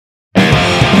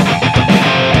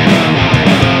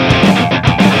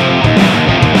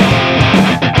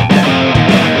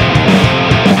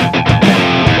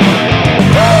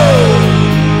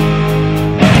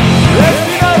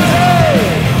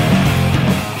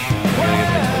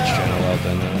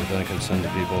send to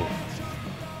people.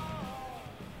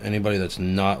 Anybody that's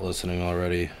not listening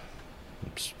already,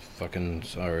 I'm fucking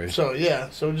sorry. So yeah,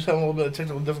 so we're just having a little bit of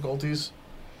technical difficulties.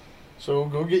 So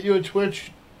go get you a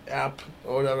Twitch app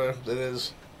or whatever it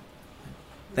is.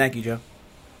 Thank you, Joe.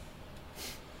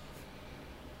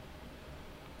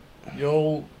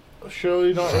 You'll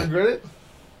surely not regret it.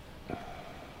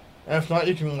 And if not,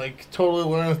 you can like totally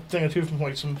learn a thing or two from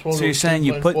like some. So you're saying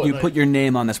you put your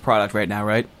name on this product right now,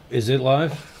 right? Is it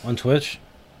live on Twitch?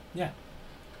 Yeah.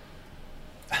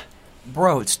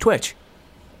 Bro, it's Twitch.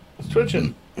 It's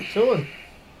twitching. It's doing.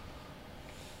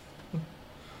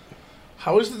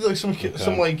 How is it that, like some kid,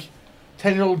 some like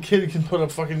 10-year-old kid can put a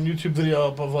fucking YouTube video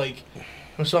up of like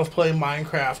himself playing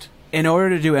Minecraft? In order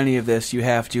to do any of this, you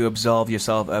have to absolve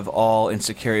yourself of all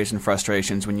insecurities and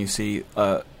frustrations when you see,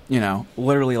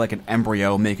 literally like an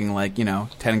embryo making like,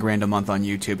 10 grand a month on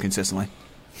YouTube consistently.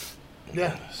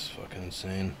 Yeah. It's fucking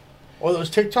insane. Or those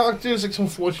TikTok dudes, like some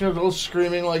 14-year-olds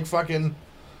screaming like fucking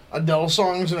Adele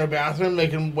songs in her bathroom,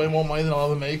 making way more money than I'll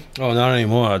ever make. Oh, not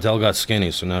anymore. Adele got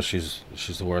skinny, so now she's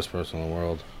the worst person in the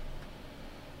world.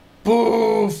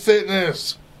 Boo!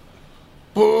 Fitness!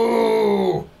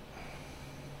 Boo!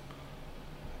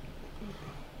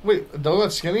 Wait, Adele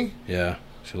got skinny? Yeah,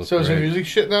 she looks So is her great. music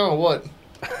shit now, or what?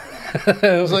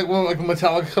 It was like when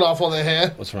Metallica cut off all their hair.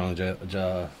 What's wrong, Nick?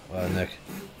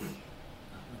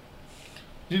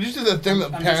 You just do that thing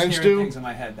that parents do. things in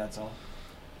my head, that's all.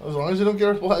 As long as they don't get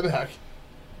a reply back.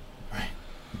 Right.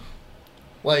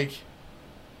 Like,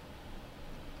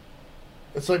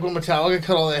 it's like when Metallica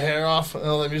cut all their hair off and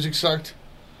all their music sucked.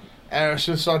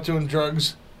 Aerosmith started doing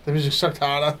drugs. The music sucked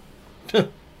harder.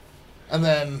 And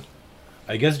then...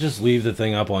 I guess just leave the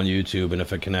thing up on YouTube, and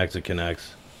if it connects, it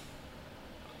connects.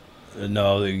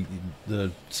 No,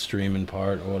 the streaming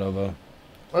part or whatever.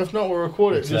 If not, we'll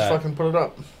record it. What's Just that? fucking put it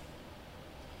up.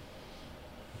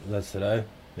 That's today?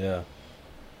 Yeah.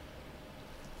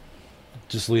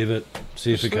 Just leave it.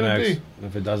 See if Just it let it connects.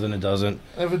 If it doesn't, it doesn't.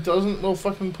 And if it doesn't, we'll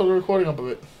fucking put a recording up of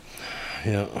it.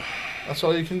 Yeah. That's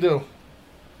all you can do.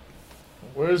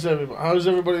 Where's everybody? How's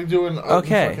everybody doing out in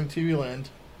fucking TV land?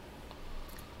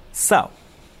 So.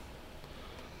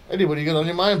 Eddie, what do you got on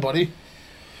your mind, buddy?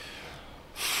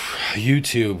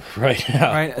 YouTube right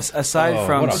now. Right, aside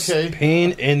from... What a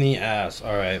pain in the ass.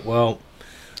 All right, well,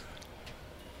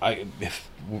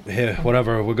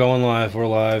 whatever. We're going live. We're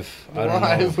live. I don't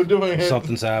know. We're doing it.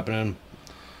 Something's happening.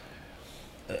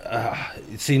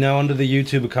 See, now under the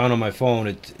YouTube account on my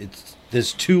phone,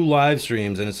 there's 2 live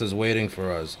streams, and it says waiting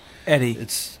for us. Eddie,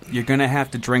 you're going to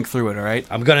have to drink through it, all right?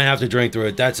 I'm going to have to drink through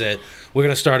it. That's it. We're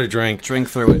going to start a drink. Drink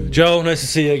through it. Joe, nice to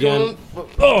see you again.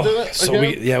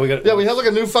 We have like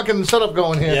a new fucking setup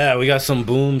going here. Yeah, we got some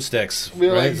boom sticks. Right?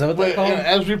 Like, Is that what they're called?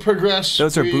 As we progress,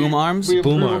 those are boom arms? We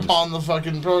boom improve arms. upon the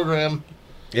fucking program.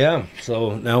 Yeah,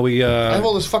 so now we... I have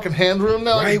all this fucking hand room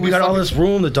now. Right, we got all this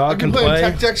room. The dog can play.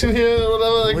 Tech decks in here or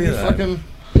whatever. Like, Look at that. fucking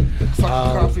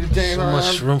coffee day so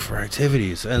much room for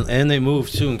activities. And they move,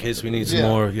 too, in case we need some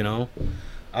more,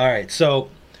 All right, so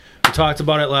we talked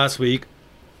about it last week.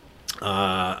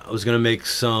 I was going to make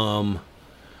some...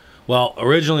 Well,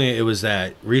 originally it was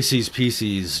that Reese's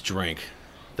Pieces drink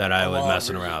that I was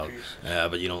messing around. Yeah,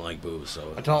 but you don't like booze,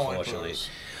 so I don't like unfortunately. booze.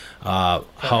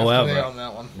 However, on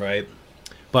that one. right?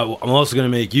 But I'm also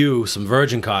going to make you some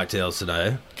virgin cocktails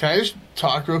today. Can I just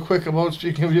talk real quick about,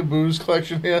 speaking of your booze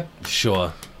collection here?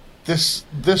 Sure. This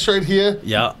right here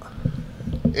Yeah.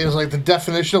 is like the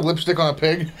definition of lipstick on a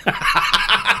pig.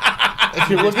 If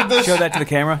you look at this... Show that to the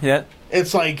camera, yeah.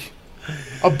 It's like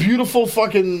a beautiful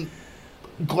fucking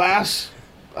glass...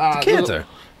 Canter.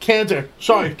 Canter.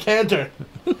 Sorry, canter.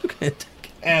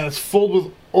 And it's filled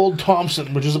with Old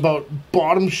Thompson, which is about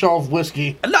bottom shelf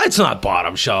whiskey. No, it's not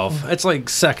bottom shelf. It's like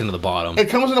second to the bottom. It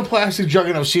comes in a plastic jug,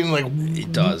 and I've seen like...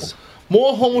 It does.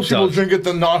 More homeless people drink it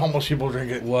than non-homeless people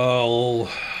drink it. Well...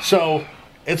 So,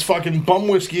 it's fucking bum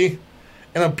whiskey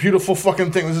and a beautiful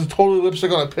fucking thing. This is totally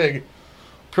lipstick on a pig.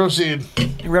 Proceed.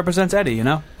 It represents Eddie, you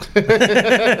know?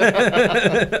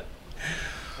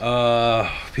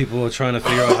 People are trying to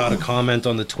figure out how to comment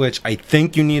on the Twitch. I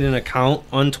think you need an account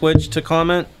on Twitch to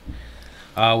comment,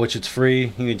 which it's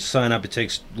free. You can sign up. It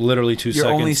takes literally 2 seconds.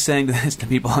 You're only saying this to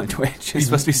people on Twitch. It's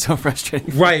supposed to be so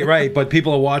frustrating. Right. But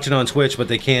people are watching on Twitch, but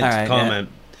they can't comment.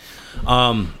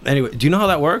 Yeah. Anyway, do you know how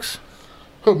that works?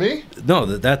 Who, me? No,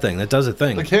 that thing. That does a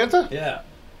thing. The canter? Yeah.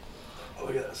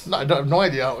 Look at this. No, I have no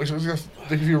idea.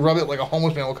 If you rub it, like a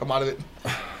homeless man will come out of it.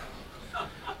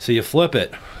 So you flip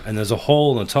it, and there's a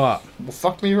hole in the top. Well,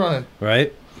 fuck me running.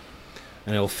 Right?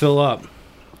 And it'll fill up.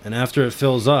 And after it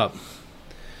fills up,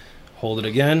 hold it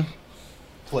again.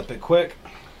 Flip it quick.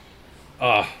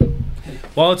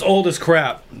 Well, it's old as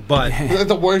crap, but Is that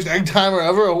the worst egg timer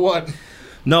ever, or what?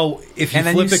 no, if you And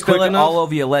then flip you it quick spill it enough, all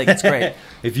over your leg. It's great.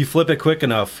 if you flip it quick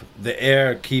enough, the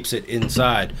air keeps it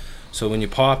inside. So when you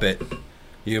pop it,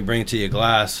 you can bring it to your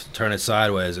glass, turn it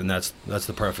sideways, and that's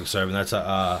the perfect serving. That's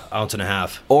a ounce and a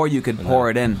half. Or you could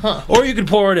pour it in, Or you could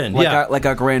pour it in. Yeah. like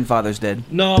our grandfathers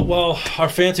did. No, well, our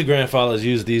fancy grandfathers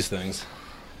used these things,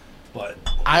 but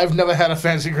I've never had a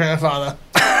fancy grandfather.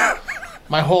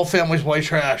 My whole family's white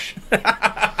trash.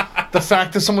 The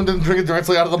fact that someone didn't drink it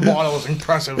directly out of the bottle was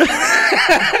impressive.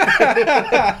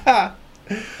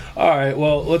 all right.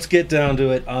 Well, let's get down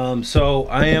to it. So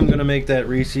I am gonna make that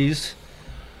Reese's.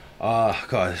 God,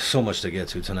 there's so much to get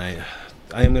to tonight.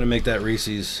 I am gonna make that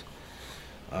Reese's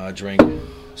drink.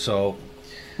 So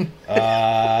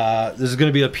this is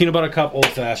gonna be a peanut butter cup old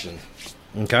fashioned.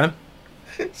 Okay.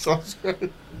 Sounds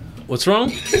good. What's wrong?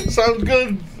 Sounds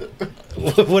good.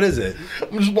 What is it,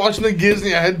 I'm just watching the gears in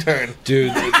your head turn.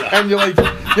 dude? And you're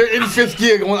in fifth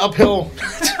gear going uphill.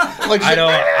 Like I know.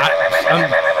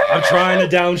 I'm trying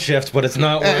to downshift, but it's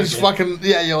not working. And it's fucking,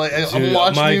 yeah, you're like, I'm Dude,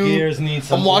 watching my you. gears need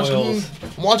some oils.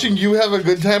 I'm watching you have a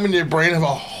good time and your brain have a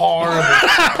horrible.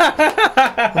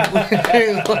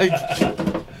 like,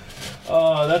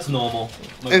 Oh, that's normal.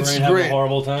 My It's brain having great. a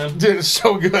horrible time. dude, it's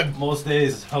so good. Most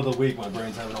days of the week, my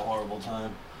brain's having a horrible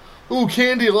time. Ooh,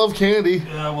 candy, I love candy.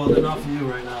 Yeah, well, they're not for you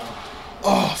right now.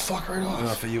 Oh, fuck right They're not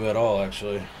off. for you at all,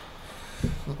 actually.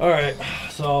 All right,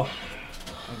 so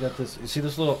I got this. You see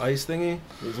this little ice thingy?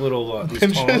 These little these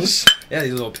Pinches? tongs? Yeah,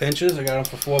 these little pinches. I got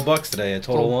them for $4 today at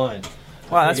Total Wine.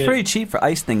 Wow, that's Yeah. pretty cheap for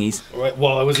ice thingies. Right.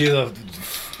 Well, it was either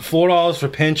 $4 for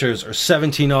pinchers or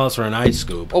 $17 for an ice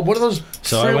scoop. Oh, what are those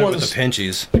So I free went ones? with the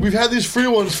pinchies. We've had these free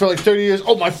ones for like 30 years.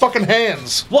 Oh, my fucking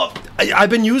hands. Well, I've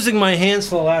been using my hands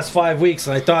for the last 5 weeks,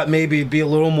 and I thought maybe it'd be a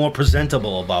little more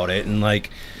presentable about it, and like,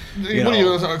 What are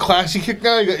you, a classy kick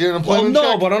now? You got your well, unemployment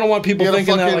no, check? but I don't want people You gotta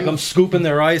thinking that like fucking- I'm scooping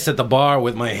their ice at the bar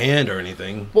with my hand or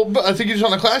anything. Well, but I think you're just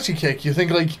on a classy kick. You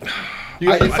think like you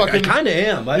got your I fucking. kind of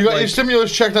am. You got your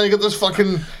stimulus check now. You got this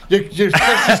fucking your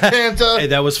Texas Santa. Hey,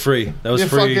 that was free. That was You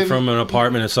free fucking- from an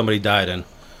apartment that somebody died in.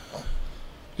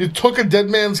 You took a dead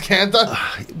man's Canta.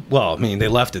 Well, I mean, they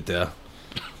left it there.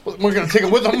 We're gonna take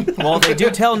it with them. Well, they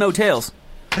do tell no tales.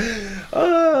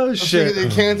 Oh So you get your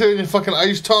shit! Canta and your fucking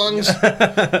ice tongs.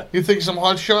 You think some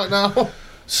hot shot now?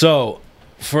 So,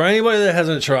 for anybody that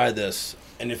hasn't tried this,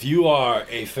 and if you are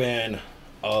a fan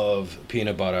of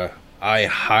peanut butter, I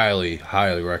highly,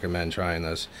 highly recommend trying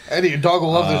this. Eddie, your dog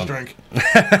will love this drink.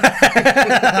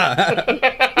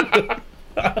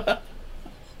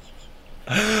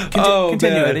 Continue,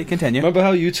 man. Eddie. Continue. Remember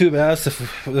how YouTube asked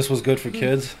if this was good for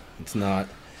kids? It's not.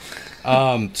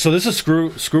 So this is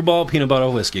Screwball Peanut Butter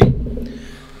Whiskey.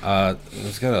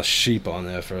 It's got a sheep on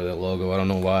there for the logo. I don't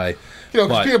know why. You know,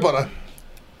 'cause But- peanut butter.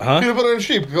 Huh? Peanut butter and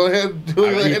sheep. Go ahead. Do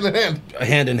it hand in hand.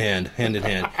 Hand in hand, hand in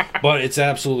hand. But it's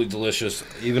absolutely delicious,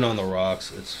 even on the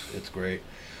rocks. It's great.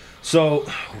 So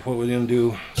what we're gonna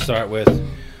do? Start with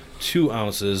 2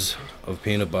 ounces of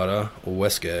peanut butter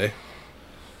whiskey.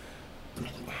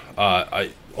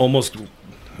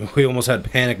 We almost had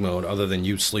panic mode, other than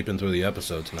you sleeping through the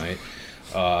episode tonight.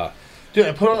 Dude,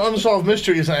 I put on Unsolved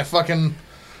Mysteries and I fucking.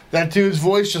 That dude's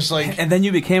voice just like. And then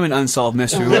you became an unsolved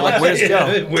mystery. We're like, where's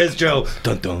Joe? Where's Joe?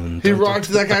 Dun dun. He dun, rocked.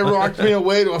 That guy rocked me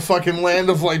away to a fucking land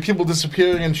of like people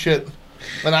disappearing and shit.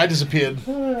 And I disappeared.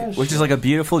 Which is like a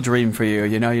beautiful dream for you.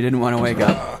 You know, you didn't want to wake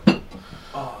up.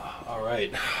 All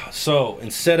right. So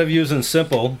instead of using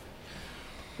simple,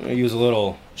 I'm gonna use a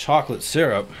little chocolate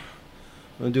syrup.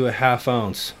 I'm gonna do a 1/2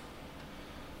 ounce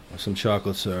of some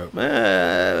chocolate syrup.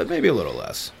 Maybe a little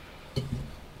less.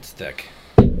 It's thick.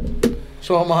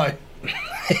 So am I.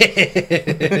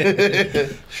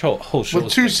 Whole show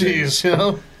With 2 C's, you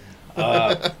know?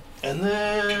 And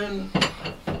then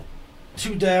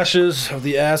 2 dashes of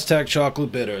the Aztec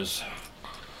chocolate bitters.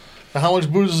 Now, how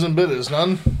much booze is in bitters?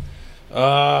 None?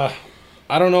 I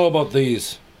don't know about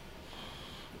these.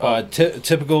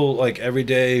 Typical, like,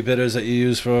 everyday bitters that you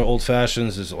use for old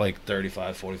fashions is like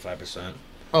 35-45%.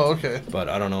 Oh, okay. But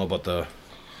I don't know about the...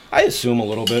 I assume a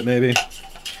little bit, maybe.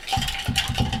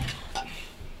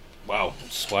 Wow,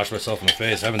 splashed myself in the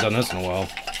face. I haven't done this in a while.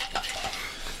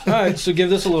 Alright, so give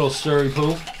this a little stirry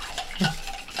poo.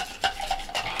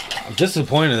 I'm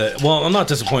disappointed that... Well, I'm not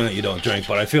disappointed that you don't drink,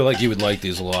 but I feel like you would like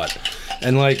these a lot.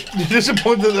 And, like... You're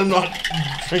disappointed I'm not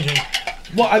drinking.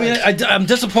 Well, I mean, I'm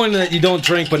disappointed that you don't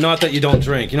drink, but not that you don't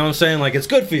drink. You know what I'm saying? Like, it's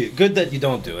good for you. Good that you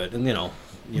don't do it. And, you know,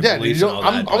 your Yeah, dude, beliefs you and all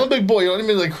don't, that. I'm a but- big boy. You don't need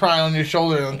me to like cry on your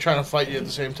shoulder and I'm trying to fight you at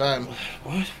the same time.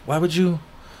 What? Why would you...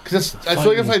 Because I feel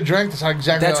like if I drank, that's how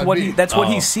exactly That's how I'd what be. that's what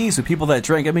he sees with people that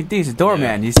drink. I mean, he's a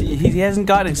doorman. He hasn't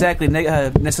got exactly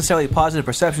necessarily positive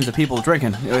perceptions of people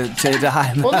drinking. To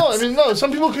high Well, no, I mean, no.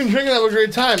 Some people can drink and have a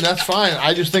great time. That's fine.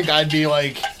 I just think I'd be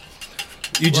like,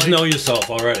 You just know yourself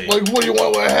already. what do you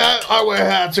want to wear a hat? I wear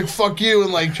hats. Like, fuck you,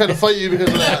 and like try to fight you because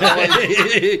of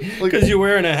that. Because you're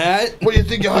wearing a hat? What do you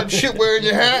think? You're hot shit wearing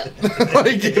your hat?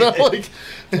 Like, you know, like.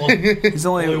 There's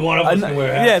only one of us can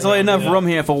wear hats. Yeah, it's only enough room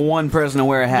here for one person to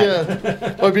wear a hat.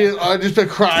 Yeah, I'd just been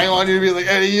crying on you to be like,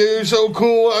 Eddie, you're so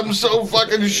cool. I'm so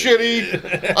fucking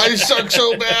shitty. I suck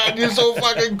so bad. You're so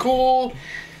fucking cool.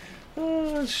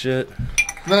 Oh, shit.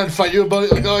 Then I'd fight you about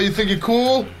it. Like, oh, you think you're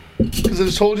cool? Because I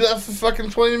just told you that for fucking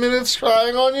 20 minutes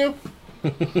crying on you.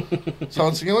 So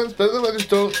once again, it's better than I just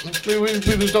don't. We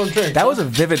just don't drink. That was a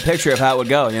vivid picture of how it would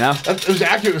go, you know? It was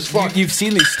accurate as fuck. You've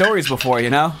seen these stories before, you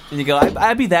know? And you go,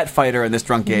 I'd be that fighter in this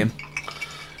drunk game.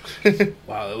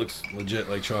 Wow, that looks legit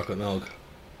like chocolate milk.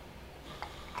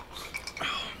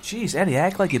 Jeez, Eddie,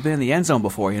 act like you've been in the end zone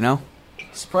before, you know?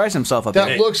 Surprise himself up That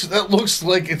there. looks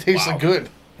like it tastes good.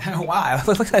 Wow,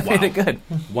 look like I made it good.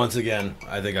 Once again,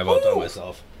 I think I've outdone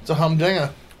myself. It's a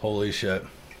humdinger. Holy shit.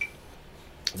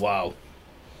 Wow.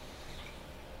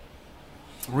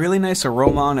 Really nice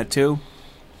aroma on it, too.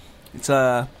 It's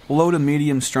low to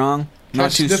medium strong.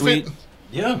 Not too sniff sweet. it?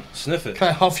 Yeah, sniff it. Can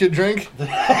I huff your drink?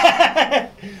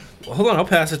 Well, hold on, I'll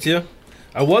pass it to you.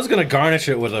 I was going to garnish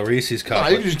it with a Reese's cup. No,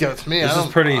 you can just give it to me. This I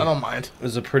is pretty. I don't mind.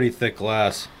 It's a pretty thick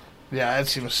glass. Yeah, that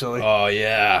seems silly. Oh,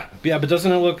 yeah. Yeah, but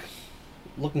doesn't it look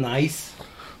nice?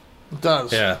 It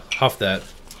does. Yeah, huff that.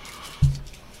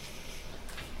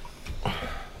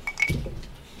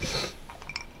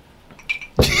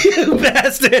 You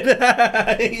bastard!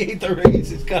 He ate the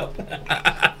Reese's cup.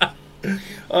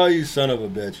 Oh, you son of a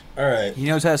bitch. All right. He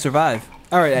knows how to survive.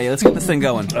 All right, Eddie, let's get this thing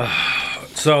going.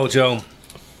 So, Joe.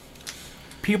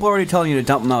 People are already telling you to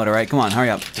dump them out, all right? Come on, hurry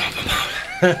up.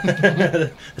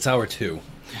 It's hour 2.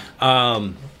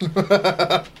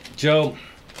 Joe,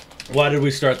 why did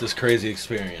we start this crazy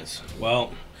experience?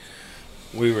 Well,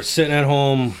 we were sitting at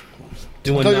home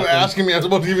doing I thought you nothing. were asking me. I was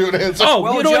about to give you an answer. Oh,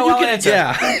 Well, you know Joe, what? I'll You can answer.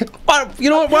 Yeah. You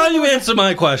know what? Why don't you answer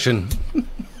my question?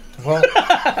 Well,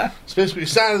 it's basically we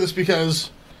started this because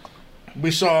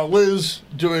we saw Liz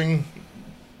doing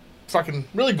fucking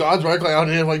really God's work like out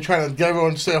here, like trying to get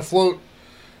everyone to stay afloat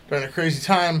during a crazy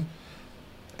time.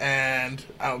 And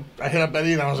I hit up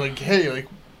Eddie and I was like, hey,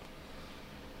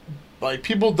 like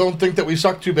people don't think that we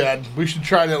suck too bad. We should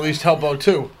try to at least help out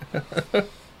too.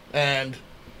 And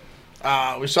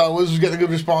we saw Liz was getting a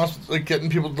good response, like getting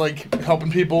people, like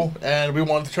helping people, and we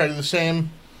wanted to try to do the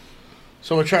same.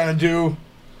 So we're trying to do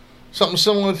something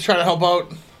similar to try to help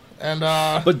out. And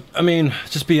But I mean,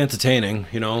 just be entertaining,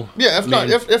 you know. yeah,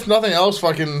 if nothing else,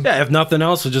 fucking Yeah, if nothing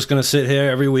else, we're just gonna sit here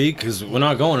every week because we're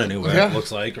not going anywhere. Yeah. It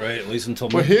looks like, right? At least until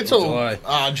we're here till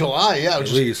July. July. Yeah, which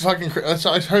At least. is fucking.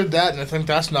 I heard that, and I think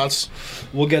that's nuts.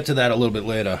 We'll get to that a little bit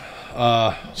later.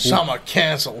 Summer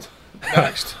canceled.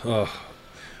 Next.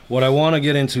 What I want to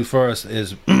get into first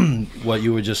is what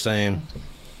you were just saying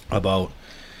about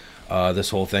this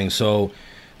whole thing. So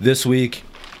this week,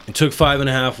 it took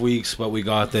 5.5 weeks, but we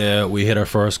got there. We hit our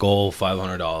first goal,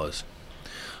 $500.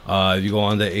 If you go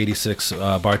on the 86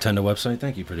 Bartender website,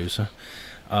 thank you, producer.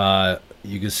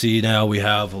 You can see now we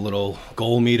have a little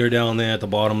goal meter down there at the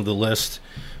bottom of the list.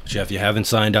 Which if you haven't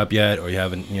signed up yet, or you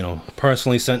haven't,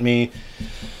 personally sent me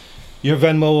your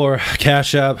Venmo or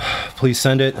Cash App, please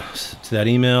send it to that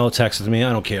email, text it to me.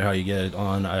 I don't care how you get it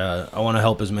on. I want to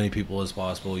help as many people as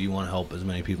possible. You want to help as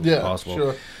many people as possible.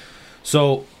 Sure.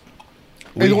 So,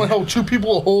 Hey, you want to help 2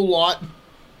 people a whole lot,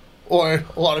 or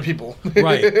a lot of people?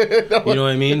 right. You know what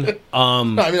I mean? I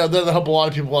mean, I'd rather help a lot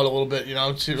of people out a little bit,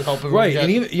 to help everyone Right, get. and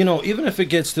even if it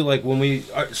gets to like when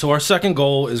so our second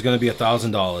goal is going to be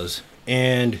 $1,000,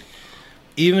 and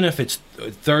even if it's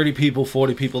 30 people,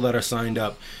 40 people that are signed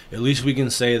up, at least we can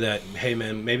say that, hey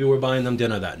man, maybe we're buying them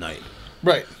dinner that night.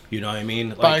 Right. You know what I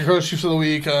mean? Buying groceries for the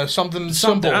week, something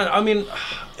simple. I mean,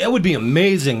 it would be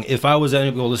amazing if I was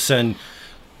able to send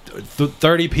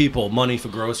 30 people money for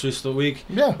groceries for the week.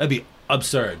 Yeah. That'd be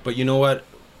absurd. But you know what?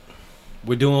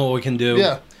 We're doing what we can do.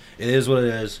 Yeah. It is what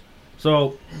it is.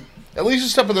 So, At least a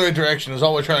step in the right direction is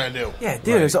all we're trying to do. Yeah,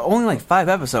 dude, it's only like 5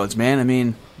 episodes, man. I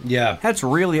mean, yeah. that's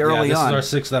really early this on.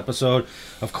 is our 6th episode.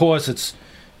 Of course, it's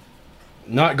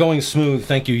not going smooth.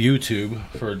 Thank you, YouTube,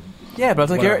 for Yeah, but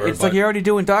it's like whatever, you're already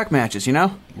doing dark matches, you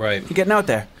know? right. You're getting out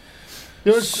there.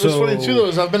 What's funny too though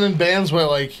is I've been in bands where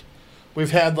like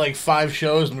we've had like 5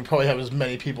 shows and we probably have as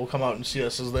many people come out and see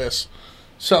us as this.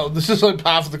 So this is like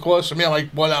par for the course for me. I'm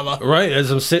like, whatever. Right, as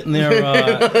I'm sitting there,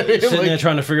 there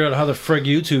trying to figure out how the frig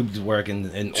YouTube's working.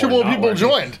 And 2 more people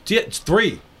joined. Yeah, it's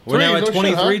 3. We're 3, now at no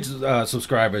 23 shit,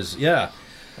 subscribers. Yeah.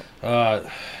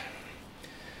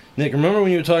 Nick, remember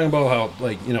when you were talking about how,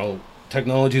 like,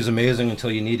 technology is amazing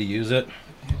until you need to use it?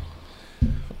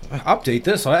 Update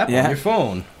this app on your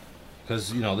phone.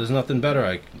 Because, there's nothing better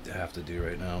I have to do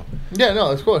right now. Yeah,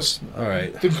 no, of course. All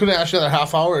right. They couldn't ask you that a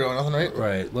half hour ago or nothing, right?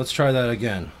 Right. Let's try that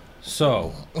again.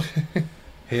 So,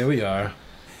 here we are.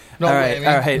 No, all right,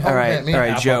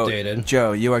 Joe. Updated.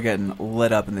 Joe, you are getting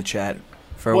lit up in the chat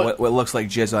for what looks like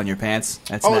jizz on your pants.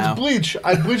 That's now. It's bleach.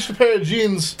 I bleached a pair of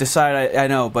jeans. I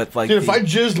know, but like... Dude, if I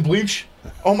jizzed bleach,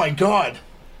 oh my god.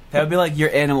 That would be like your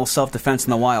animal self-defense in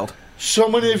the wild. So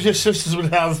many of your sisters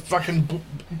would have fucking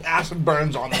acid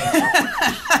burns on them.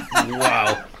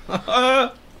 Wow.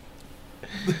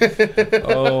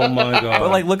 Oh my god. But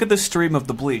like, look at the stream of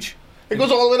the bleach. It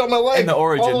goes all the way down my leg. In the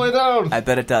origin. All the way down. I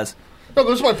bet it does. No, it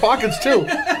goes to my pockets too.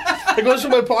 It goes to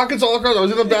my pockets all across. I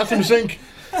was in the bathroom sink.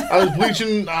 I was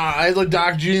bleaching. I had like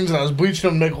dark jeans and I was bleaching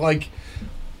them to make like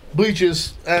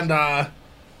bleaches. And I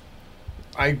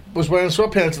was wearing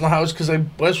sweatpants in the house because I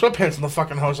wear sweatpants in the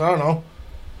fucking house. I don't know.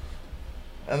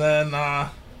 And then I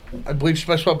bleached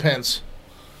my sweatpants.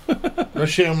 No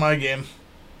shame in my game.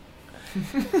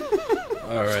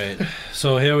 All right.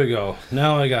 So here we go.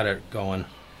 Now I got it going.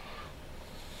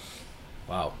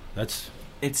 Wow. It's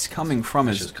coming from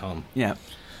his... just come. Yeah.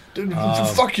 Dude,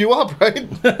 fuck you up, right?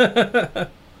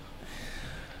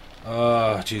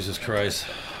 Oh, Jesus Christ.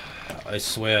 I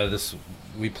swear,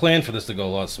 we planned for this to go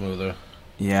a lot smoother.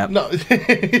 Yeah. No.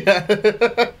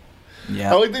 Yeah.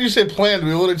 Yeah. I like that you say planned.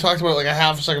 We literally talked about it like a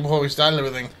half a second before we started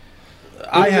everything.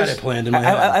 I had it planned in my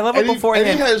head. I love it beforehand.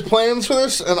 Eddie has plans for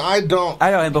this, and I don't.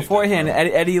 I know, and beforehand,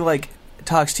 Eddie like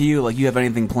talks to you like you have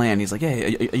anything planned. He's like,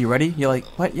 "Hey, are you ready?" You're like,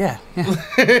 "What? Yeah."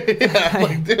 Yeah,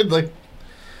 like, dude, like...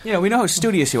 Yeah, we know how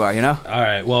studious you are, you know? All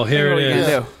right, well, here it is.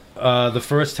 Yeah. The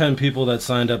first 10 people that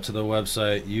signed up to the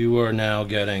website, you are now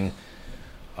getting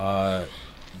the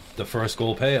first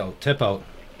goal payout, tip out.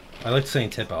 I like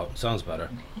saying tip out. Sounds better.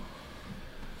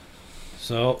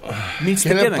 So, meets the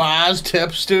get it, gimmick. bars,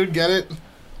 tips, dude, get it?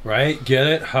 Right? Get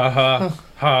it? Ha ha.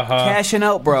 Ha ha. Cashing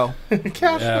out, bro. We're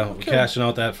cashing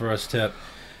out that first tip.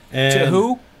 And to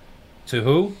who? To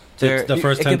who? To the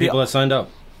first 10 people that signed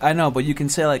up. I know, but you can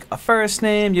say like a first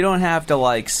name. You don't have to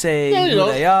like say who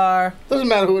they are. Doesn't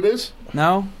matter who it is.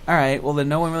 No? All right. Well, then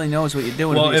no one really knows what you're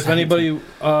doing. Well, if anybody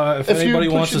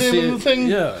wants to see it,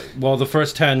 yeah. Well, the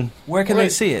first 10. Where can they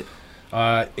see it?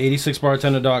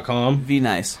 86bartender.com. Be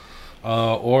nice.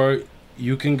 Or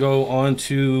you can go on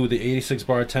to the 86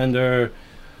 Bartender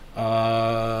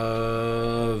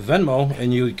Venmo,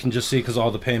 and you can just see because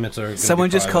all the payments are. Someone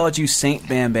just called you Saint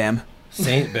Bam Bam.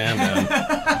 Saint Bam Bam.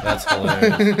 That's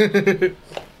hilarious.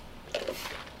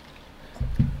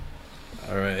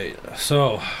 All right.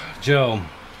 So, Joe,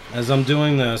 as I'm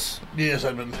doing this. Yes,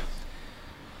 I've been.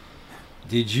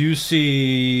 Did you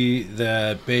see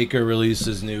that Baker released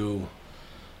his new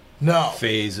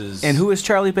phases? And who is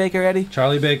Charlie Baker, Eddie?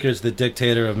 Charlie Baker is the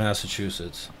dictator of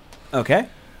Massachusetts. Okay.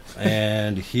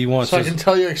 And he wants so I can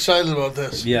tell you're excited about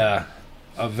this. Yeah,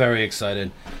 I'm very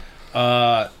excited.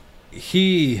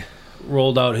 He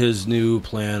rolled out his new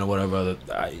plan or whatever.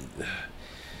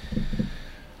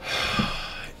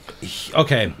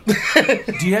 Okay.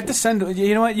 Do you have to send...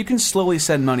 You know what? You can slowly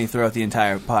send money throughout the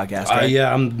entire podcast, right?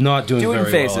 Yeah, I'm not doing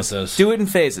very well at this. Do it in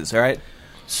phases, all right?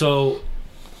 So,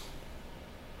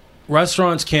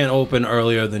 restaurants can't open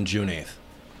earlier than June 8th.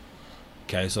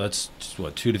 Okay, so that's,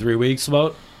 2 to 3 weeks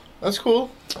about? That's cool.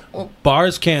 Well,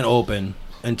 bars can't open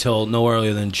until no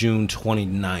earlier than June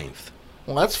 29th.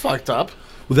 Well, that's fucked up.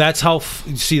 Well, that's how...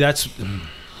 see, that's...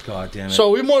 God damn it. So,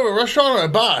 are we more of a restaurant or a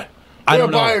bar? I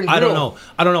don't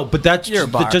know. But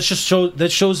that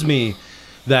shows me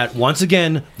that once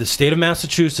again the state of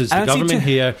Massachusetts, the government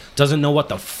here doesn't know what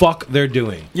the fuck they're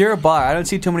doing. You're a bar. I don't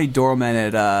see too many doormen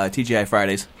at TGI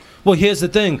Fridays. Well, here's the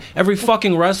thing: every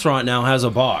fucking restaurant now has a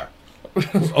bar.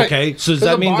 Okay, so does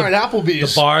that mean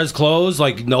the bar is closed?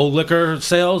 Like no liquor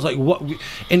sales? Like what?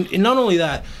 And not only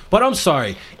that, but I'm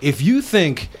sorry if you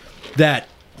think that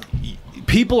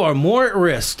people are more at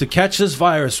risk to catch this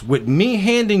virus with me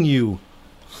handing you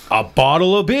a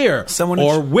bottle of beer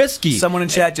or whiskey. Someone in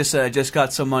chat just said, I just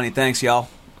got some money. Thanks, y'all.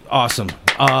 Awesome.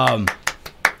 A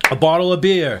bottle of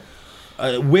beer,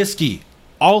 whiskey,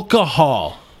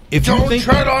 alcohol. If Don't you think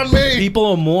tread on me. People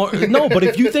are more... No, but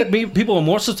if you think people are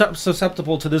more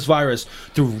susceptible to this virus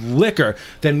through liquor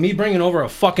than me bringing over a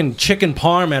fucking chicken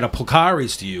parm at a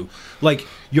Pocari's to you, like,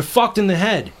 you're fucked in the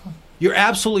head. You're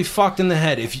absolutely fucked in the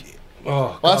head.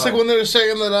 Oh, Well, that's like when they were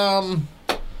saying that,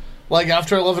 like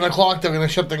after 11 o'clock they're going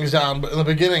to shut things down. But in the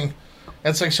beginning,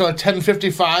 it's like so at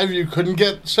 10:55 you couldn't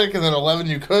get sick, and then 11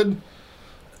 you could.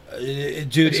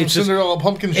 Dude, it's Cinderella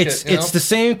pumpkin shit. It's the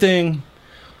same thing.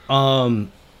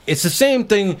 It's the same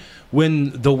thing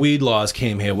when the weed laws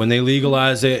came here, when they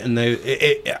legalized it, and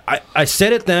I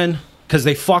said it then because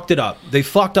they fucked it up. They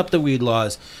fucked up the weed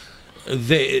laws.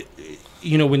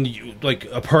 When you, like,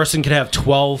 a person could have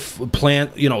 12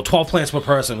 plants per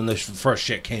person when the first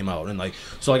shit came out, and like,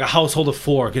 so like a household of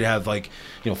 4 could have like,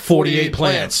 48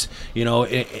 plants.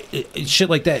 Shit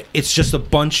like that. It's just a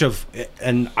bunch of,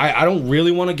 and I don't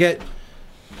really want to get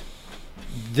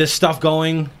this stuff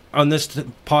going on this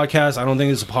podcast. I don't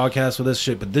think it's a podcast for this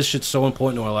shit, but this shit's so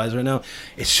important to our lives right now.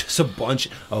 It's just a bunch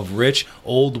of rich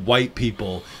old white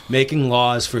people making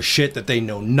laws for shit that they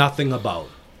know nothing about.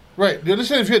 Right. Do you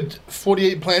understand if you had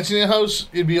 48 plants in your house,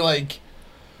 you'd be like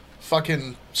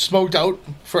fucking smoked out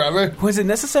forever? Was it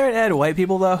necessary to add white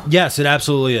people, though? Yes, it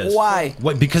absolutely is. Why?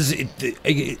 What? Because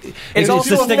it's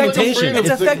also the stigmatization. It's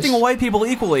affecting white people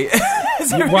equally.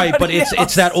 Right, but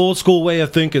it's that old school way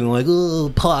of thinking, like,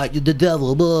 oh, pot, you're the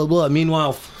devil, blah, blah.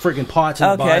 Meanwhile, freaking pot's in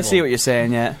the Bible. Okay, I see what you're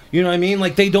saying, yeah. You know what I mean?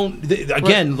 Like, like,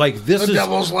 this the is...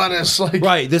 devil's lettuce. Like,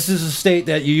 right, this is a state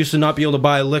that you used to not be able to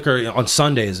buy liquor on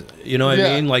Sundays. You know what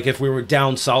I mean? Like, if we were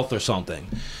down south or something.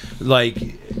 Like,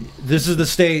 this is the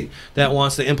state that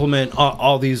wants to implement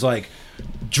all these, like,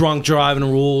 drunk driving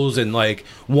rules and, like,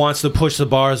 wants to push the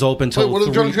bars open till what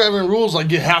are drunk driving rules?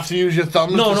 Like, you have to use your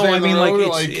thumb No, to stay I on the mean, road,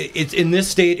 like, it's in this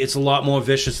state, it's a lot more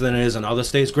vicious than it is in other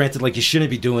states. Granted, like, you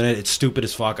shouldn't be doing it. It's stupid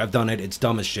as fuck. I've done it. It's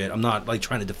dumb as shit. I'm not, like,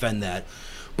 trying to defend that.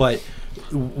 But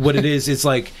what it is, it's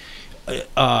like...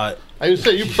 I would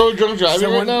say you pro drunk driving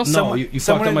right now? No, you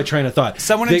fucked up my train of thought.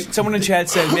 Someone in chat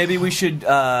said maybe we should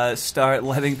start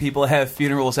letting people have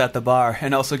funerals at the bar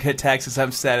and also get tax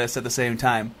exempt status at the same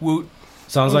time. Woot.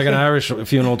 Sounds like an Irish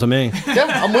funeral to me.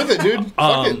 Yeah, I'm with it, dude.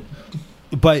 Fuck it.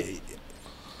 But...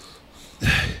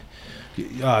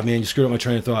 man, you screwed up my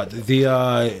train of thought. They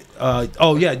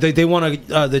want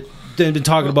to... They've been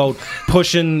talking about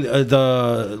pushing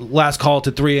the last call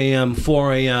to 3 a.m.,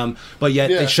 4 a.m., but yet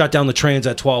they shut down the trains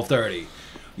at 12:30.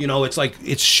 It's like,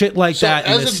 it's shit like that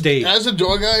in this state. As a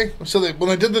door guy, when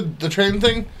I did the train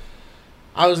thing,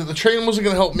 I was the train wasn't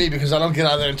going to help me because I don't get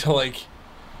out of there until like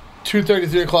 2:30,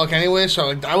 3 o'clock anyway, so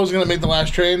like, I was going to make the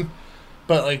last train,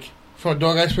 but like from a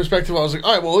door guy's perspective, I was like,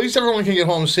 all right, well, at least everyone can get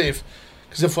home safe,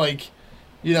 because if like,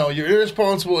 you're an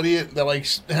irresponsible idiot that like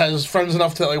has friends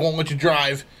enough to like won't let you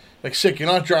drive, like sick,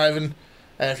 you're not driving,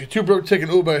 and if you're too broke to take an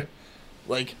Uber,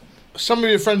 like some of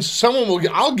your friends,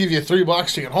 I'll give you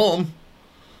 $3 to get home.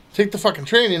 Take the fucking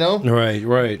train,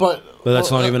 Right. But that's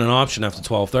not even an option after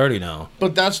 12:30 now.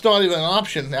 But that's not even an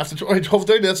option after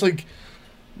 12:30. That's like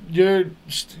you're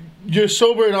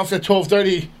sober enough at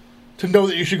 12:30 to know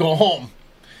that you should go home.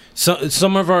 So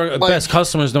some of our best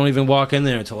customers don't even walk in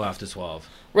there until after 12.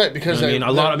 Right, because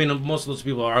most of those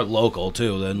people are local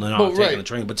too. They're not taking the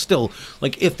train, but still,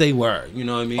 like if they were, you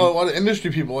know what I mean? A lot of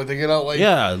industry people, like they get out, like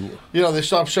they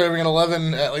stop serving at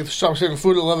 11, they stop serving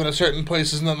food at 11 at certain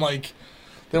places, and then like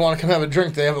they want to come have a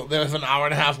drink. They have an hour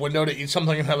and a half window to eat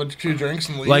something and have a few drinks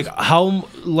and leave.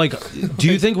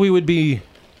 Do you think we would be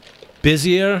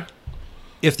busier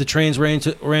if the trains ran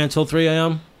till 3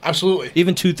 a.m.? Absolutely.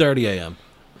 Even 2:30 a.m.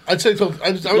 I'd say till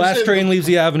last train leaves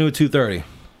the avenue at 2:30.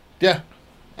 Yeah.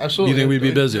 Absolutely. You think we'd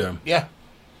be busier? Yeah.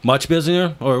 Much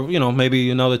busier? Or, maybe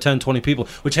another 10, 20 people.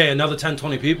 Which, hey, another 10,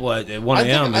 20 people at 1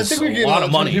 a.m. is a lot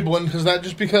of money. People in,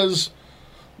 because,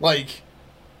 like,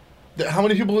 how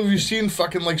many people have you seen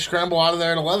fucking, like, scramble out of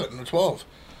there at 11 or 12?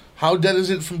 How dead is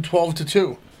it from 12 to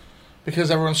 2? Because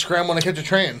everyone's scrambling to catch a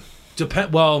train.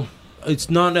 Well, it's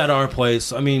not at our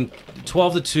place. I mean,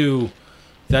 12 to 2,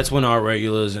 that's when our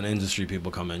regulars and industry people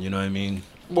come in, you know what I mean?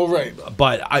 Well, right.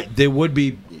 But there would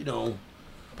be,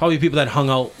 probably people that hung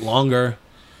out longer.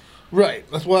 Right.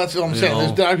 That's what I'm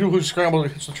saying. There's people who scramble to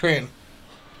catch the train.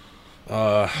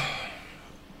 I'm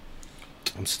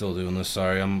still doing this.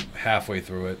 Sorry, I'm halfway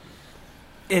through it.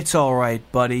 It's all right,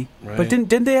 buddy. Right? But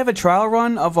didn't they have a trial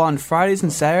run on Fridays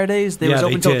and Saturdays? They was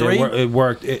open until 3? It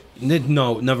worked.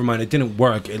 No, never mind. It didn't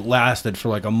work. It lasted for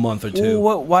like a month or two.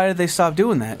 Why did they stop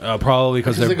doing that? Probably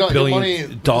because they're $billions.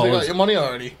 They got your money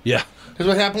already. Yeah. Because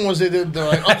what happened was they're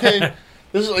like, okay,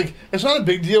 this is like, it's not a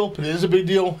big deal, but it is a big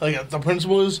deal. Like, the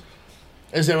principle is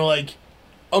they were like,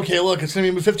 okay, look, it's going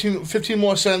to be 15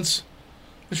 more cents.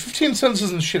 15 cents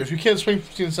isn't shit. If you can't swing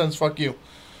 15 cents, fuck you.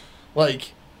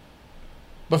 Like,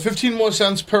 but 15 more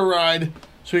cents per ride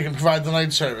so we can provide the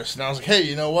night service. And I was like, hey,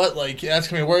 you know what? Like, that's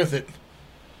going to be worth it.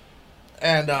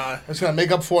 And it's going to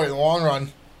make up for it in the long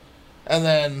run. And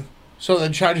then, So they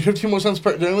charge you 15 more cents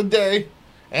during the day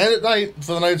and at night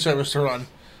for the night service to run.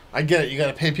 I get it. You got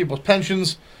to pay people's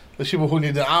pensions. There's people who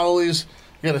need their hourlies.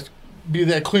 You got to be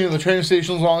there cleaning the train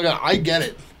stations longer. I get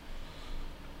it.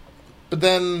 But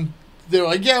then they were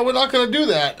like, yeah, we're not going to do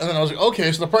that. And then I was like,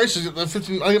 okay, so the price is the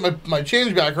 15. I get my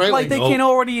change back, right? Like they can't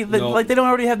already, like they don't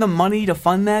already have the money to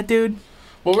fund that, dude.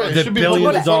 Well, right, it should be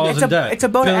billions of dollars in debt. It's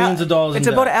about billions of dollars. It's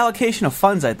about allocation of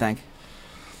funds, I think.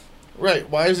 Right.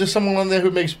 Why is there someone on there who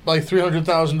makes like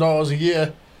 $300,000 a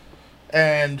year,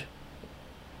 and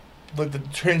like the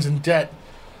train's in debt?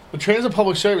 The train's a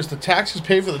public service. The taxes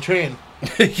pay for the train.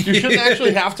 You shouldn't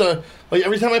actually have to. Like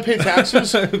every time I pay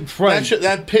taxes, right.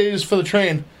 that pays for the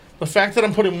train. The fact that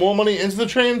I'm putting more money into the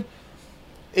train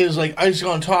is like icing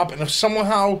on top. And if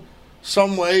somehow,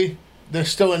 some way, they're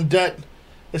still in debt,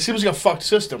 it seems like a fucked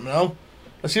system. You know,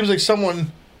 it seems like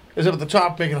someone is up at the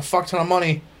top making a fuck ton of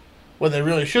money where they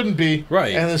really shouldn't be.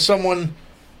 Right. And there's someone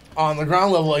on the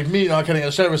ground level like me not getting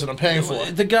a service that I'm paying for.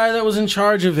 The guy that was in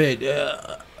charge of it,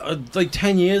 like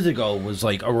 10 years ago, was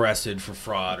like arrested for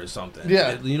fraud or something.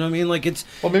 Yeah. You know what I mean? Like it's.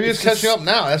 Well, maybe it's catching up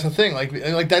now. That's the thing. Like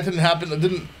that didn't happen. It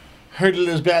didn't hurt it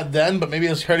as bad then, but maybe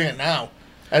it's hurting it now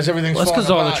as everything's Well, that's falling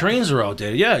because all apart. the trains are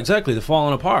outdated. Yeah, exactly. They're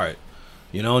falling apart.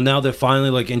 You know, now they're finally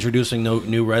like introducing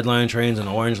new red line trains and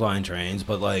orange line trains,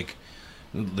 but like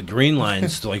the green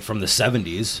line's like from the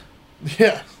 70s.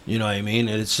 Yeah. You know what I mean?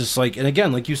 And it's just like, and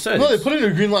again, like you said, No, they put in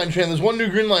a green line train. There's one new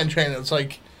green line train that's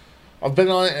like, I've been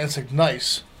on it and it's like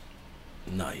nice.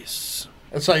 nice.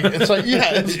 It's like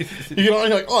yeah. It's, you get on,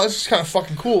 you're like, oh, this is kind of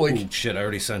fucking cool. Like, Ooh, shit, I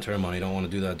already sent her money. Don't want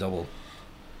to do that double.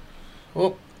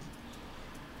 well,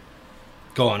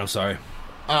 Go on, I'm sorry.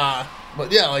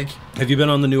 but yeah, like, Have you been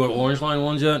on the new orange line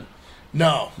ones yet?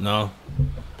 no. No.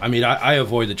 I mean, I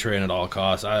avoid the train at all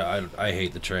costs. I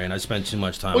hate the train. I spend too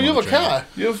much time. Well, you on have the a train. car.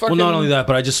 You have fucking. Well, not only that,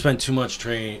 but I just spent too much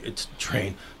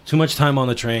too much time on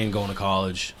the train going to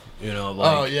college. You know,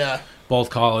 like Oh yeah. both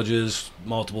colleges,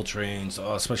 multiple trains.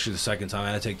 Especially the second time,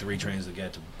 I had to take 3 trains to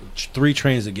get to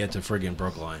friggin'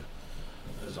 Brookline.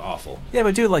 It was awful. Yeah,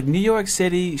 but dude, like New York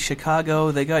City, Chicago,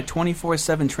 they got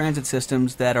 24/7 transit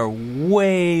systems that are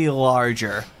way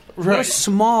larger. We're Right.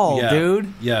 small, Yeah.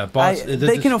 dude. Yeah, Boston.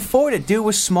 They can afford it, dude.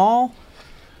 We're small.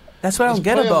 That's what I don't There's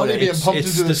get plenty of about money it. being It's, pumped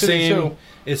it's into the the city, same. too.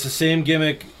 It's the same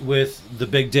gimmick with the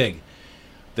Big Dig.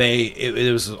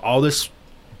 It was all this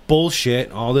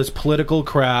bullshit, all this political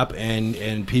crap,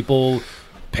 and people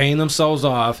paying themselves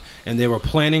off, and they were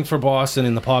planning for Boston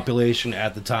and the population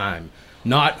at the time.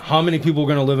 Not how many people were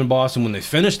going to live in Boston when they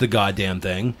finished the goddamn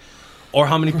thing, or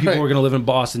how many people Right. were going to live in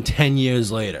Boston 10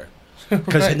 years later.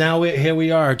 Because Right. now here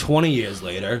we are 20 years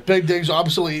later. Big Dig's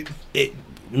obsolete.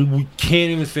 We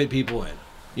can't even fit people in.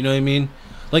 You know what I mean?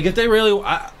 Like if they really,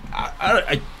 of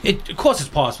course it's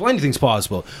possible. Anything's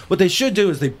possible. What they should do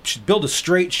is they should build a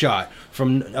straight shot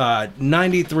from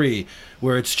 93,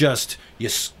 where it's just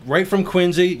right from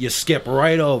Quincy, you skip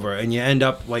right over, and you end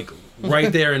up like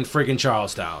right there in friggin'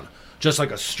 Charlestown. Just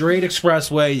like a straight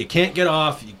expressway. You can't get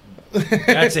off.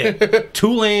 That's it.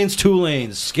 2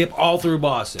 lanes. Skip all through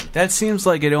Boston. That seems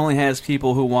like it only has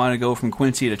people who want to go from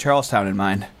Quincy to Charlestown in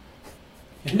mind.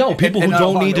 No, people who And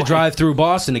don't along need the to way. drive through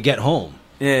Boston to get home.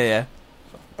 Yeah.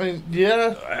 I mean,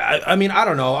 yeah. I mean, I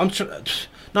don't know.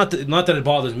 Not that it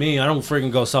bothers me. I don't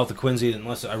friggin' go south of Quincy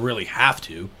unless I really have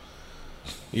to.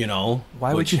 You know.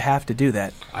 Why would you have to do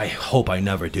that? I hope I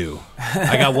never do.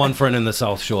 I got one friend in the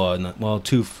South Shore, and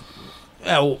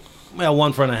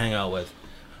one friend I hang out with.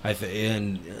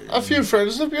 And A few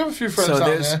friends. You have a few friends So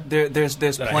down there. there's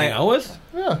that I hang out with.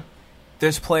 Yeah.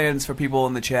 There's plans for people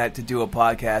in the chat to do a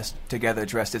podcast together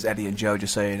dressed as Eddie and Joe,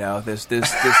 just so you know. There's things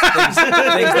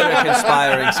that are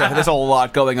conspiring, so there's a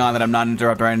lot going on that I'm not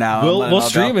interrupting right now. We'll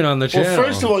stream it on the channel. Well,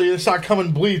 first of all, you start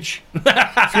coming bleach.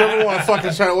 If you ever want to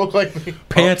fucking try to look like me.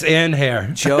 Pants and hair.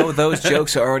 Joe, those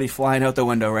jokes are already flying out the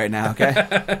window right now, okay?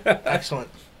 Excellent.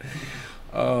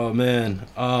 Oh man.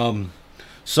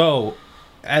 So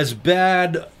as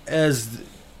bad as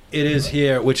it is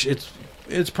here, which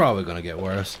it's probably going to get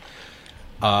worse.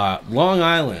 Long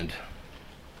Island.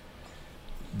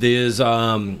 There's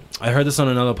I heard this on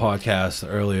another podcast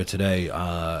earlier today.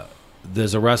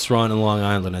 There's a restaurant in Long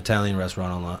Island, an Italian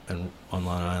restaurant on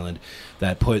Long Island,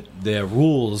 that put their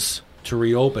rules to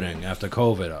reopening after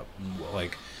COVID up,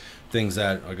 like things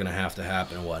that are going to have to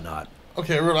happen and whatnot.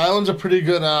 Okay, Rhode Island's a pretty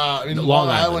good. I mean, Long Long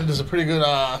Island. Island is a pretty good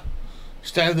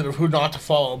standard of who not to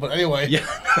follow. But anyway, Yeah,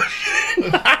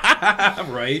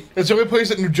 right. it's the only place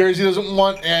that New Jersey doesn't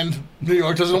want and New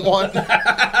York doesn't want.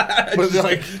 But they're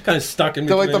like Kind of stuck in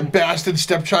they're between. like the bastard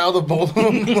stepchild of both of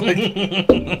them.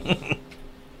 Like,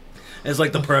 It's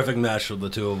like the perfect mesh of the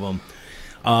two of them.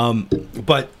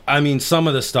 But I mean, some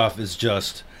of the stuff is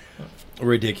just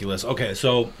ridiculous. Okay,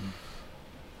 so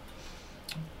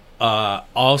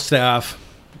all staff,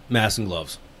 masks and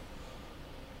gloves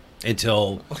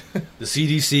until the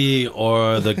CDC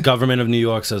or the government of New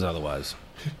York says otherwise.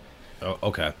 Oh,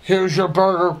 okay. Here's your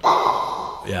burger.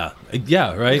 Yeah,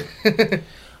 right.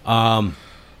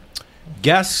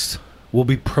 Guests will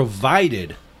be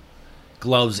provided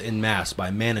gloves and masks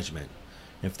by management.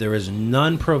 If there is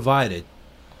none provided,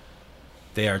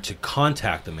 they are to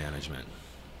contact the management.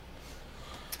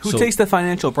 Who takes the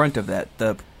financial brunt of that?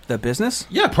 The business?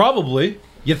 Yeah, probably.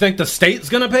 You think the state's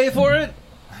going to pay for it?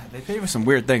 They pay for some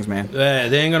weird things, man.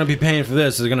 They ain't going to be paying for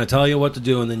this. They're going to tell you what to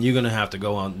do, and then you're going to have to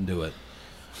go out and do it.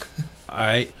 All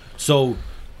right? So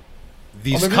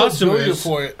these customers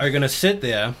are going to sit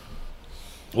there.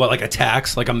 What, like a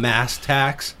tax? Like a mass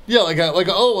tax? Yeah, like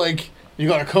you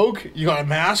got a Coke, you got a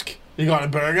mask, you got a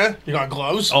burger, you got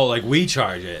gloves. Oh, like we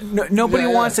charge it. Nobody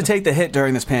wants to take the hit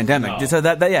during this pandemic. No. So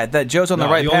that Joe's on the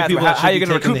right path. How are you going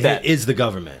to recoup that? Is the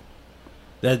government.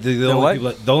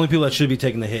 The only people that should be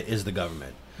taking the hit is the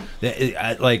government.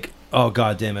 Oh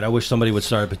god damn it! I wish somebody would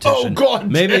start a petition. Oh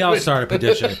god, maybe I'll start a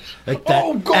petition. Like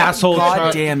that asshole.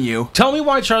 God damn you! Tell me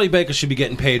why Charlie Baker should be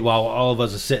getting paid while all of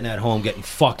us are sitting at home getting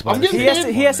fucked by this.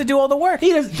 He has to do all the work.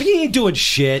 He ain't doing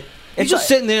shit. He's just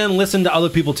sitting there and listening to other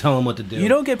people tell him what to do. You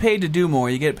don't get paid to do more.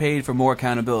 You get paid for more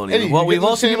accountability. Eddie, well, we've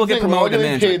all seen people get promoted to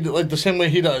management. Paid like the same way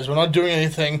he does. We're not doing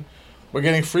anything. We're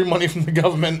getting free money from the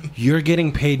government. You're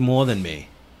getting paid more than me.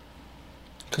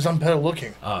 Because I'm better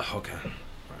looking. Okay.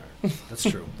 That's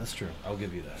true. That's true. I'll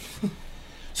give you that.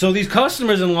 So these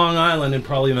customers in Long Island and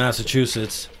probably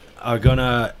Massachusetts are going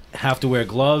to have to wear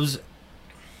gloves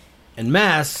and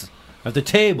masks at the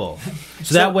table.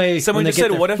 So that way... Someone just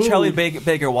said, what if Charlie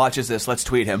Baker watches this? Let's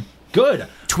tweet him. Good.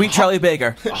 Tweet Charlie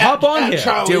Baker. Hop on here.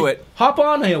 Charlie. Do it. Hop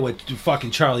on here with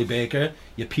fucking Charlie Baker,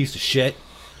 you piece of shit.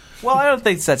 Well, I don't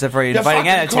think that's a very inviting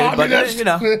attitude, but, you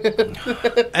know.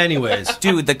 Anyways.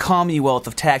 Dude, the Commonwealth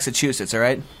of Massachusetts, all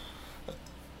right?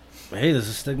 Hey, there's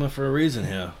a stigma for a reason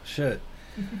here. Shit.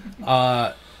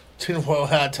 Tinfoil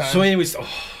hat time. So anyways,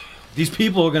 these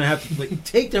people are going to have to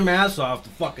take their masks off to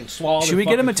fucking swallow. Should we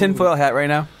get him a tinfoil hat right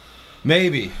now?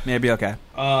 Maybe. Maybe, okay.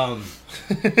 Wait,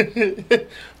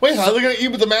 how are they going to eat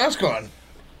with the mask on?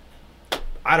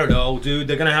 I don't know, dude.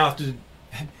 They're going to have to...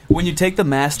 When you take the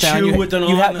mask down, you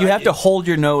have to hold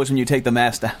your nose when you take the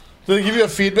mask down. Do they give you a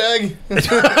feed bag? Right?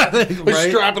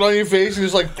 Strap it on your face and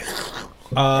just like...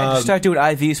 start doing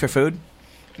IVs for food?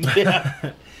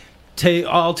 Yeah.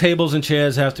 All tables and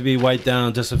chairs have to be wiped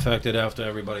down, disinfected after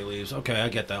everybody leaves. Okay, I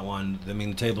get that one. I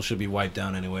mean, the table should be wiped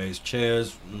down anyways.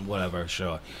 Chairs, whatever,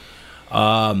 sure.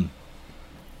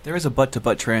 There is a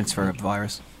butt-to-butt transfer of the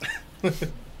virus. That's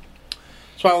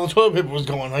why all the toilet paper was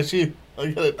going. I see. I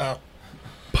get it now.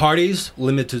 Parties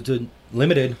limited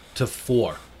to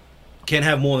 4. Can't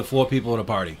have more than 4 people in a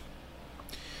party.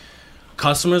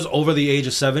 Customers over the age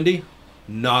of 70,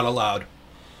 not allowed.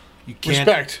 You can't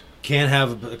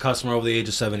have a customer over the age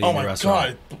of 70 in your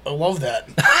restaurant. Oh my god, I love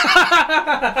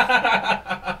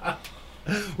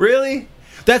that. Really?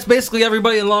 That's basically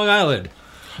everybody in Long Island.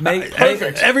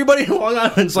 Perfect. Everybody in Long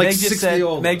Island's like 60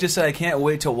 old. Meg just said, I can't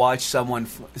wait to watch someone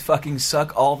fucking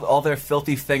suck all their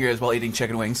filthy fingers while eating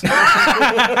chicken wings. But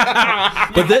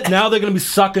now they're going to be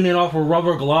sucking it off with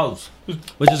rubber gloves,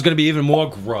 which is going to be even more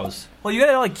gross. Well, you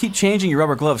got to keep changing your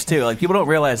rubber gloves too. Like people don't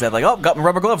realize that. Like, oh, got my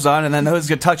rubber gloves on, and then those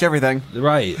gonna touch everything.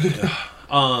 Right. Here's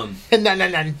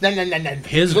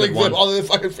a good one. All their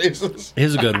fucking faces.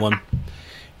 Here's a good one.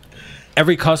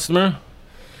 Every customer,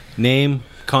 name,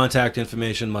 contact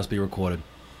information must be recorded.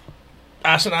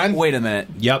 Asinine. Wait a minute.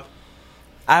 Yep.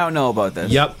 I don't know about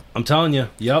this. Yep. I'm telling you.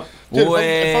 Yep. Dude, if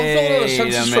I'm filling out a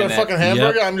census for a fucking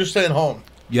hamburger, I'm just staying home.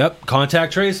 Yep.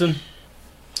 Contact tracing.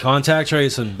 Contact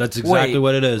tracing. That's exactly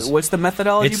what it is. What's the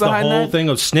methodology behind that? It's the whole thing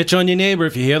of snitch on your neighbor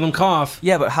if you hear them cough.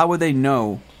 Yeah, but how would they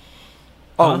know?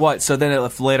 Oh, what? So then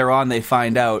if later on they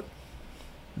find out,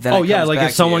 then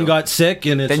if someone got sick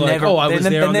and it's I was there on this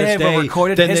day. Then they have a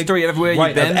recorded history everywhere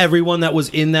you've been. Of everyone that was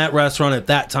in that restaurant at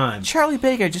that time. Charlie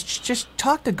Baker, just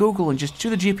talk to Google and just do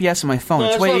the GPS on my phone. No,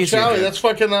 it's way easier. Charlie, that's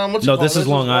fucking, what's it called? This is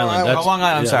Long Island. Long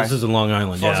Island, I'm sorry. This is in Long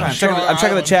Island, yeah. I'm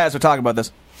checking the chat as we're talking about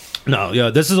this. No, yeah,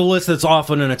 this is a list that's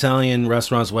off on an Italian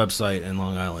restaurant's website in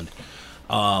Long Island.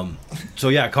 So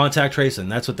yeah, contact tracing.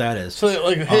 That's what that is. So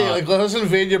let us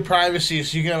invade your privacy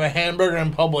so you can have a hamburger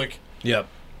in public. Yep.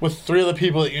 With 3 other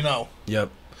people that you know. Yep.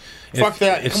 Fuck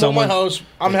that. Come to my house.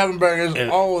 I'm having burgers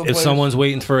all over the place. If someone's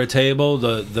waiting for a table,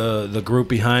 the group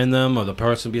behind them or the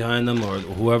person behind them or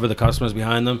whoever the customer's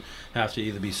behind them have to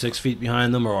either be 6 feet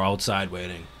behind them or outside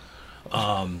waiting.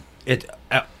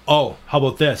 how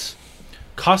about this?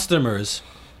 Customers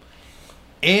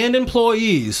and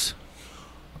employees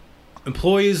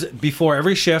before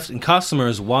every shift and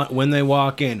customers when they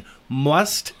walk in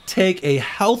must take a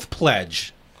health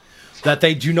pledge that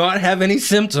they do not have any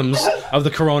symptoms of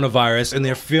the coronavirus and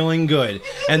they're feeling good,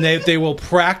 and they will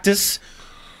practice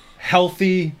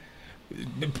healthy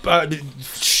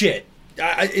shit.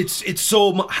 It's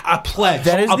so a pledge.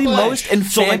 That is the pledge. most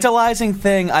infantilizing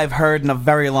thing I've heard in a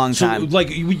very long time. So, like,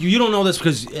 you don't know this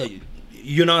because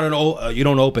you're not you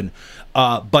don't open.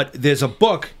 But there's a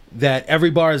book that every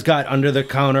bar has got under the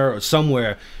counter or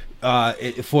somewhere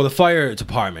for the fire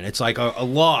department. It's like a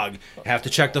log. You have to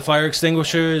check the fire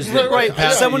extinguishers. Right.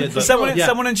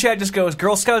 Someone in chat just goes,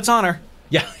 Girl Scouts honor.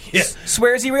 Yeah.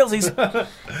 Swears he realsies.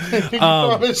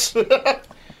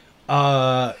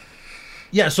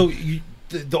 Yeah, so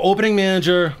the opening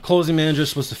manager, closing manager is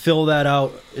supposed to fill that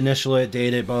out, initial it,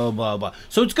 date it, blah, blah, blah.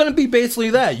 So it's going to be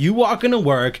basically that. You walk into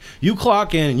work, you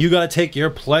clock in, and you got to take your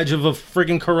pledge of a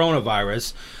freaking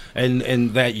coronavirus,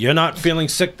 and that you're not feeling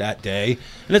sick that day.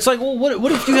 And it's like, well,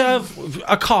 what if you have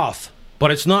a cough,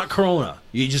 but it's not corona?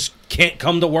 You just can't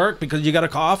come to work because you got a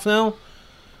cough now?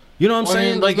 You know what I'm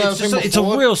saying? Like, it's a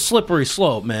real slippery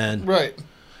slope, man. Right.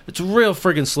 It's a real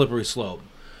friggin' slippery slope.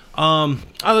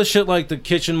 Other shit like the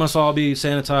kitchen must all be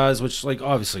sanitized, which, like,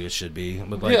 obviously it should be,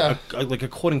 but like, like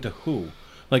according to who?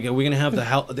 Like, are we gonna have the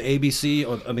ABC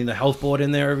or the health board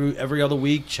in there every other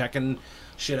week checking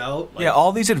shit out? Like, yeah,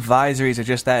 all these advisories are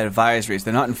just that, advisories.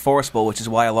 They're not enforceable, which is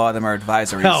why a lot of them are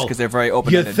advisories, because they're very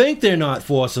open-ended. You think they're not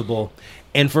forcible,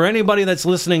 and for anybody that's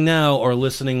listening now or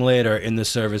listening later in the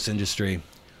service industry,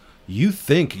 you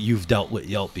think you've dealt with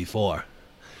Yelp before.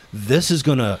 This is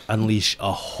going to unleash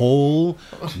a whole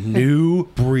new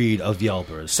breed of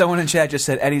Yelpers. Someone in chat just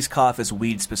said Eddie's cough is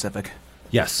weed specific.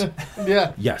 Yes.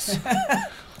 Yeah. Yes.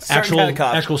 Kind of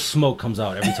actual smoke comes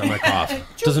out every time I cough.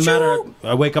 Doesn't matter.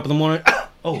 I wake up in the morning.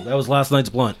 Oh, that was last night's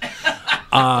blunt.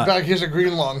 Back here's a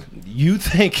green lung. You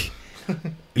think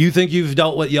you've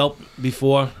dealt with Yelp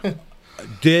before?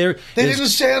 They didn't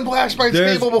sandblast my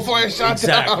table before I sat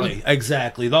down.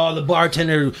 Exactly. The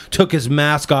bartender took his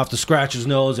mask off to scratch his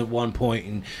nose at one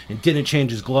point and didn't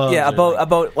change his gloves. Yeah,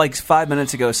 about 5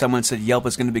 minutes ago, someone said Yelp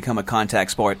is going to become a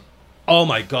contact sport. Oh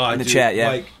my god! In the chat, yeah.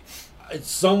 Like,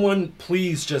 someone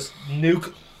please just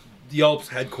nuke Yelp's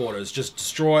headquarters, just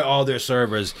destroy all their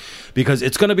servers, because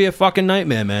it's going to be a fucking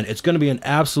nightmare, man. It's going to be an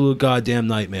absolute goddamn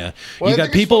nightmare. Well, you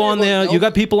got people on there. You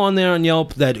got people on there on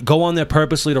Yelp that go on there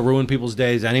purposely to ruin people's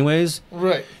days, anyways.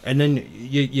 Right. And then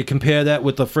you compare that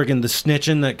with the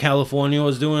snitching that California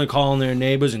was doing, calling their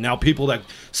neighbors, and now people that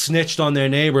snitched on their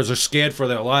neighbors are scared for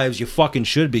their lives. You fucking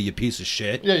should be, you piece of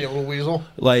shit. Yeah, you little weasel.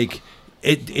 Like.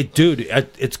 Dude,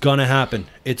 it's gonna happen.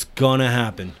 It's gonna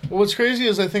happen. Well, what's crazy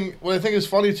is what I think is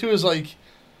funny too is, like,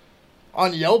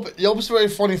 on Yelp is a very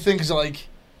funny thing, because, like,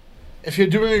 if you're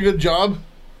doing a good job,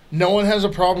 no one has a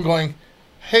problem going,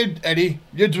 "Hey Eddie,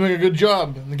 you're doing a good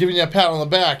job," and giving you a pat on the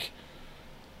back.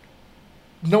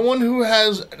 No one who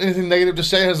has anything negative to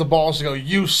say has the balls to go,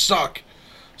 "You suck."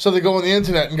 So they go on the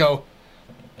internet and go,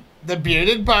 "The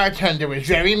bearded bartender was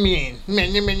very mean."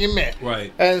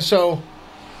 Right. And so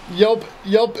Yelp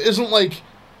isn't like,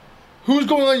 who's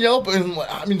going on Yelp? And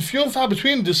I mean, few and far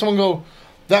between does someone go,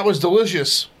 "That was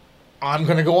delicious, I'm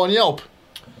going to go on Yelp."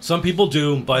 Some people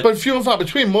do, but few and far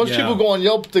between. Most people go on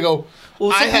Yelp to go,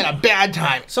 "I had a bad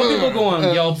time." Some people go on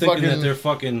Yelp thinking that they're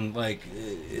fucking like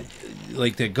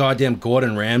they're goddamn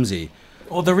Gordon Ramsay.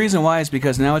 Well, the reason why is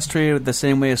because now it's treated the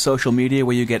same way as social media,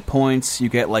 where you get points, you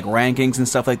get like rankings and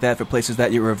stuff like that for places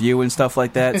that you review and stuff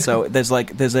like that. So there's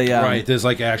there's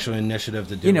like actual initiative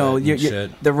to do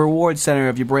shit. The reward center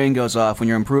of your brain goes off when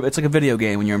you're improving. It's like a video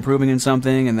game when you're improving in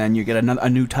something, and then you get a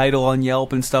new title on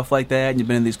Yelp and stuff like that. And you've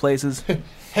been in these places.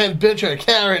 Head bitch or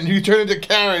Karen, you turn into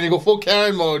Karen, you go full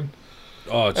Karen mode.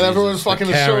 Oh, Jesus. And everyone's fucking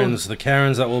the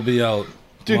Karens that will be out.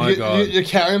 Dude, your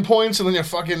Karen points, and then you're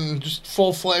fucking just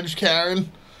full-fledged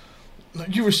Karen.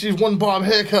 You received one Bob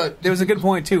haircut. There was a good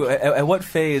point, too. At what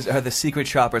phase are the secret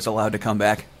shoppers allowed to come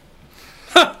back?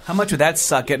 How much would that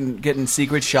suck, getting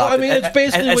secret shopped? Well, I mean, it's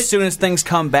basically... As soon as things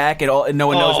come back, no one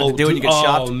knows what to do, and you get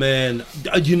shopped. Oh, man.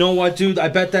 You know what, dude? I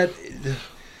bet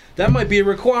that might be a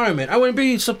requirement. I wouldn't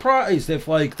be surprised if,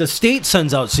 like, the state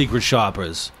sends out secret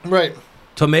shoppers. Right.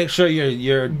 To make sure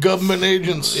you're government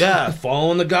agents. Yeah,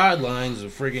 following the guidelines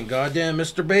of freaking goddamn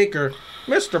Mr. Baker.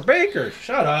 Mr. Baker,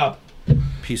 shut up.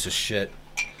 Piece of shit.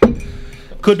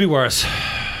 Could be worse.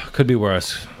 Could be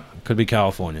worse. Could be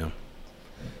California.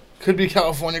 Could be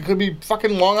California. Could be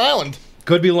fucking Long Island.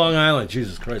 Could be Long Island.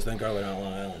 Jesus Christ, thank God we're not on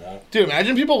Long Island, huh? Dude,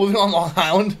 imagine people living on Long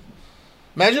Island.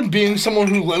 Imagine being someone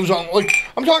who lives on, like,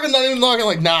 I'm talking not even talking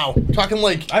like now. I'm talking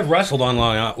like, I've wrestled on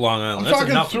Long Island. That's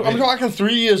enough. I'm talking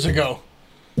 3 years ago.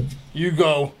 You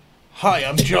go, hi,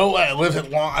 I'm Joe. I live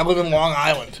in Long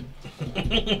Island.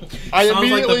 Sounds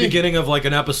like the beginning of like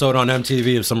an episode on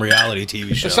MTV of some reality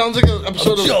TV show. It sounds like an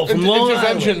episode of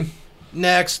Intervention.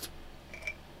 Next.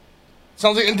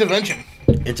 Sounds like Intervention.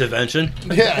 Intervention?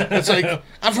 Yeah, it's like,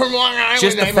 I'm from Long Island.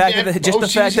 Just the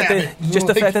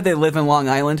fact that they live in Long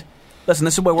Island. Listen,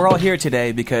 this is why we're all here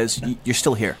today, because you're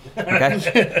still here. Okay,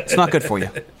 it's not good for you.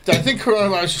 I think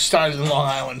coronavirus started in Long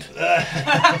Island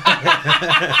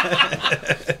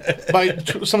by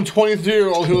some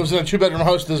 23-year-old who lives in a 2-bedroom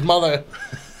house with his mother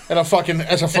and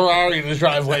as a Ferrari in his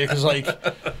driveway because like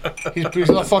he's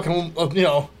got fucking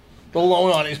the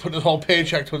loan on it. He's putting his whole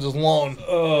paycheck towards his loan.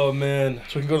 Oh man!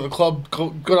 So he can go to the club, go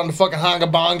down to fucking Hanga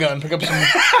Bonga and pick up some.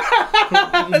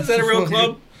 Is that a real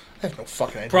club? I have no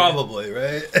fucking idea. Probably,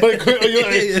 right? But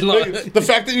the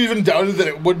fact that you even doubted that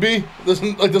it would be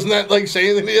doesn't that like say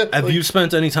anything to you? Have you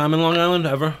spent any time in Long Island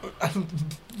ever?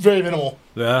 Very minimal.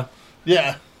 Yeah.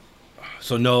 Yeah.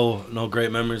 So no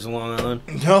great memories of Long Island.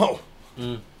 No.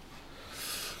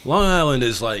 Long Island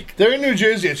is like they're in New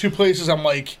Jersey at 2 places. I'm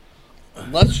like,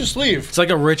 let's just leave. It's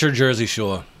like a richer Jersey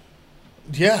Shore.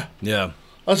 Yeah. Yeah.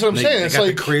 That's what I'm saying. It's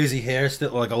like the crazy hair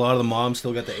still. Like a lot of the moms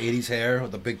still got the '80s hair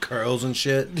with the big curls and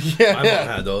shit. Yeah, my mom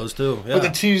had those too. Yeah. With the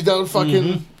teased out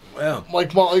fucking,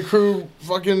 like Motley Crue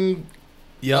fucking,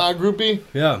 groupie.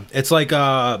 Yeah, it's like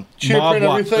mob.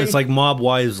 It's like mob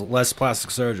wives, less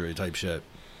plastic surgery type shit.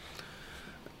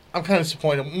 I'm kind of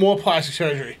disappointed. More plastic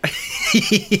surgery.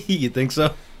 You think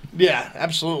so? Yeah,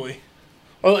 absolutely.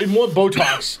 Or like more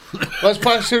Botox. Less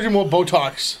plastic surgery, more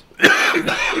Botox.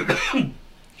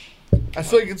 I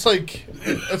feel like it's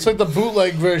like the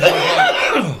bootleg version of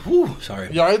that. Whew, sorry.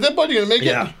 You alright there, bud? You gonna make it?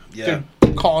 Yeah. Dude,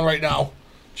 I'm calling right now.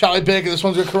 Charlie Baker, this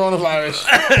one's your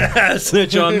coronavirus.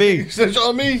 Snitch on me. Snitch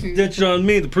on me. Snitch on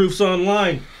me. The proof's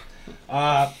online.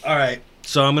 Alright.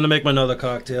 So I'm gonna make my another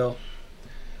cocktail.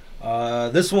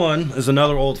 This one is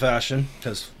another old fashioned,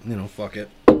 because, fuck it.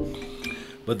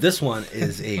 But this one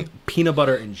is a peanut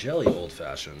butter and jelly old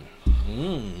fashioned.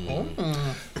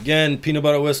 Again, peanut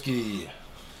butter whiskey.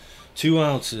 2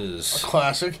 ounces. A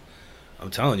classic.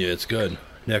 I'm telling you, it's good.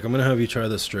 Nick, I'm going to have you try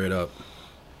this straight up.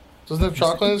 Doesn't it have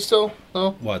chocolate in it still?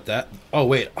 No? What, that? Oh,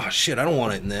 wait. Oh, shit, I don't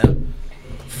want it in there.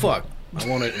 Fuck. I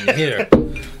want it in here.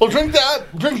 Well, drink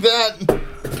that. Drink that.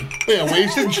 Yeah,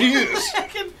 wasted Jesus.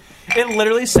 It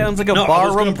literally sounds like a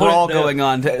barroom brawl going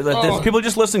on. There's people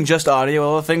just listening just audio,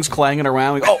 all the things clanging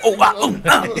around. Like, All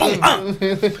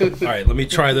right, let me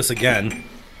try this again.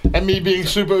 And me being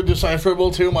super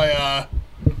decipherable too,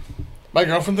 my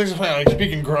girlfriend thinks I'm like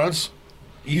speaking grunts.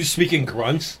 You speaking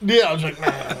grunts? Yeah, I was like,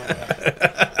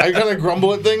 I kind of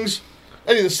grumble at things.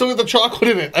 Anyway, there's still got the chocolate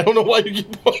in it. I don't know why you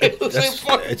keep putting the same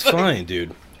fucking It's thing. fine,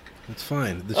 dude. It's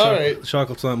fine. The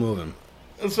chocolate's not moving.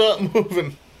 It's not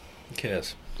moving. Who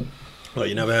cares? What,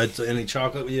 you never had any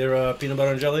chocolate with your peanut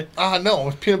butter and jelly?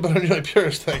 No. Peanut butter and jelly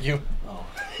purist, thank you. Oh.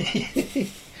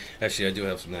 Actually, I do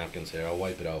have some napkins here. I'll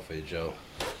wipe it out for you, Joe.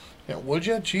 Yeah, would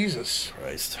you? Jesus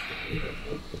Christ.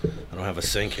 I don't have a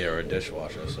sink here or a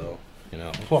dishwasher, so,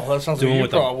 Well, that sounds like your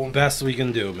problem. The best we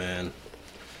can do, man.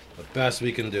 The best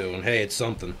we can do. And, hey, it's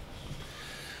something.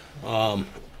 Wow,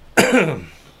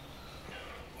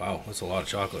 that's a lot of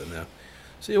chocolate in there.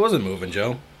 See, it wasn't moving,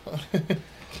 Joe.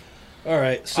 All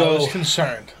right, so I was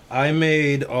concerned. I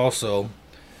made also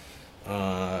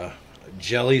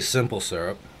jelly simple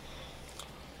syrup.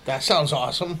 That sounds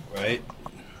awesome. Right?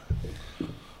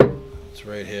 It's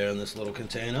right here in this little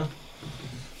container.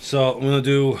 So I'm going to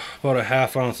do about a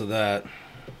half ounce of that.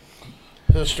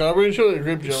 The strawberry jelly or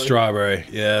grape jelly? Strawberry.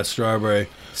 Yeah, strawberry.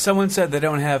 Someone said they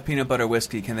don't have peanut butter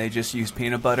whiskey. Can they just use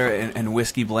peanut butter and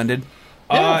whiskey blended?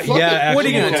 Yeah. What are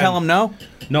you going to tell them? No.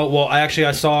 No. Well, I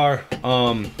saw.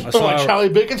 Charlie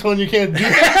Bacon telling you can't do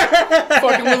that.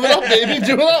 Fucking live it up, baby.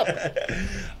 Do it up.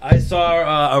 I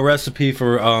saw a recipe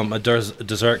for a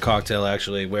dessert cocktail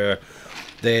actually, where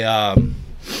they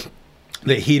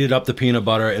heated up the peanut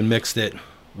butter and mixed it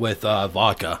with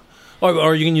vodka,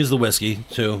 or you can use the whiskey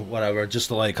too, whatever, just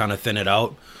to like kind of thin it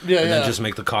out. Yeah, and then just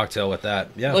make the cocktail with that.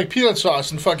 Yeah, like peanut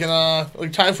sauce and fucking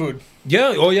like Thai food.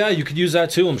 Yeah. Oh yeah, you could use that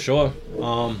too. I'm sure.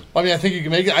 I mean, I think you can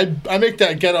make it. I make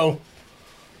that ghetto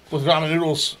with ramen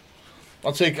noodles.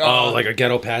 I'll take. Like a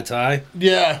ghetto pad thai.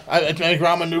 Yeah, I make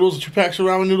ramen noodles. 2 packs of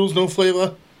ramen noodles, no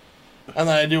flavor, and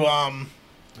then I do Oh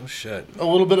shit. a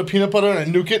little bit of peanut butter and I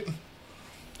nuke it,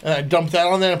 and I dump that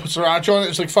on there and put sriracha on it.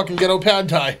 It's like fucking ghetto pad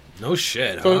thai. No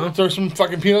shit. Throw some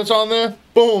fucking peanuts on there.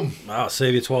 Boom. Wow,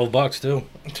 save you $12 too.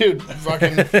 Dude,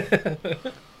 fucking.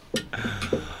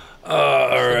 All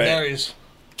right. Berries.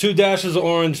 2 dashes of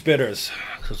orange bitters.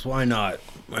 Because why not?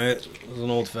 Right? It's an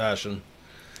old fashioned.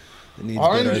 It needs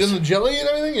Orange bitters. and the jelly and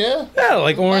everything, yeah. Yeah,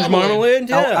 like orange marmalade.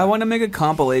 Yeah. I want to make a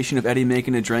compilation of Eddie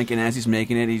making a drink, and as he's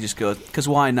making it, he just goes, "Because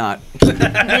why not?"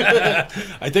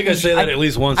 I think I say that at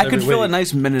least once I every could fill week. a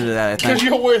nice minute of that. I Because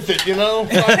think. you're worth it, you know? You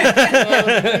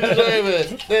deserve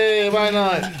it. Hey, why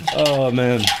not? Oh,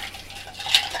 man.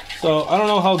 So, I don't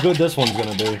know how good this one's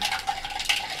going to be.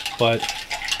 But,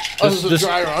 Oh, this is a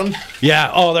dry run.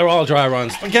 yeah, they're all dry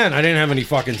runs. Again, I didn't have any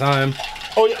fucking time.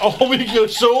 Oh, yeah, all week you're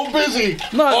so busy.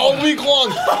 Not- all week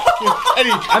long. Eddie,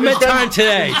 I meant time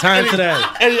today. Time today.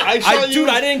 Eddie, I saw you. Dude,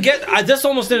 I didn't get. This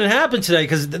almost didn't happen today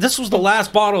because this was the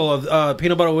last bottle of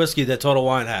peanut butter whiskey that Total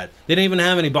Wine had. They didn't even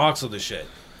have any box of this shit.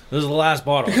 This was the last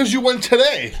bottle. Because you went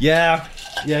today. Yeah,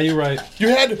 you're right. You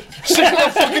had 6 more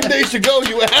fucking days to go,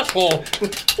 you asshole.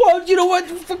 Well, you know what?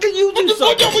 Fucking you do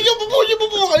something.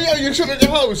 Yeah, you're sitting at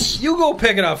your house. You go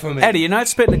pick it up for me. Eddie, you're not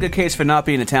spitting a good case for not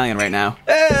being Italian right now.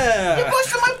 Yeah.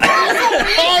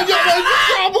 Oh,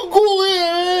 yeah, my cool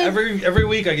here. Every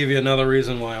week I give you another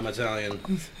reason why I'm Italian,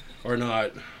 or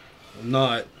not. I'm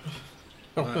not.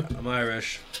 I'm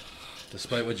Irish,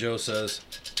 despite what Joe says.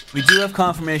 We do have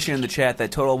confirmation in the chat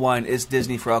that Total Wine is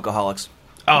Disney for alcoholics.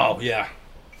 Oh yeah.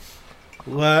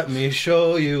 Let me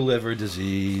show you liver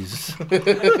disease.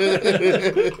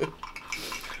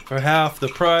 For half the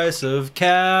price of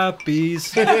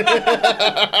Cappies.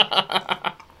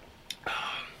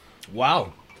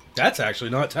 Wow. That's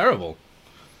actually not terrible.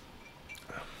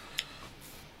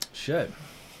 Shit.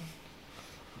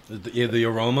 The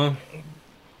aroma.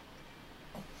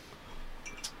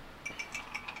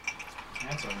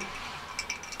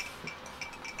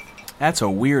 That's a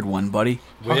weird one, buddy.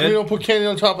 How come you don't put candy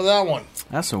on top of that one?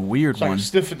 That's a weird So I one. can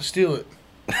sniff it and steal it.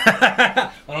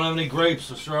 I don't have any grapes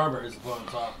or strawberries to put on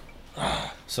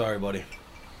top. Sorry, buddy.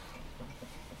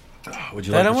 Would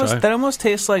you like to try? That almost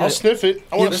tastes like. I'll sniff it.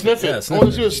 I want to sniff it. yeah, I sniff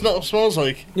want to it. see what it smells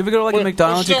like. You ever go to like a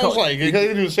McDonald's? What You it smells call, like? You can't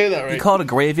even say that right. you call it a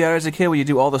graveyard as a kid, where you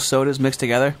do all the sodas mixed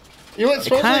together. You know what it It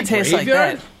smells kind like? of tastes like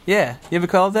graveyard? that. Yeah, you ever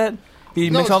call it that? You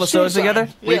No, mix all the it's sodas suicide. together.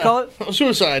 What do you Yeah. call it?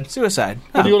 Suicide. Suicide.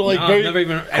 You go to like No, I've Burger- never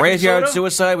even Graveyard, soda?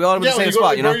 suicide. We all live in yeah, the when same you go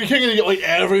spot, to you know. Burger King and you get like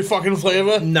every fucking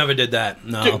flavor. Never did that.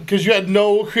 No. Because you had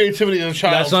no creativity as a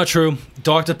child. That's not true.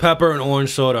 Dr. Pepper and orange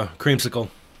soda. Creamsicle.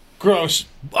 Gross.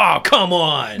 Oh, come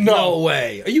on. No. No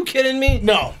way. Are you kidding me?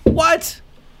 No. What?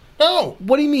 No.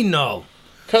 What do you mean no?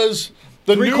 Because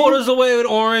the Three quarters away with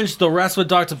orange, the rest with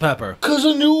Dr. Pepper. Because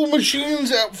the new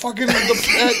machines at fucking at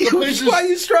the places. Why are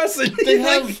you stressing? They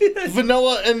have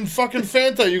vanilla and fucking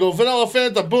Fanta. You go vanilla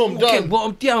Fanta, boom, Okay, done.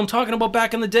 well, yeah, I'm talking about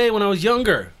back in the day when I was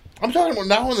younger. I'm talking about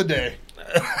now in the day.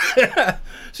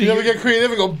 So You never get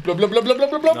creative and go blah blah blah blah blah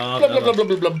blah blah No, blah blah never. blah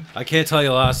blah blah. I can't tell you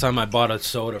the last time I bought a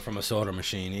soda from a soda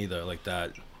machine either, like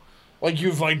that. Like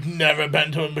you've like never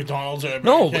been to a McDonald's or a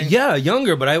No, Burger King. yeah,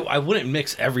 younger, but I wouldn't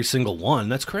mix every single one.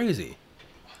 That's crazy.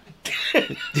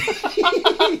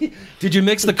 Did you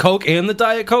mix the Coke and the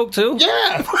Diet Coke too?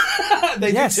 Yeah.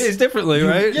 They Yes. taste differently,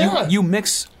 right? Yeah. You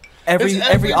mix every It's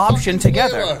every every option fucking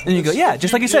together, flavor. and you go, It's yeah,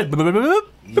 just like you said,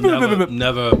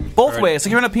 Never. both heard- ways.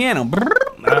 Like you're on a piano.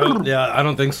 I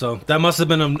don't think so. That must have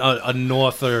been a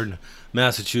northern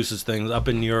Massachusetts thing up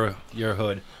in your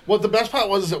hood. What the best part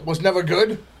was is it was never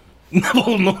good.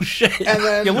 No shit. And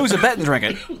then You lose a bet and drink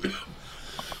it.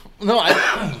 no,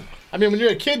 I mean when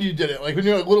you're a kid you did it. Like when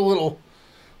you're a little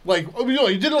like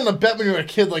you did it on a bet when you were a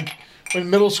kid, like in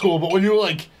middle school, but when you were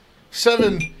like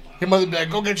 7, your mother would be like,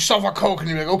 go get yourself a Coke, and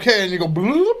you'd be like, okay, and you go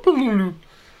bloop, bloop,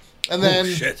 and then Oh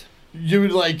shit. you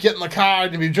would like get in the car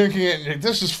and you'd be drinking it and you're like,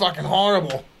 this is fucking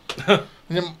horrible. And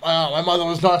then, my mother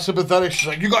was not sympathetic. She's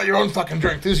like, you got your own fucking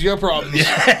drink. This is your problem.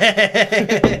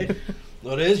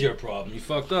 Well, it is your problem. You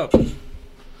fucked up.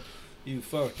 You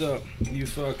fucked up.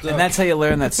 And that's how you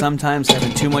learn that sometimes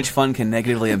having too much fun can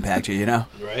negatively impact you. You know.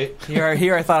 right.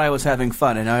 Here I thought I was having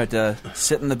fun, and I had to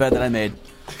sit in the bed that I made.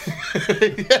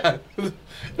 Yeah. It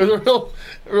was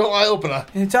a real eye opener.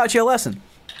 And it taught you a lesson.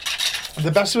 The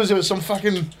best was there was some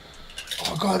fucking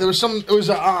it was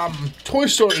a Toy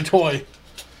Story toy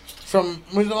from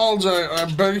McDonald's or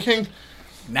Burger King.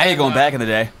 Now you're going back in the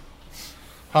day.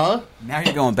 Huh? Now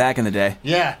you're going back in the day.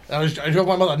 Yeah. I drove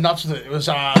my mother nuts with it. It was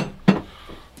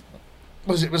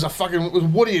it was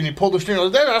Woody and he pulled the string. I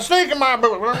was, there's a snake in my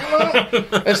boot.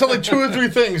 It said like 2 or 3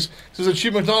 things. This is a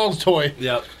cheap McDonald's toy.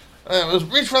 Yep. It was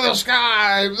reach for the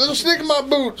sky. There's a snake in my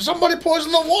boot. Somebody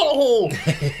poisoned the water hole.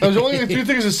 That was the only 3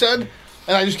 things it said,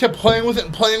 and I just kept playing with it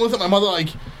and playing with it. My mother like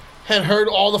had heard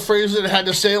all the phrases it had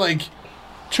to say like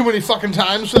too many fucking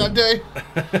times for that day,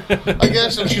 I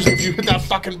guess. And she's like, if you hit that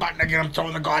fucking button again, I'm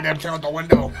throwing the goddamn thing out the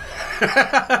window.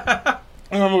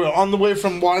 I remember we were on the way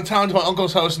from Watertown to my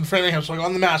uncle's house in Framingham, so like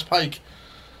on the Mass Pike.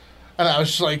 And I was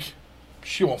just like,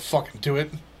 she won't fucking do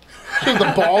it. She has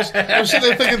the balls. I was sitting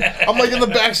there thinking, I'm like in the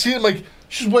back seat, I'm like,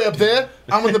 she's way up there.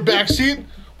 I'm in the back seat.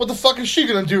 What the fuck is she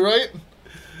gonna do, right?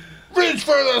 Reach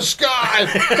for the sky!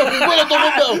 Fucking right out the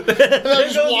window! And I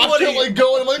just watched it like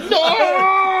go, and I'm like,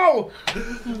 no!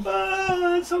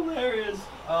 That's hilarious.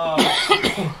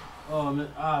 Oh,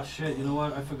 man. Shit. You know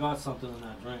what? I forgot something in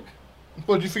that drink.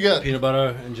 What'd you forget? Peanut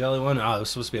butter and jelly one? There was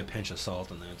supposed to be a pinch of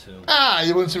salt in there, too.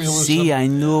 You wouldn't see me lose See, something. I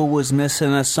knew it was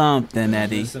missing a something,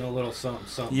 Eddie. Missing a little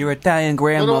something. Your Italian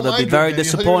grandmother like be very it, Eddie.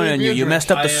 disappointed in you. You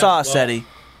messed up the I am, sauce, well. Eddie.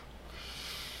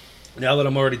 Now that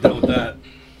I'm already done with that,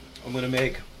 I'm going to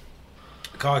make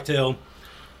a cocktail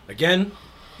again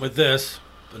with this,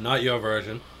 but not your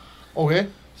version. Okay.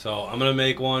 So I'm going to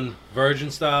make one virgin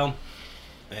style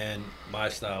and my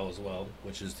style as well,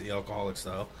 which is the alcoholic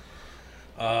style.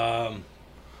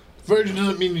 Virgin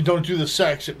doesn't mean you don't do the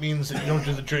sex. It means that you don't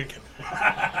do the drinking.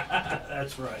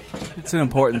 That's right. It's an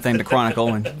important thing to chronicle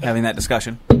when having that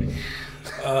discussion.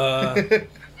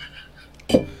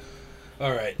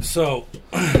 All right, so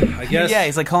I guess Yeah,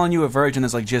 he's like calling you a virgin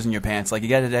is like jizz in your pants. Like you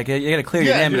gotta clear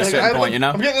your name at a like, certain point, you know?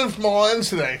 I'm getting it from all ends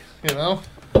today, you know?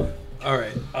 All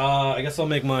right. I guess I'll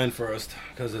make mine first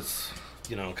because it's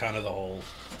kind of the whole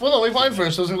Well, no, make mine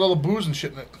first. Doesn't got all the booze and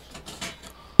shit in it.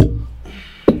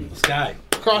 this guy.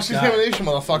 Cross-contamination,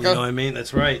 motherfucker. You know what I mean?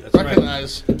 That's right. That's right.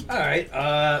 Recognize. All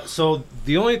right. So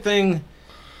the only thing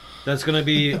that's gonna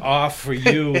be off for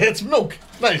you. It's milk.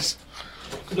 Nice.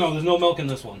 No, there's no milk in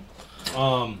this one.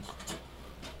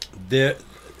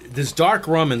 There's dark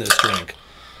rum in this drink,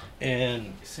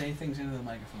 and Say things into the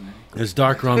microphone, Eddie. there's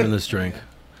dark rum in this drink.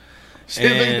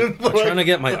 And I'm trying to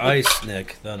get my ice,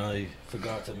 Nick, that I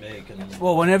forgot to make.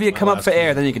 Well, whenever you come up for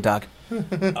air, then you can talk.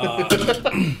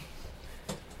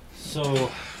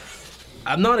 So,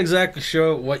 I'm not exactly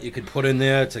sure what you could put in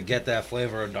there to get that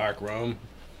flavor of dark rum.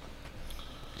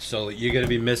 So you're going to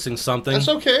be missing something. That's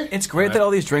okay. It's great that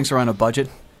all these drinks are on a budget.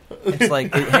 It's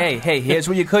like, hey, here's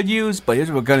what you could use, but here's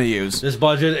what we're gonna use. This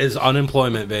budget is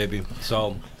unemployment, baby.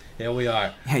 So here we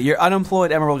are. Hey, you're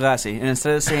unemployed Emerald Gassi, and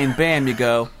instead of saying bam, you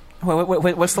go,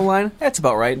 wait, what's the line? That's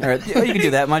about right. Or, you can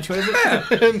do that much. What is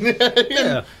it?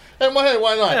 Yeah. And hey,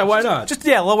 why not? Yeah, why not? Just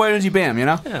low energy bam, you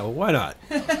know? Yeah, well, why not?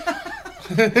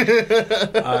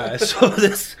 So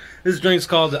this drink's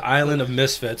called the Island of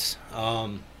Misfits.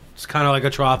 It's kind of like a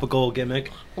tropical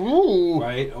gimmick, Ooh.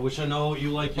 right? Which I know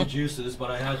you like your juices, but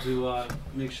I had to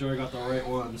make sure I got the right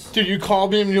ones. Dude, you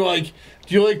called me and you're like,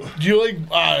 do you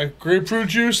like grapefruit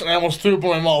juice? And I almost threw up in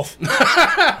my mouth.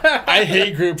 I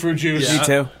hate grapefruit juice. Me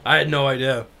too. I had no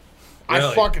idea. I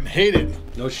Really? fucking hate it.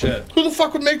 No shit. Who the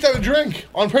fuck would make that a drink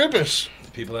on purpose?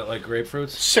 People that like grapefruits.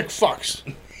 Sick fucks.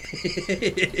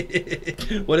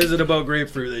 What is it about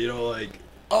grapefruit that you don't like?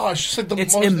 Oh, it's just like the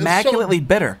It's most... immaculately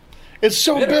bitter. It's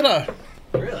so bitter.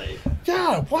 Really?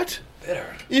 Yeah, what?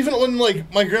 Bitter. Even when,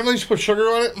 like, my grandma used to put sugar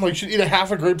on it, like, she'd eat a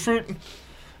half a grapefruit,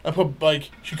 and put,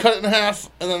 like, she'd cut it in half,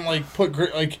 and then, like, put,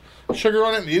 sugar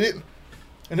on it and eat it,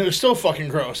 and it was still fucking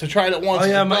gross. I tried it once. Oh,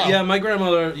 yeah, and my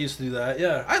grandmother used to do that.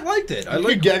 Yeah, I liked it. I You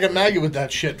liked could gag a maggot with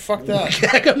that shit. Fuck that.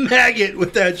 gag a maggot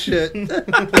with that shit.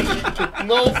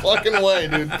 No fucking way,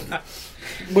 dude.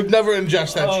 Would never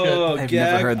ingest that shit. Oh, I've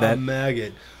gag never heard that. a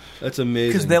maggot. That's amazing.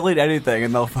 Because they'll eat anything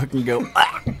and they'll fucking go,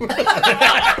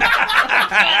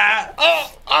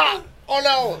 Oh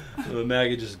no! The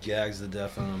maggot just gags to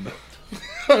death on them.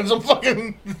 It's a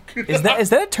fucking. Is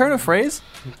that a turn of phrase?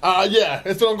 Yeah,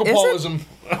 it's an Uncle Is it?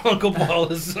 Paulism. Uncle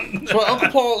Paul is. So Uncle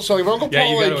Paul, so if Uncle Yeah,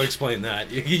 Paul, you got to like, explain that.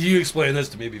 You explained this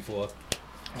to me before.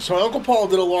 so Uncle Paul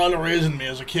did a lot of raising me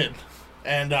as a kid,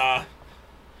 and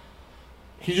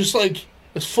he just like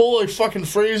is full of like fucking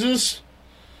phrases.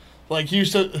 Like he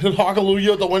used to he'd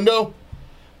hallelujah out the window,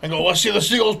 and go, "Let's see the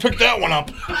seagulls pick that one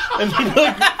up," and he'd be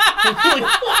like,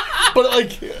 but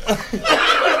like,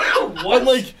 What? and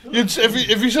like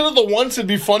if you said it the once, it'd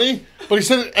be funny, but he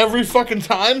said it every fucking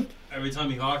time. Every time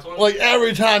he hawks one? Like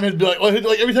every time he'd be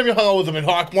like every time you hung out with him, he'd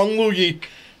hawk one loogie. He'd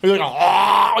be like,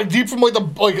 ah, like deep from like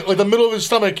the middle of his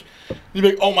stomach. You'd be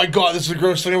like, oh my god, this is the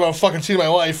grossest thing I've ever fucking seen in my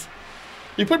life.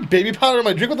 You put baby powder in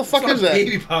my drink? What the fuck It's is not that?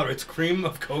 baby powder. It's cream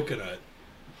of coconut.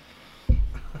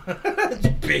 It's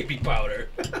baby powder.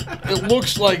 It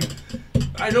looks like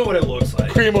I know what it looks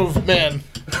like. cream of man.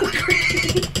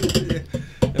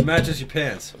 It matches your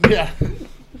pants. Yeah,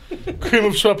 cream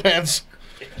of sweatpants.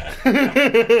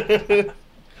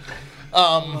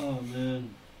 Oh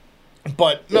man.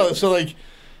 But no, so like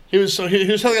he was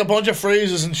having a bunch of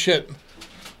phrases and shit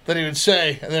that he would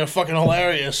say, and they were fucking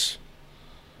hilarious.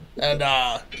 And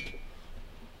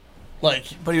Like,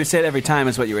 But he would say it every time,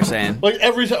 is what you were saying. like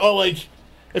every time. Oh, like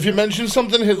if you mentioned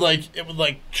something, it would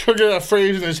like trigger a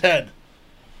phrase in his head.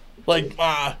 Like,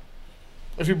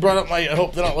 if you brought up I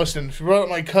hope they're not listening. If you brought up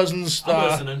my cousin's,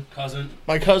 I'm listening, cousin.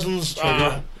 my cousin's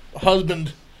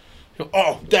husband. Go,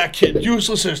 oh, that kid,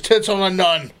 useless as tits on a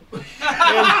nun.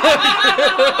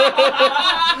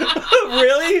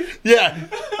 Really? Yeah.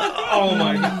 Oh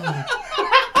my god.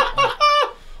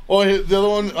 Or the other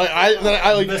one,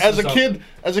 I like This as is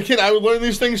a kid, I would learn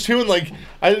these things too, and like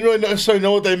I didn't really necessarily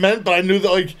know what they meant, but I knew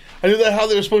that how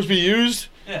they were supposed to be used.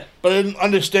 Yeah. But I didn't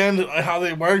understand how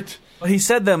they worked. Well, he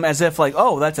said them as if like,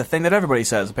 oh, that's a thing that everybody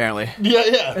says, apparently.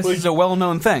 Yeah. This Like, is a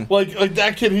well-known thing. like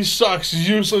that kid, he sucks. He's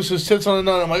useless. His tits on a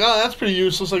nun. I'm like, oh, that's pretty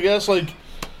useless, I guess. Like,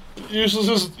 useless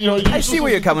is, useless I see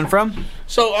where you're coming from.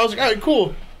 So I was like, all right,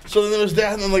 cool. So then there was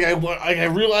that, and then I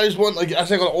realized one, like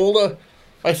as I got older,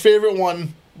 my favorite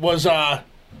one was that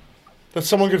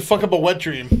someone could fuck up a wet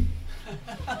dream.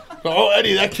 Oh,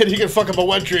 Eddie, that kid, he can fuck up a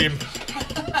wet dream.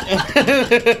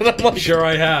 And I'm like, Sure,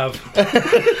 I have.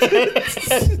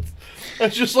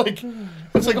 it's just like,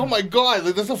 oh my god,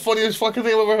 like, that's the funniest fucking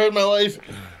thing I've ever heard in my life.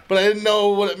 But I didn't know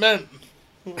what it meant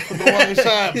for the longest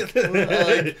time.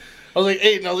 I was like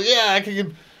 8, and I was like, yeah, I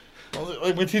can.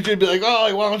 Like my teacher would be like,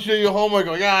 oh, why don't you do your homework?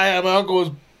 I'm like, yeah, my uncle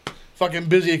was fucking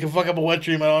busy. He can fuck up a wet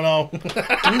dream. I don't know.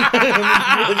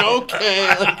 Like,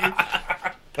 okay.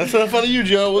 Like, that's not funny, you,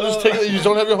 Joe. We'll just take it. You just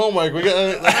don't have your homework. We got.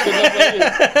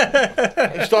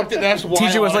 I stopped getting asked why.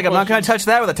 Teacher was like, I'm not going to touch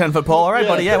that with a 10-foot pole. All right,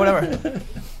 buddy. Yeah, whatever.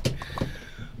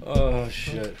 Oh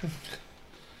shit.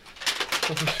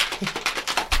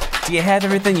 Do you have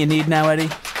everything you need now, Eddie?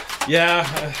 Yeah,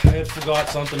 I forgot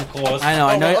something, of course. I know.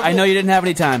 I know you didn't have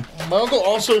any time. My uncle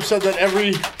also said that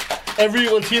every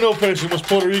Latino person was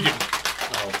Puerto Rican.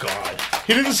 Oh god.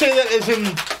 He didn't say that as in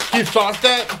he thought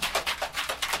that.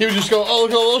 He would just go, oh,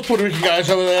 look at all those Puerto Rican guys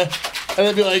over there. And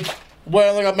then be like,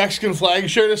 wearing like a Mexican flag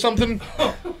shirt or something.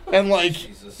 And like,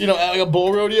 at like a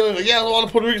bull rodeo. Like, yeah, there's a lot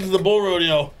of Puerto Ricans at the bull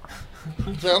rodeo.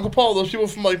 It's like, Uncle Paul, those people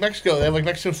from like Mexico, they have like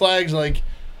Mexican flags, like,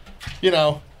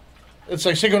 it's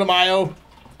like Cinco de Mayo.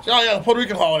 Oh yeah, the Puerto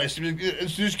Rican holidays. You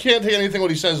just can't take anything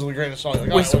what he says with a grain of salt.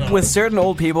 Like, With certain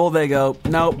old people, they go,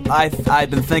 nope,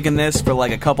 I've been thinking this for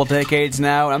like a couple decades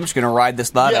now, and I'm just going to ride this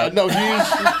thought out. No, he's...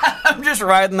 I'm just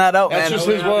riding that out, That's man. just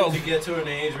his world. You get to an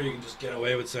age where you can just get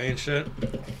away with saying shit.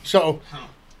 So...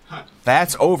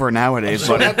 That's over nowadays,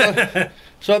 buddy.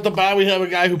 So at the bar, we have a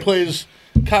guy who plays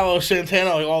Carlos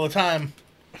Santana like, all the time.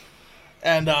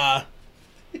 And my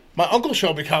uncle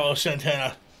showed me Carlos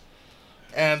Santana.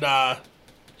 And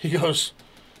he goes,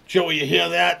 Joey, you hear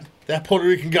that? That Puerto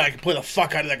Rican guy can play the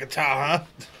fuck out of that guitar, huh?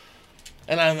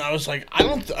 And I was like, he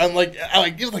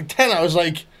was like 10. I was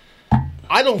like,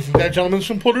 I don't think that gentleman's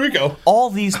from Puerto Rico. All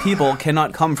these people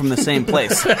cannot come from the same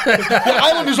place. The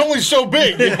island is only so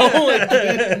big,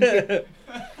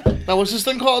 Now, what's this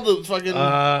thing called? The fucking...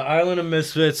 Island of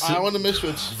Misfits. Island of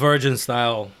Misfits. Virgin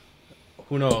style.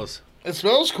 Who knows? It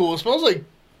smells cool. It smells like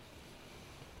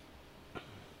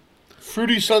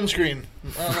fruity sunscreen.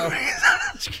 I don't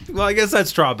know. Well, I guess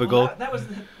that's tropical.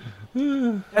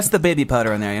 That's the baby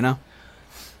powder in there,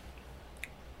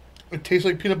 It tastes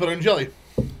like peanut butter and jelly.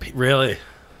 Really?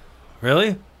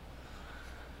 Really?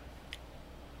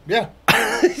 Yeah.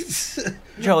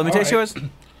 Joe, let me taste yours.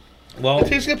 Well, It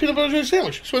tastes like a peanut butter and jelly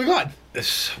sandwich. Swear to God.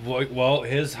 well,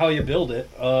 here's how you build it.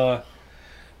 Am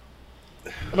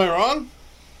I wrong?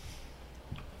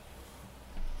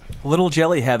 Little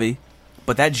jelly heavy,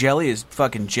 but that jelly is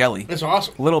fucking jelly. It's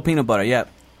awesome. Little peanut butter, yeah.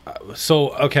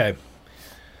 So, okay.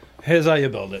 Here's how you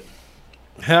build it.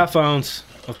 1/2 ounce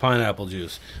of pineapple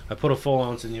juice. I put a full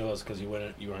ounce in yours because you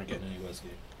weren't getting any whiskey.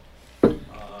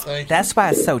 Thank you. That's why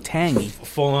it's so tangy. A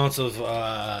full ounce of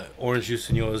orange juice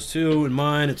in yours too. In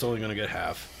mine, it's only gonna get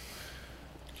half.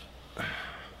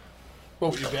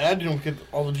 What, you bad? You don't get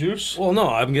all the juice? Well, no,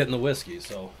 I'm getting the whiskey,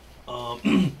 so.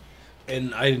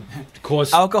 And I, of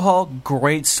course. Alcohol,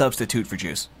 great substitute for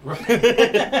juice.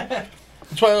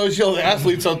 That's why I always yell at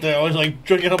athletes out there. I always like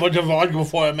drinking a bunch of vodka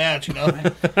before a match,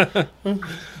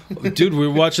 Dude, we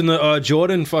were watching the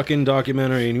Jordan fucking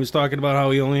documentary, and he was talking about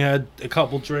how he only had a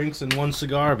couple drinks and one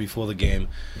cigar before the game.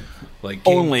 Like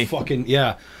only fucking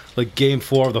like game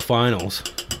 4 of the finals.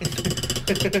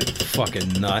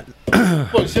 Fucking nut.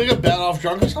 What, is he like a bad off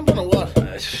drunk or something or what?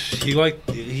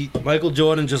 Michael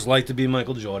Jordan just liked to be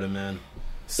Michael Jordan, man.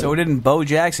 So didn't Bo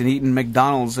Jackson eating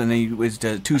McDonald's, and he was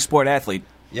a 2-sport athlete.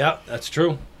 Yeah, that's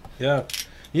true. Yeah.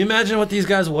 You imagine what these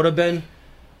guys would have been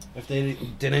if they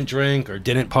didn't drink or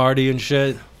didn't party and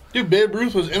shit? Dude, Babe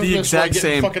Ruth was infamous for like,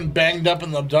 getting fucking banged up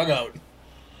in the dugout.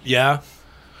 Yeah.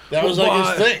 That was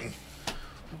like his thing.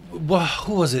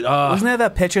 who was it? Wasn't there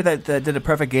that pitcher that did a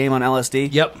perfect game on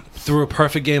LSD? Yep, threw a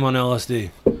perfect game on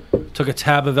LSD. Took a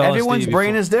tab of LSD. Everyone's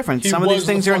brain is different. Some of these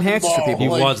things are enhanced for people. He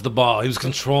was the ball. He was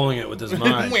controlling it with his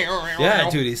mind. Yeah,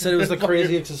 dude. He said it was the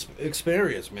craziest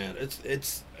experience, man.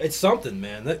 It's something,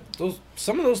 man.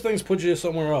 Some of those things put you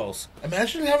somewhere else.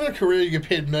 Imagine having a career you get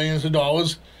paid millions of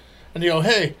dollars, and you go,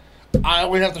 "Hey, I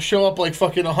only have to show up like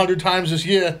fucking 100 times this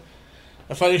year.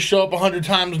 If I just show up 100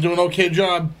 times and do an okay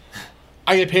job,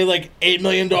 I get paid like $8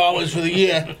 million for the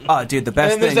year." Oh, dude, the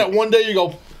best thing. And then there's that one day you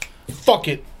go, "Fuck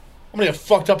it. I'm going to get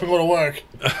fucked up and go to work."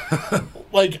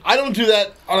 Like, I don't do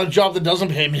that on a job that doesn't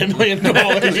pay me $1 million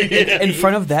a year. In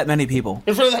front of that many people.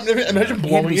 In front of that, imagine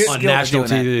blowing it. On national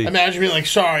TV. Imagine being like,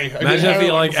 sorry. Imagine if he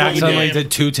like accidentally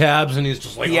did 2 tabs and he's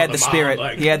just like, he had the spirit.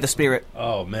 Like, he had the spirit.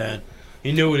 Oh, man.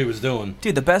 He knew what he was doing.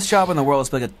 Dude, the best job in the world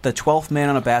is like the 12th man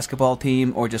on a basketball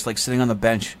team or just like sitting on the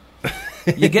bench.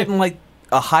 You're getting like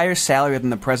a higher salary than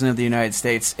the President of the United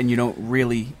States and you don't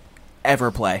really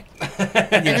ever play. You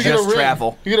just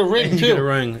travel. You get a ring, too. You get a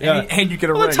ring. Yeah. And you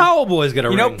get a ring. The Towel Boys get a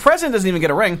ring. You know, President doesn't even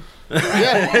get a ring.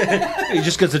 Yeah. He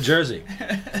just gets a jersey.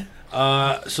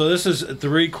 So this is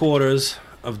 3/4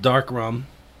 of dark rum.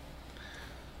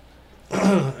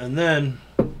 And then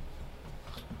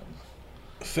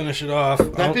finish it off.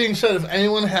 That being said, if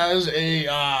anyone has any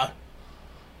of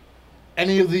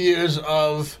the years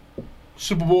of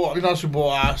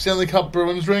Stanley Cup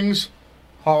Bruins rings,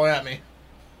 holler at me.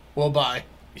 We'll buy.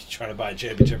 You trying to buy a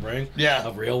championship ring? Yeah.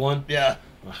 A real one? Yeah.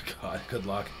 Oh, God. Good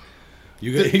luck.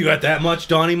 You got that much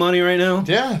Donnie money right now?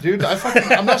 Yeah, dude.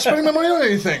 I'm not spending my money on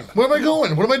anything. Where am I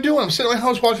going? What am I doing? I'm sitting in my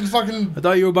house watching fucking... I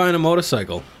thought you were buying a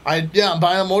motorcycle. I'm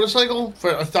buying a motorcycle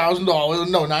for $1,000.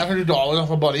 No, $900 off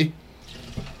a buddy.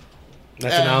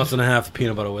 That's an ounce and a half of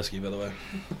peanut butter whiskey, by the way.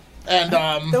 And,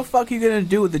 What the fuck are you going to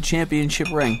do with the championship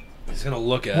ring? He's going to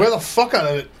look at it. Wear the fuck out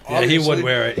of it. Yeah, he would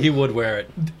wear it. He would wear it.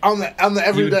 On the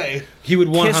everyday. He would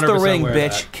 100% Kiss the ring, wear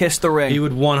bitch. That. Kiss the ring. He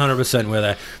would 100% wear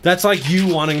that. That's like you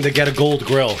wanting to get a gold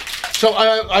grill. So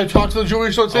I talked to the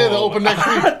jewelry store today. They'll open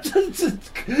next week.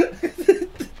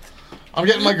 I'm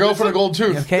getting my girlfriend a gold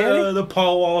tooth. Okay. The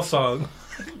Paul Wall song.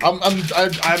 I'm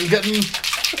getting,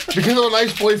 because of a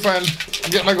nice boyfriend,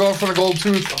 I'm getting my girlfriend a gold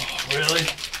tooth. Oh, really?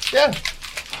 Yeah.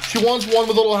 She wants one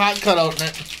with a little hat cut out in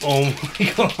it. Oh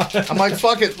my God. I'm like,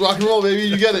 fuck it, rock and roll, baby,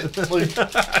 you get it. Like,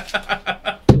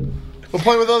 we're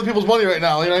playing with other people's money right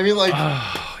now, you know what I mean? Like,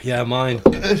 yeah, mine.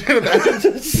 We're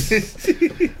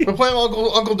playing with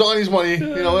Uncle Donnie's money,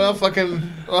 you know, we're not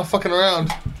fucking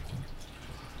around.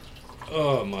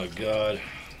 Oh my God.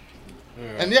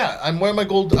 Right. And yeah, I'm wearing a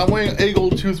gold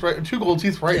tooth right, 2 gold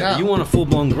teeth right now. You want a full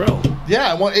blown grill?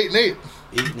 Yeah, I want 8 and 8.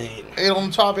 8 and 8. 8 on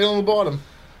the top, 8 on the bottom.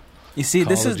 You see,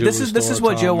 this is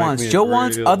what Joe wants. Joe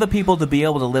wants other people to be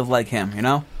able to live like him, you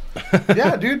know?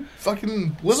 Yeah, dude.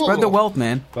 Fucking live Spread the wealth,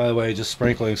 man. By the way, just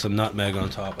sprinkling some nutmeg on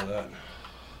top of that.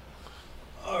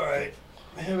 All right.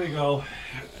 Here we go.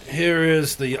 Here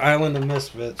is the Island of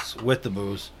Misfits with the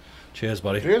booze. Cheers,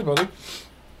 buddy. Cheers, buddy.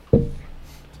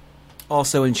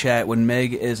 Also in chat, when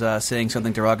Meg is saying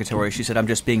something derogatory, she said, "I'm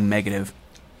just being negative."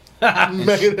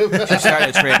 Negative. She started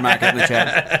a trademark in the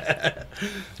chat.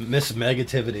 Miss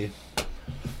Megativity.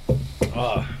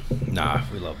 Oh, nah,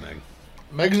 we love Meg.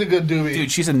 Meg's a good doobie.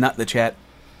 Dude, she's a nut in the chat.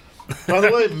 By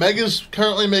the way, Meg is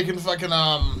currently making fucking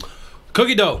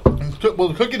cookie dough. Well,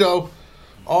 the cookie dough.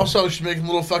 Also, she's making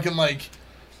little fucking like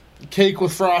cake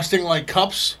with frosting like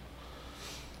cups.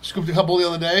 Scooped a couple the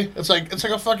other day. It's like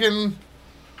a fucking,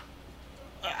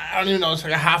 I don't even know. It's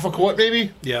like a half a quart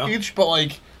maybe. Yeah. Each, but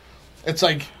like it's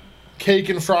like cake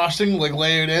and frosting like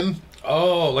layered in.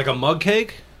 Oh, like a mug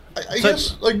cake? I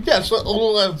guess like yeah, it's a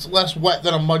little less wet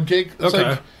than a mud cake. It's okay.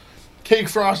 like cake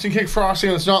frosting. And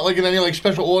it's not like in any like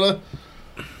special order.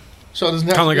 So it doesn't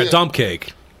have kind of to like a dump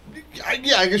cake.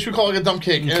 Yeah, I guess you call it like a dump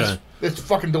cake. Okay. It's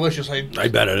fucking delicious. I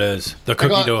bet it is. The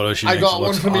cookie dough that she makes got one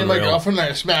looks for me and my unreal. girlfriend, and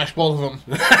I smashed both of them.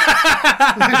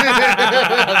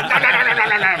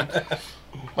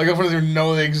 My girlfriend doesn't even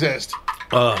know they exist.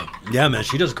 Yeah, man,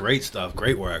 she does great stuff.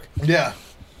 Great work. Yeah.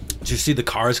 Did you see the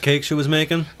Cars cake she was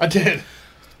making? I did.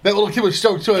 That little kid was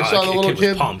stoked too. I saw the little kid.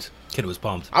 Was pumped. Kid was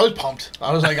pumped. I was pumped.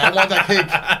 I was like, I want that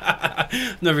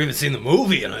cake. Never even seen the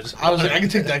movie, and I was like, I can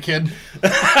take that kid.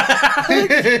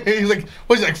 He's like,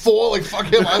 what is he, like 4? Like, fuck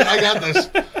him. I got this.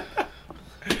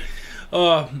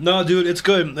 No, dude, it's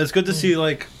good. It's good to see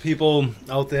like people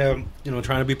out there, you know,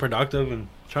 trying to be productive and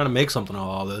trying to make something out of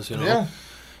all this. You know, yeah.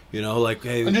 You know, like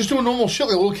hey, and just doing normal shit.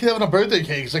 Like a little kid having a birthday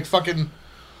cake. It's like fucking.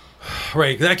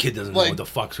 Right, that kid doesn't know Like- what the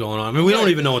fuck's going on. I mean, we don't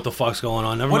even know what the fuck's going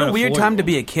on. Never What mind a weird 4-year-old. time to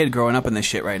be a kid growing up in this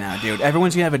shit right now, dude.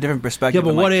 Everyone's gonna have a different perspective. Yeah, but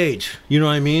than, what like, age? You know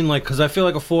what I mean? Like, because I feel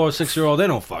like a 4 or 6-year-old, they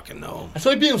don't fucking know. I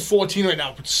feel like being 14 right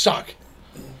now would suck.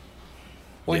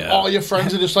 Like, Yeah. all your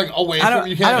friends are just, like, away I don't- from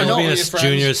you. You can't I don't know know. all Being your a friends.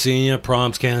 junior, senior,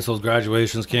 proms canceled,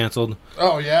 graduations canceled.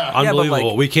 Oh, yeah. but, Unbelievable.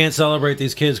 like- We can't celebrate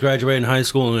these kids graduating high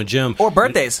school in a gym. Or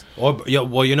birthdays. Yeah,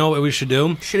 well, you know what we should do?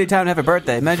 Shitty time to have a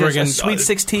birthday. Imagine a Friggin', sweet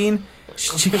 16.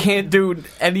 She can't do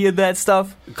any of that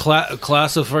stuff.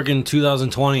 Class of freaking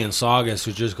 2020 in Saugus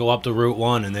who just go up to Route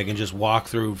 1 and they can just walk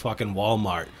through fucking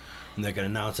Walmart and they can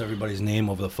announce everybody's name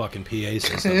over the fucking PA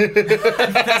system.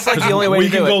 That's like the only way We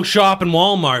to can do go it. shop in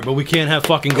Walmart, but we can't have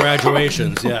fucking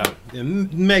graduations. Yeah, it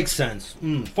makes sense.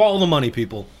 Follow the money,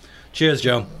 people. Cheers,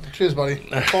 Joe. Cheers, buddy.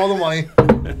 Follow the money.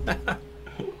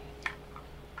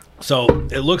 So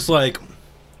it looks like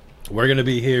we're gonna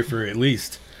be here for at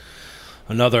least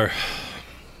another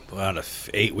about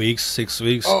 8 weeks, 6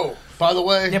 weeks. Oh, by the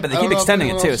way. Yeah, but they I don't keep know if extending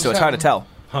it anyone too, else so has it's hard to happened.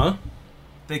 tell. Huh?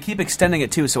 They keep extending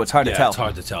it too, so it's hard to Yeah, tell. it's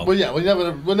hard to tell. Well, yeah,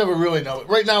 we'll never really know.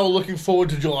 Right now, we're looking forward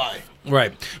to July.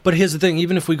 Right, but here's the thing: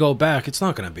 even if we go back, it's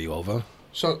not gonna be over.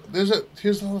 So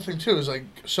here's another thing too. Is like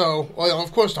well,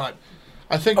 of course not.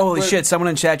 I think. Holy shit! Someone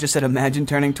in chat just said, "Imagine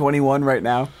turning 21 right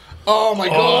now." Oh my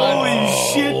god!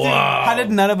 Holy shit! Dude. wow. How did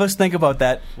none of us think about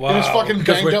that? Wow, was fucking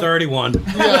because banged we're up. 31.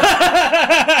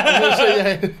 I was gonna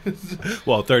say, yeah.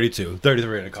 Well, 32,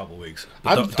 33 in a couple weeks.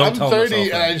 But I'm don't tell 30 myself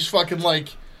and that. I just fucking like,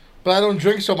 but I don't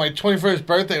drink. So my 21st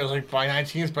birthday was like my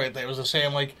 19th birthday. It was the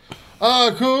same. Like,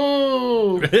 oh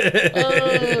cool.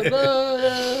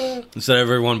 Yeah. Instead of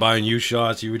everyone buying you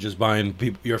shots, you were just buying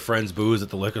your friends booze at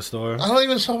the liquor store. I don't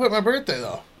even celebrate my birthday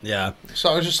though. Yeah,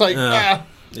 So I was just like, Yeah.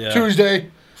 Yeah.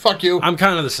 Tuesday. Fuck you. I'm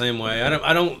kind of the same way. I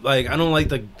don't like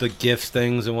the gift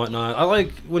things and whatnot. I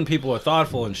like when people are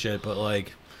thoughtful and shit, but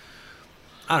like,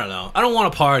 I don't know. I don't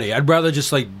want to party. I'd rather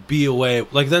just like be away.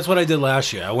 Like that's what I did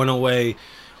last year. I went away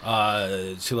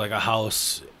to like a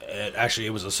house. Actually,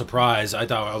 it was a surprise. I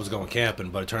thought I was going camping,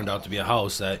 but it turned out to be a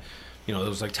house that, there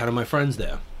was like 10 of my friends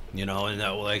there. And that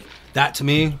like that to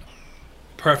me,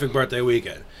 perfect birthday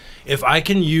weekend. If I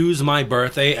can use my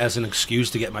birthday as an excuse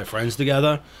to get my friends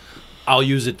together, I'll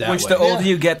use it that Which way. the older Yeah.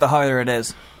 you get, the harder it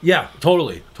is. Yeah,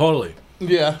 totally.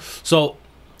 Yeah. So,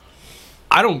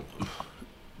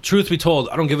 truth be told,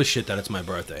 I don't give a shit that it's my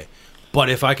birthday. But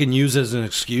if I can use it as an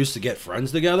excuse to get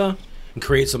friends together and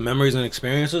create some memories and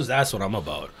experiences, that's what I'm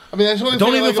about. I mean, that's the only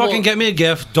Don't thing I even like fucking about- get me a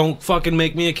gift. Don't fucking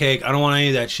make me a cake. I don't want any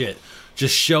of that shit.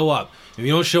 Just show up. If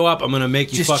you don't show up, I'm gonna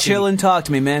make you Just fucking chill and talk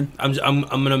to me, man. I'm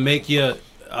gonna make you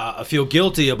feel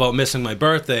guilty about missing my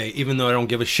birthday, even though I don't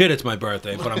give a shit it's my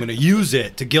birthday. But I'm gonna use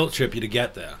it to guilt trip you to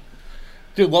get there.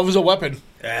 Dude, love is a weapon.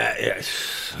 Yeah.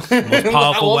 Most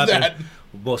powerful I love weapon. that.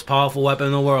 Most powerful weapon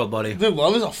in the world, buddy. Dude,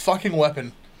 love is a fucking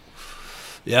weapon.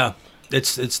 Yeah.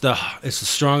 It's the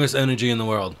strongest energy in the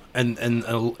world, and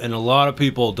a lot of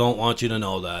people don't want you to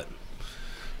know that.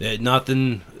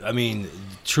 Nothing. I mean,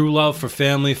 true love for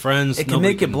family, friends. It can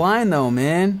nobody make you blind, though,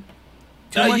 man.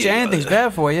 Too much of yeah, anything's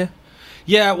bad for you.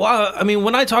 Yeah, well, I mean,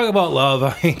 when I talk about love,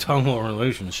 I ain't talking about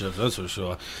relationships. That's for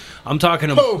sure. I'm talking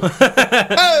Oh. about.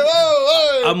 Hey,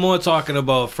 whoa, I'm more talking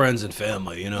about friends and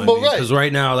family. You know, Well, right. Because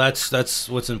right now, that's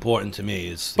what's important to me.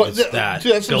 It's But it's that.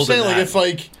 dude, that's what I'm building saying. Like, that. if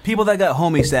like, People that got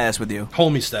homie status with you.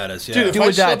 homie status. Yeah. dude, if Do I or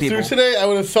die, slept people. through today, I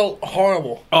would have felt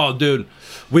horrible. Oh, dude,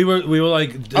 we were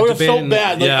like I would have debating. felt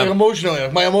bad, like, yeah, like emotionally,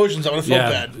 like my emotions. I would have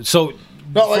felt yeah. bad. So.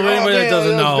 Not like, for anybody oh, that man,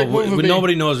 doesn't that was a know, big move of me.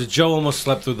 nobody knows it. Joe almost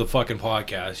slept through the fucking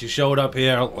podcast. You showed up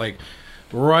here like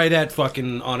right at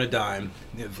fucking on a dime,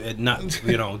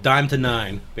 dime to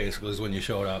 9 basically is when you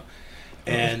showed up,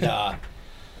 and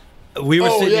we were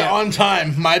Oh sitting yeah, here, on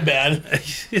time. My bad.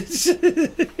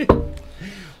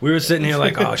 we were sitting here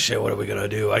like, oh shit, what are we gonna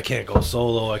do? I can't go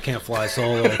solo. I can't fly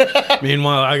solo.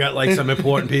 Meanwhile, I got like some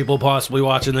important people possibly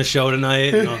watching the show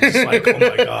tonight, and I'm just like, oh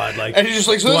my god, like. And he's just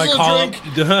like, so do I this is a call drink. up-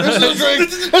 This is a drink.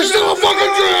 This is a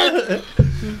fucking drink.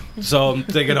 So I'm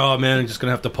thinking, oh man, I'm just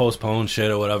gonna have to postpone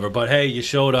shit or whatever. But hey, you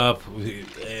showed up.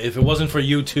 If it wasn't for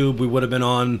YouTube, we would have been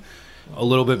on a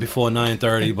little bit before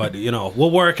 9:30. But we're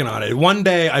working on it. One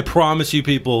day, I promise you,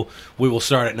 people, we will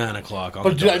start at 9 o'clock.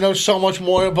 But dude, I know so much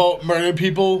more about murdered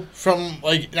people from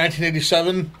like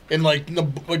 1987 in like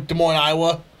Des Moines,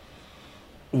 Iowa.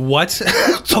 What?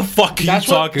 What the fuck are you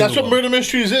talking That's about? what Murder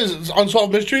Mysteries is. It's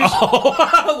Unsolved Mysteries.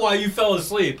 Why you fell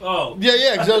asleep? Oh.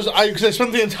 Yeah, because I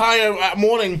spent the entire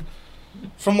morning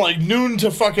from like noon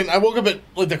to fucking. I woke up at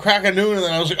like the crack of noon, and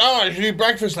then I was like, oh, I should eat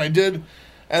breakfast, and I did.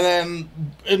 And then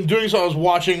in doing so, I was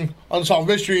watching Unsolved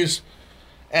Mysteries,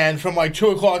 and from like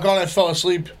 2 o'clock on, I fell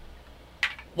asleep.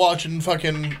 watching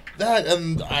fucking that,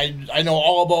 and I know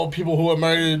all about people who were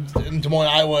murdered in Des Moines,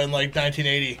 Iowa in like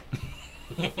 1980.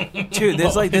 Dude,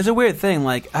 there's a weird thing.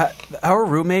 Like, our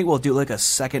roommate will do like a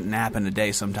second nap in a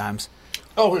day sometimes.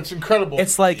 Oh, it's incredible.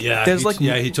 It's like,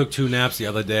 he took 2 naps the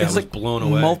other day. I was blown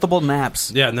away. Multiple naps.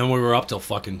 Yeah, and then we were up till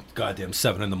fucking goddamn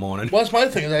 7 in the morning. Well, that's my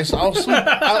thing. Is I'll sleep.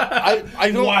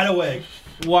 I don't,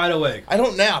 Wide awake. I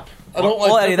don't nap. I don't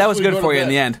Well, like. Eddie, that was good purposely for go you to in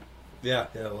the bed. end. Yeah,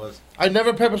 it was. I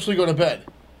never purposely go to bed.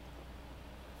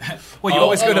 Well, you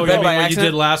always go to bed by what accident.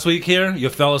 you did last week here? You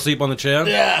fell asleep on the chair?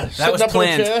 Yeah, That was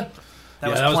planned. That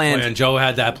was planned. Joe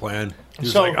had that plan. He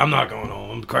was So- like, I'm not going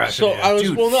home. I'm crashing So here. I was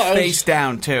Dude, face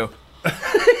down too.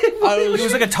 I He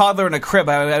was like a toddler in a crib.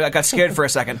 I got scared for a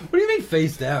second. What do you mean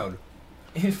face down?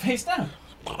 He was face down.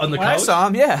 On the When I couch? saw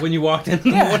him, yeah. When you walked in the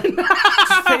Yeah. morning?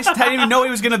 I didn't even know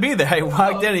he was going to be there. I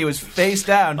walked in, he was face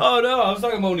down. Oh, no. I was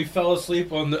talking about when he fell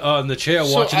asleep on the chair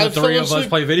So watching I the 3 fell of us asleep-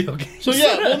 play video games. So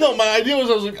yeah, well, no. My idea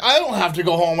was I was like, I don't have to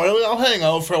go home early. I'll hang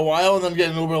out for a while and then get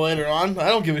an Uber later on. I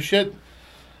don't give a shit.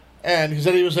 And he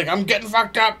said he was like, I'm getting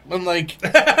fucked up, and like he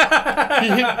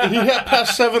hit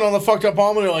past 7 on the fucked up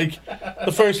ometer like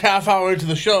the first half hour into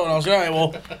the show, and I was like, all right,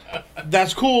 well,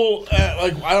 that's cool.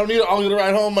 Like I don't need. I'll get a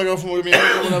ride home. My girlfriend will give me a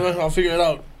ride or whatever. I'll figure it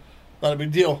out. Not a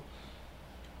big deal.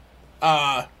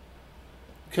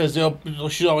 Because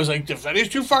she's always like, if Eddie's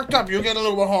too fucked up, you'll get an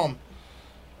Uber home.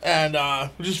 And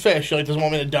which is fair. She like doesn't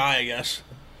want me to die, I guess.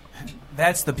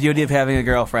 That's the beauty of having a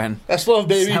girlfriend. That's love,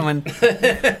 baby. Someone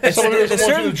Someone who doesn't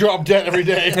want you to drop dead every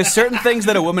day. There's certain things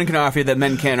that a woman can offer you that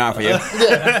men can't offer you.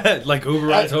 Like Uber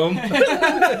rides home?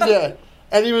 Yeah.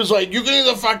 And he was like, you can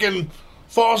either fucking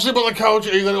fall asleep on the couch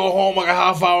or you're going to go home like a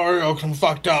half hour ago because I'm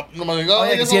fucked up. And I'm like, Oh,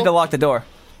 yeah, because he had to lock the door.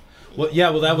 Well,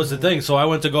 that was the thing. So I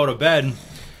went to go to bed.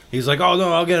 He's like, oh,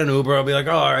 no, I'll get an Uber. I'll be like,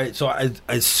 oh, all right. So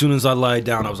as soon as I lied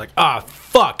down, I was like,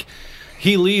 fuck.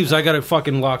 He leaves, I got to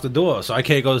fucking lock the door, so I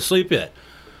can't go to sleep yet.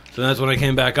 So that's when I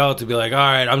came back out to be like, all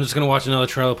right, I'm just going to watch another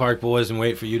Trailer Park Boys and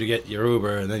wait for you to get your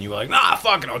Uber. And then you were like, nah,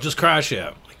 fuck it, I'll just crash here.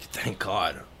 I'm like, thank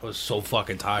God. I was so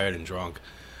fucking tired and drunk.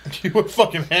 You were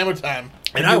fucking hammer time.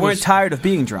 And you weren't tired of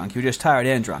being drunk. You were just tired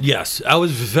and drunk. Yes. I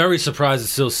was very surprised to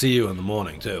still see you in the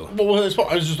morning, too. Well,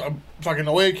 I was just fucking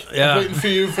awake. Yeah. Waiting for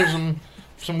you for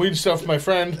some weed stuff with my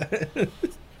friend.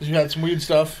 You had some weed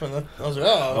stuff, and I was like,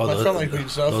 my friend like weed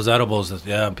stuff. Those edibles,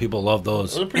 people love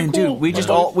those. Those are pretty And cool. dude,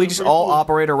 we just all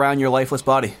operate around your lifeless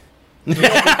body.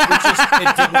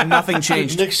 Nothing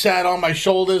changed. Nick sat on my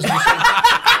shoulders, and just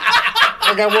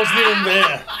like I wasn't even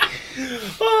there.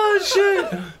 Oh,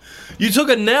 shit. You took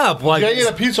a nap. Like, Yeah, I ate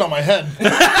a pizza on my head.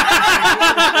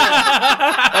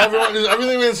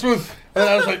 Everything went smooth. And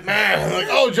I was like, man. I'm like,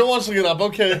 oh, Joe wants to get up.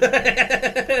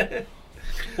 Okay.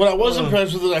 What I was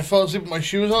impressed with is I fell asleep with my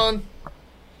shoes on.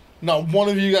 Not one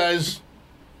of you guys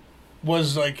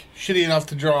was like shitty enough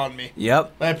to draw on me.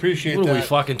 Yep. I appreciate what are that. we,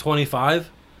 fucking 25?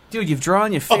 Dude, you've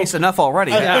drawn your face enough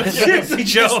already.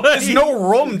 Joe. There's no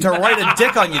room to write a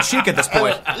dick on your cheek at this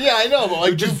point. Yeah, I know, but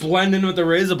like Just blend in with the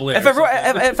razor blade.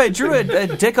 If I drew a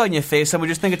dick on your face, I would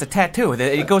just think it's a tattoo.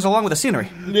 It goes along with the scenery.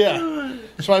 yeah.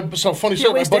 So funny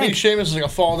story. My waste buddy ink. Seamus is like a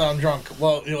fall down drunk.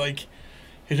 Well, you're like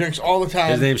he drinks all the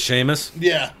time. His name's Seamus?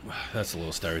 Yeah. That's a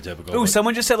little stereotypical. Ooh, but-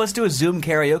 someone just said let's do a Zoom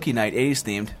karaoke night, 80s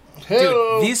themed.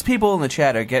 Hey-o. Dude, these people in the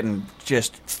chat are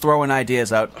just throwing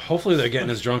ideas out. Hopefully they're getting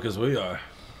as drunk as we are.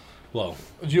 Well,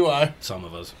 You are. some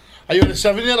of us. Are you at a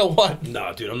 7 yet or what?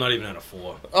 No, dude, I'm not even at a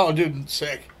 4. Oh, dude,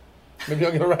 sick. Maybe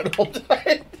I'll get a ride home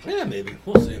tonight. Yeah, maybe.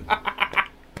 We'll see.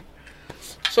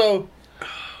 So,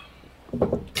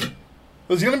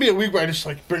 there's gonna be a week where I just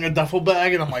like bring a duffel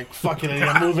bag and I'm like, fuck it,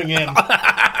 I'm moving in.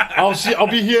 I'll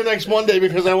be here next Monday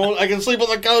because I can sleep on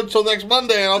the couch till next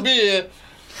Monday and I'll be here.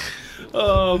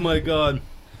 Oh, my God.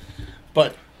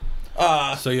 But,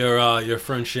 So your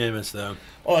friend Seamus, though.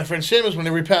 my friend Seamus,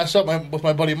 whenever we pass up with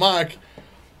my buddy Mark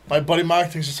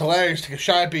thinks it's hilarious to take a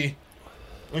Sharpie.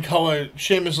 Like how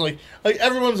Seamus like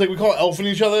everyone's like, we call it elfing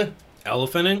each other.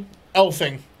 Elephanting?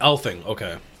 Elfing. Elfing,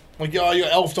 okay. Like, oh, you're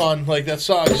elfed on, like, that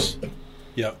sucks.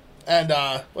 Yep. And,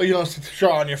 it's to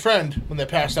draw on your friend when they're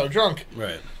passed out drunk.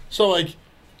 Right. So, like,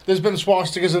 there's been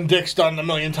swastikas and dicks done a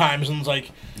million times, and it's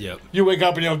like, Yep. you wake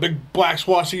up and you have a big black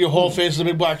swastika, your whole face is a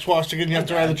big black swastika, and you have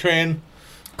to ride the train,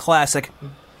 Classic.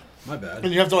 My bad.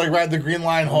 and you have to, like, ride the Green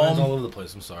Line Mine's all home over the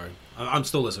place. I'm sorry. I'm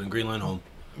still listening. Green Line home.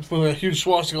 with a huge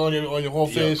swastika on your whole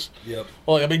face, Yep.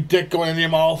 or like a big dick going into your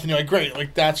mouth, and you're like, great,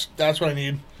 like, that's what I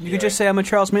need. You could just say I'm a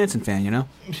Charles Manson fan, you know?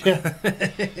 Yeah.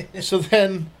 So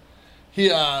then,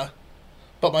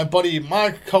 but my buddy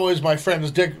Mark colors my friend's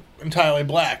dick entirely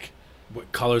black.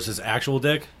 What color's his actual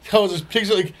dick? Colors his pigs,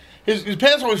 like, his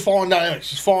pants are always falling down anyways.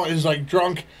 He's like,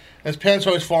 drunk, and his pants are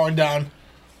always falling down.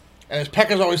 and his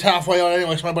peck is always halfway out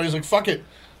anyway. So my buddy's like, "Fuck it,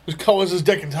 just colors his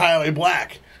dick entirely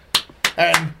black."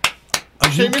 And Are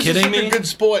you Seamus is kidding such me? a good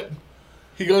sport.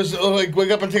 He goes like wake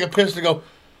up and take a piss and go,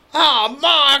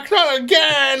 Mark, not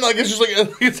again. Like it's just like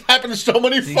it's happened so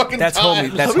many fucking That's times.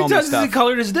 homie. That's How many homie times has he stuff.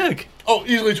 colored his dick? Oh,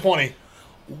 easily 20.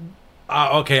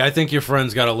 Okay, I think your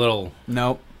friend's got a little.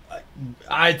 Nope.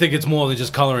 I think it's more than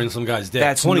just coloring some guy's dick.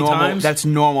 That's 20 normal. times. That's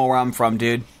normal where I'm from,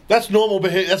 dude. That's normal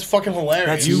behavior. That's fucking hilarious.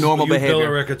 That's you, normal you behavior.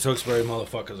 Billerica Tewksbury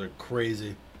motherfuckers are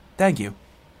crazy. Thank you.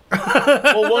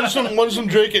 Well, one's from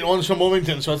Drake and one's from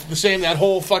Wilmington, so it's the same. That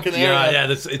whole fucking area. Yeah.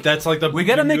 That's like the. We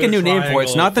got to make a new name for it.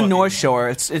 It's not the Bermuda North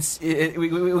Triangle Shore.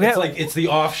 We It's like it's the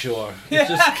offshore. It's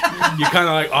just you're kind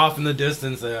of like off in the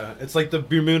distance there. It's like the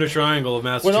Bermuda Triangle of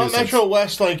We're Massachusetts. not Metro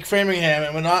West like Framingham,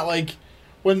 and we're not like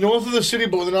we're north of the city,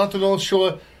 but we're not the North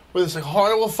Shore. Where it's like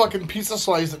horrible fucking pizza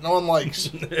slice that no one likes.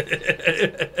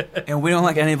 and we don't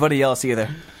like anybody else either.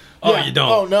 Oh, Yeah. you don't?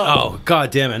 Oh, no. Oh,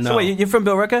 god damn it, no. So wait, you're from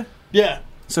Billerica? Yeah,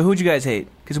 So who'd you guys hate?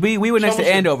 Because we were next to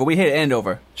Chelmsford. Andover. We hate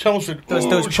Andover. Chelmsford. Those Ooh,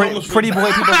 pretty Chelmsford.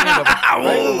 boy people in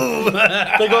Andover.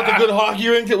 They got the good hockey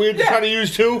rink that we had to try to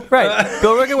use too. Right.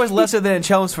 Billerica was lesser than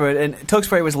Chelmsford, and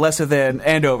Tewksbury was lesser than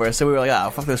Andover. So we were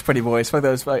like, fuck those pretty boys. Fuck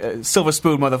those silver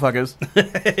spoon motherfuckers.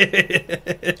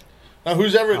 Now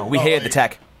who's Everett? We hated the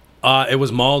Tech. It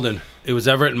was Malden. It was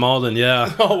Everett and Malden.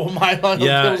 Yeah. Oh, well, my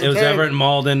Yeah, it was Everett and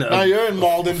Malden. Now you're in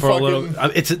Malden, for fucking. a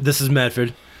little. This is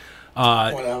Medford.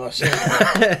 Whatever.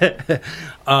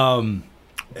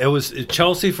 It was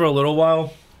Chelsea for a little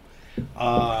while.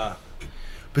 But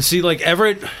see, like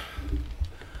Everett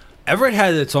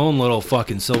had its own little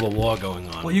fucking civil war going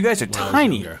on. Well, you guys are when I was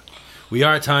tiny. younger. We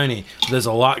are tiny. There's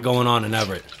a lot going on in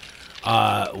Everett.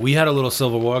 We had a little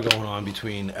civil war going on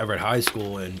between Everett High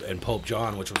School and Pope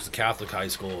John, which was the Catholic high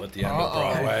school at the end of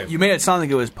Broadway. You made it sound like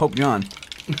it was Pope John.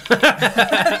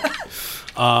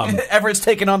 Everett's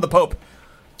taking on the Pope.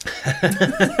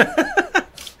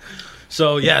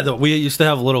 So yeah, we used to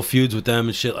have little feuds with them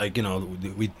and shit. Like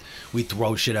we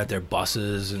throw shit at their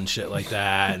buses and shit like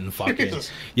that, and fucking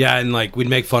Jesus. yeah, and like we'd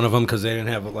make fun of them because they didn't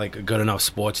have like a good enough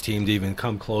sports team to even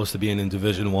come close to being in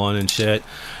Division I and shit.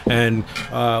 And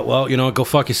well, go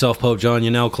fuck yourself, Pope John.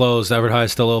 You're now closed. Everett High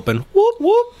is still open. Whoop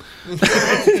whoop.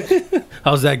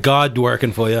 How's that God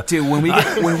working for you, Dude, when we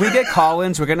get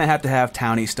Collins, we're gonna have to have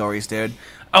townie stories, dude.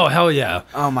 Oh hell yeah!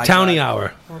 Oh my Townie God.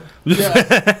 hour.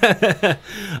 Yeah.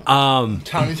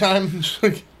 Towny time.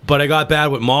 But I got bad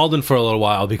with Malden for a little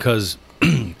while because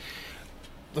The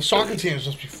soccer teams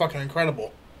must be fucking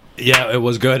incredible. yeah, it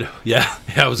was good. Yeah,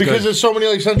 it was Because good. there's so many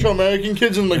like Central American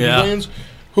kids and like Yeah. Brazilians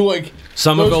who like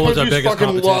Somerville was those our countries biggest fucking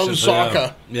competition. love so, yeah.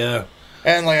 soccer. Yeah.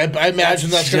 And like I imagine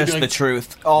that's gonna just be the like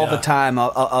truth. All Yeah. the time,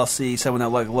 I'll see someone that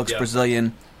looks Yeah.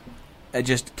 Brazilian,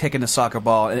 just kicking a soccer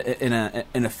ball in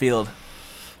a field.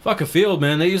 Fuck a field,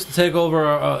 man. They used to take over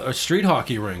a street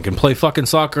hockey rink and play fucking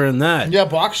soccer in that. yeah,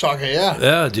 box soccer, yeah.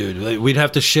 Yeah, dude. Like, we'd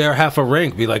have to share half a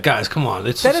rink. Be like, guys, come on.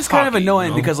 That It's is kind of hockey, annoying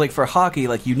you know? because, like, for hockey,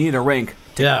 like you need a rink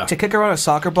yeah, to kick around a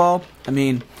soccer ball. I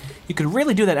mean, you could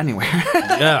really do that anywhere.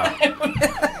 yeah,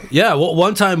 yeah. Well,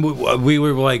 one time we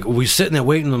were like, we sitting there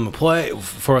waiting them to play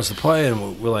for us to play,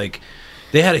 and we're like,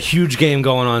 they had a huge game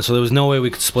going on, so there was no way we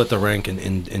could split the rink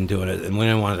and doing it, and we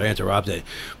didn't want to interrupt it.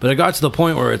 But it got to the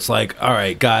point where it's like, all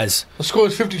right, guys, The score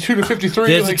is 52-53.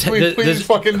 There's Like, a please there's-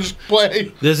 fucking just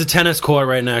play. there's a tennis court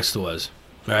right next to us,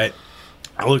 right?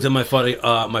 I looked at my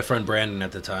friend Brandon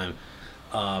at the time.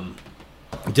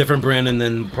 Different Brandon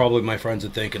than probably my friends are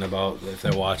thinking about if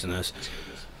they're watching this.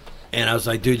 And I was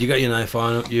like, dude, you got your knife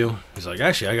on you? He's like,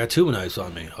 actually, I got 2 knives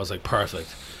on me. I was like,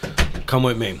 perfect. Come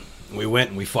with me. We went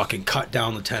and we fucking cut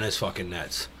down the tennis fucking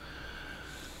nets.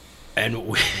 And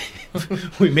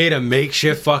we made a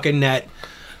makeshift fucking net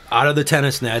out of the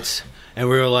tennis nets. And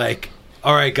we were like,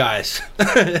 all right, guys,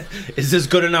 is this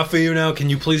good enough for you now? Can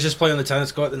you please just play on the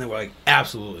tennis court? And they were like,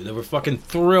 absolutely. They were fucking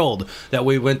thrilled that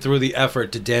we went through the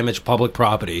effort to damage public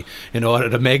property in order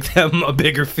to make them a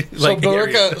bigger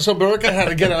area. So Barica had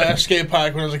to get an ass skate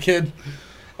park when I was a kid.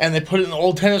 And they put it in the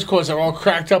old tennis courts that were all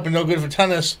cracked up and no good for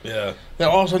tennis. Yeah. They're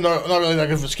also not really that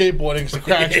good for skateboarding because the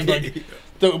cracks are like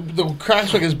the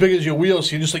cracks are like as big as your wheels,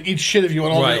 so you just like eat shit if you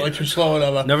went over Right. it like too slow or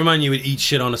whatever. Never mind, you would eat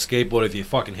shit on a skateboard if you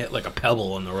fucking hit like a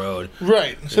pebble on the road.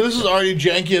 Right. So this is already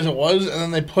janky as it was, and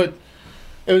then they put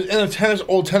it was in a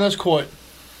old tennis court,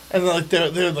 and then like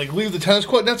they would like leave the tennis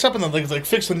court nets up and then like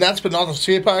fix the nets, but not the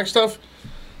skate park stuff.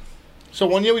 So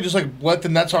one year we just like lit the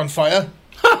nets on fire.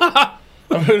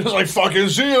 And we were just like fucking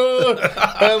see ya,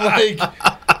 and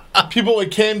like people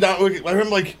like came down. I remember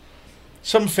like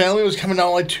some family was coming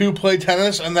down like to play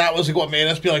tennis, and that was like what made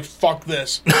us be like fuck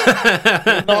this.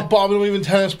 Not bobbing weaving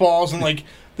tennis balls, and like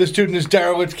this dude and his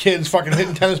derelict kids fucking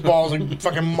hitting tennis balls like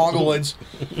fucking mongoloids.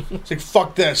 It's like,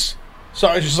 fuck this. So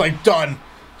I was just like, done.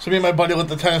 So me and my buddy lit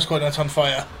the tennis court and that's on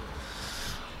fire.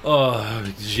 Oh,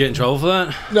 did you get in trouble for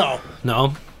that? No.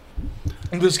 No.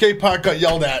 The skate park got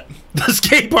yelled at. The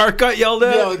skate park got yelled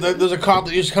at? Yeah, like, there's a cop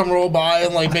that used to come roll by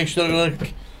and like make sure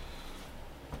like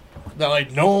that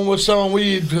like no one was selling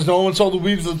weed because no one sold the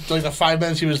weed for like the 5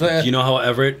 minutes he was there. Do you know how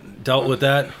Everett dealt with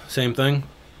that? Same thing?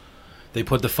 They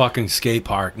put the fucking skate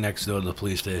park next door to the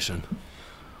police station.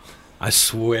 I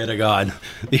swear to God.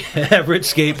 The Everett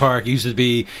skate park used to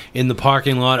be in the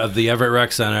parking lot of the Everett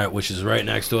Rec Center, which is right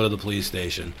next door to the police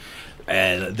station.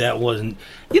 And that wasn't...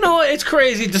 You know, it's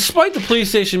crazy. Despite the police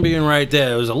station being right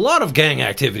there was a lot of gang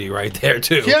activity right there,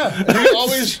 too. Yeah, we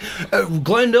always...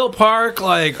 Glendale Park,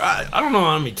 like, I don't know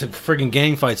how many friggin'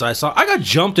 gang fights I saw. I got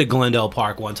jumped at Glendale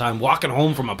Park one time walking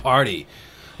home from a party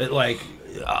at, like,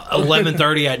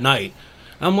 11:30 at night.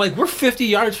 I'm like, we're 50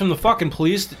 yards from the fucking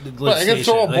police station. I can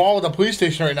throw a ball at the police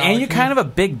station right now. And you're kind of a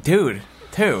big dude,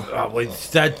 too. Wait,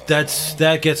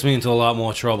 that gets me into a lot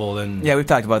more trouble than... Yeah, we've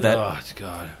talked about that. Oh,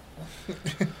 God.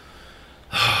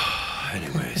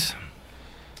 Anyways.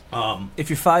 If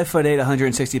you're 5'8",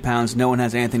 160 pounds, no one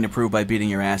has anything to prove by beating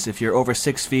your ass. If you're over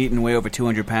 6 feet and weigh over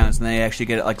 200 pounds, then they actually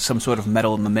get like some sort of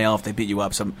medal in the mail if they beat you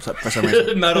up for some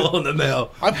reason. Medal in the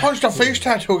mail. I punched a face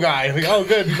tattoo guy. Like, oh,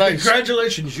 good, nice.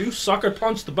 Congratulations, you sucker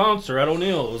punched the bouncer at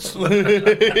O'Neill's.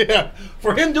 Yeah.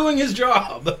 For him doing his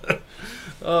job.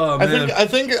 Oh, man. I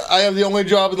think I have the only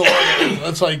job in the world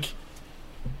that's like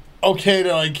okay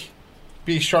to like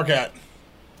be struck at.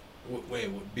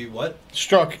 Wait, be what?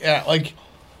 Struck at like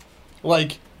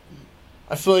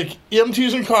I feel like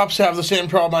EMTs and cops have the same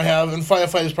problem I have, and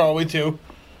firefighters probably too.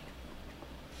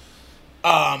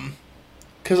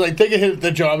 Because like they get hit at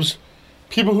their jobs.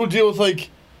 People who deal with like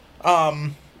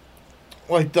the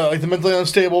mentally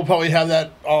unstable probably have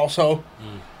that also,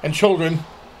 and children,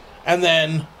 and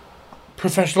then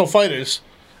professional fighters,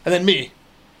 and then me.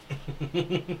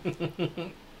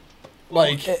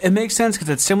 Like it makes sense because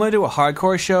it's similar to a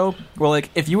hardcore show where, like,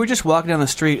 if you were just walking down the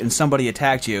street and somebody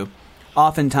attacked you,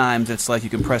 oftentimes it's like you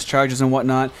can press charges and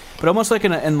whatnot. But almost like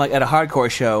at a hardcore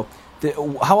show,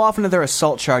 how often are there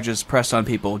assault charges pressed on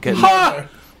people getting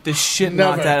the shit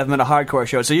knocked out of them at a hardcore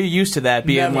show? So you're used to that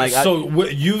being like. So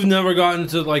you've never gotten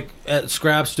to like at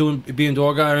scraps being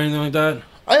door guy or anything like that?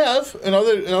 I have in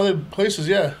other places,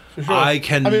 yeah, for sure. I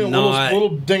cannot. I mean,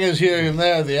 little dingers here and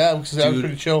there, yeah, because that's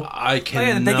pretty chill. I cannot. Oh,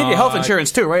 yeah, they give you health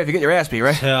insurance too, right? If you get your ass beat,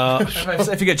 right?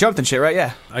 If you get jumped and shit, right?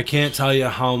 Yeah. I can't tell you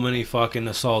how many fucking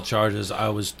assault charges I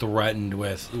was threatened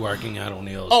with working at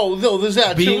O'Neill's. Oh, no, there's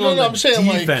that being too. No, on the I'm saying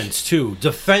defense too,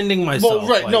 defending myself. Well,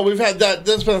 right? Like, no, we've had that.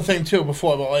 That's been a thing too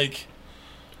before, but like,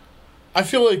 I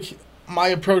feel like my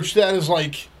approach to that is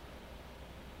like,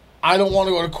 I don't want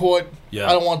to go to court. Yeah.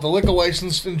 I don't want the liquor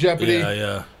license in jeopardy.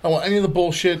 Yeah. I don't want any of the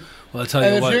bullshit. Well, I tell you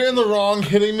and what. if you're in the wrong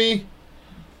hitting me,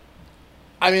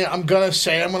 I mean, I'm gonna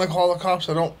say I'm gonna call the cops.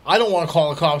 I don't want to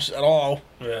call the cops at all.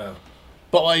 Yeah.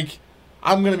 But like,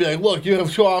 I'm gonna be like, look, you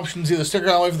have two options: either stick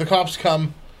around and wait for the cops to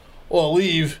come, or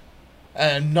leave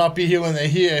and not be here when they're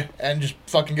here, and just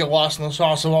fucking get lost in the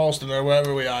sauce of Alston or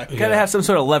wherever we are. You gotta have some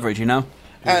sort of leverage, you know.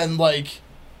 And like,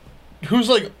 who's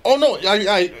like, oh no,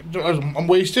 I'm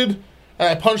wasted, and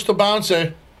I punched the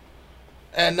bouncer,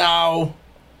 and now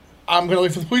I'm gonna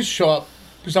wait for the police to show up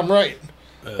because I'm right.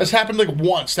 This happened like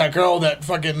once. That girl that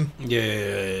fucking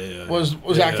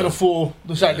was acting a fool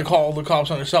decided to call the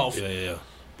cops on herself. Yeah.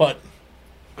 But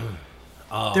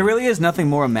there really is nothing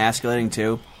more emasculating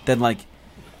too than like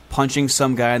punching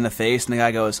some guy in the face and the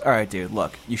guy goes, "All right, dude,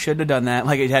 look, you shouldn't have done that.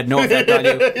 Like it had no effect on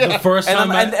you." The first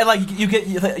time, and like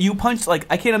you punch, like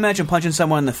I can't imagine punching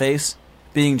someone in the face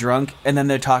being drunk and then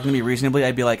they're talking to me reasonably.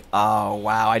 I'd be like, "Oh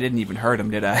wow, I didn't even hurt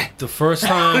him, did I?" The first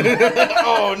time,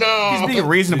 oh no, he's being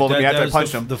reasonable to me after I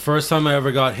punched him. The first time I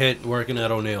ever got hit working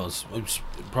at O'Neill's, I was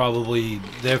probably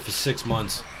there for 6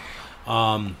 months,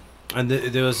 and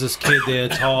there was this kid there,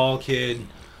 tall kid,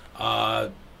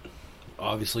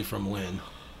 obviously from Lynn.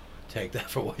 Take that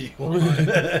for what you want.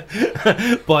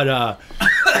 But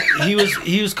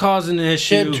he was causing an issue.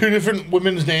 She had two different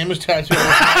women's names tattooed.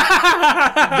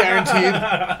 Guaranteed.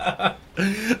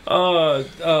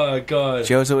 Oh God.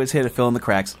 Joe's always here to fill in the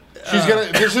cracks.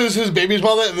 This is his baby's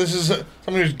mother, and this is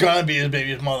somebody who's gonna be his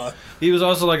baby's mother. He was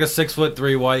also like a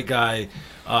 6'3" white guy,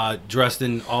 dressed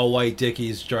in all white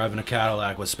Dickies, driving a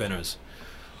Cadillac with spinners.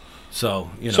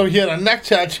 So So he had a neck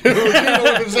tattoo.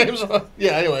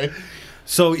 Yeah. Anyway.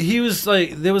 So he was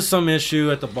like, there was some issue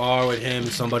at the bar with him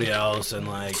and somebody else, and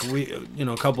like we,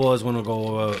 a couple of us want to go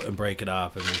over and break it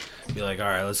up and be like, all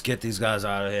right, let's get these guys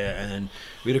out of here. And then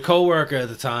we had a coworker at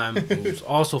the time who was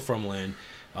also from Lynn,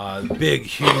 Big,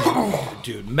 huge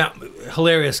dude,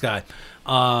 hilarious guy.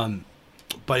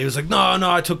 But he was like, no,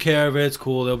 I took care of it. It's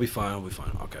cool. They'll be fine.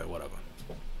 Okay, whatever.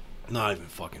 Not even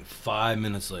fucking 5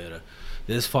 minutes later,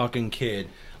 this fucking kid.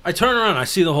 I turn around. I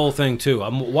see the whole thing, too.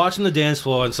 I'm watching the dance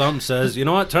floor, and something says, you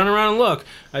know what? Turn around and look.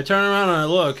 I turn around and I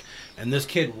look, and this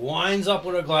kid winds up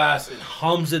with a glass and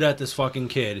hums it at this fucking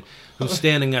kid who's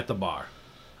standing at the bar.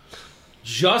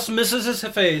 Just misses his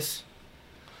face,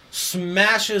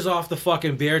 smashes off the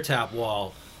fucking beer tap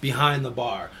wall behind the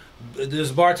bar. There's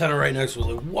a bartender right next to us,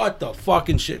 like, what the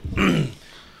fucking shit?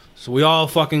 So we all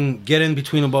fucking get in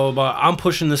between the blah, blah, blah. I'm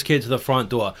pushing this kid to the front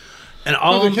door. And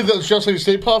all the kid that's just like a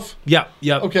Stay Puff? Yeah.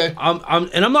 Okay.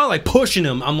 I'm not like pushing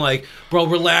him. I'm like, bro,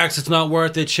 relax. It's not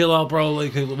worth it. Chill out, bro.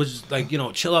 Like,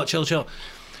 chill out, chill.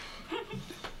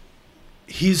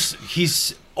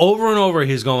 He's over and over.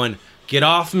 He's going, get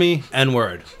off me,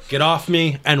 N-word. Get off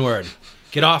me, N-word.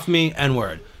 Get off me,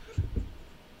 N-word.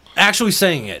 Actually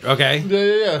saying it, okay?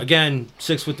 Yeah. Again,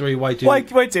 6'3" white dude.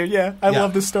 White dude, yeah. I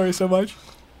love this story so much.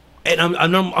 And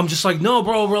I'm just like, no,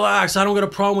 bro, relax. I don't got a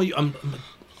problem with you.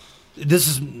 This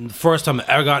is the first time I've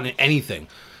ever gotten anything.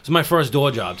 This is my first door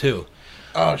job, too.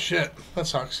 Oh, shit. That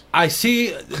sucks. I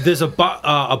see there's a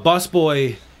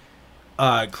busboy.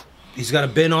 He's got a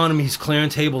bin on him. He's clearing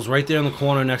tables right there in the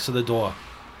corner next to the door.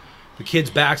 The kid's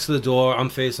back to the door. I'm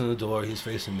facing the door. He's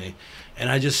facing me. And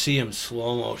I just see him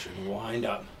slow motion wind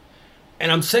up.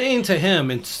 And I'm saying to him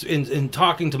and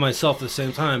talking to myself at the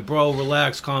same time, bro,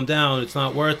 relax, calm down. It's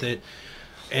not worth it.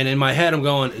 And in my head, I'm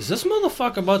going, is this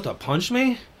motherfucker about to punch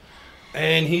me?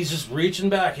 And he's just reaching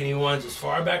back, and he wants as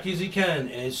far back as he can,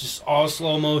 and it's just all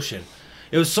slow motion.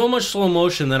 It was so much slow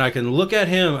motion that I can look at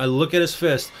him, I look at his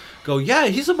fist, go, yeah,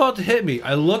 he's about to hit me.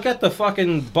 I look at the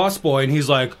fucking busboy, and he's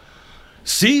like,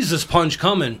 sees this punch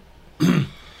coming.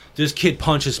 This kid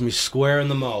punches me square in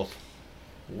the mouth.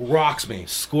 Rocks me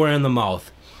square in the mouth.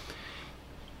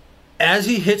 As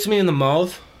he hits me in the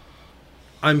mouth,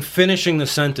 I'm finishing the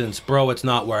sentence, bro, it's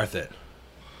not worth it.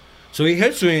 So he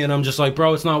hits me, and I'm just like,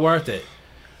 bro, it's not worth it.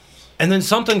 And then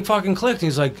something fucking clicked. And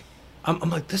he's like, I'm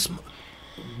like, this.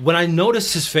 When I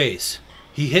noticed his face,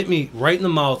 he hit me right in the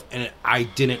mouth, and I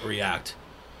didn't react.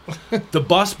 The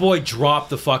busboy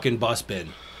dropped the fucking bus bin.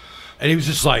 And he was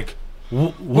just like,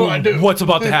 what's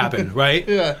about to happen, right?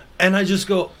 Yeah. And I just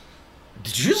go,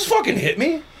 did you just fucking hit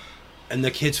me? And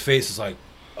the kid's face is like,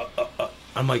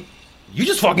 I'm like, you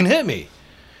just fucking hit me.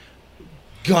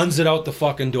 Guns it out the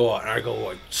fucking door, and I go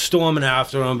like storming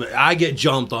after him. I get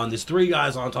jumped on. There's 3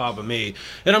 guys on top of me,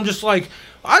 and I'm just like,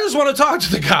 I just want to talk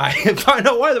to the guy and find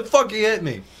out why the fuck he hit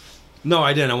me. No,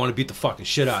 I didn't. I want to beat the fucking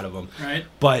shit out of him. Right.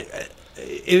 But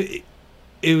it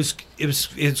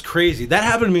was crazy. That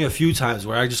happened to me a few times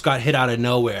where I just got hit out of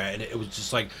nowhere, and it was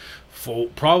just like, for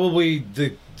probably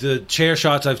the chair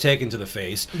shots I've taken to the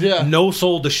face. Yeah. No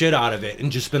sold the shit out of it,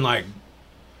 and just been like,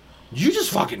 you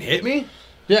just fucking hit me.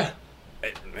 Yeah.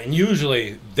 And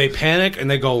usually they panic and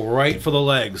they go right for the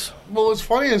legs. Well, what's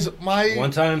funny is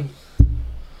one time,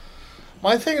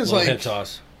 my thing is like hip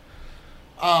toss.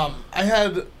 I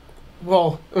had,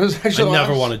 well, it was actually. I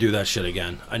never want to do that shit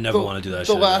again. I never want to do that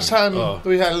shit. The last again. time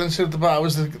we had an incident at the bar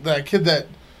was that kid that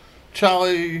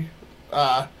Charlie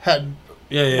had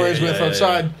boys with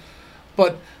outside. Yeah.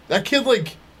 But that kid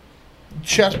like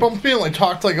chest bumped me and like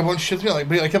talked like a bunch of shit to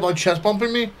me, like kept on chest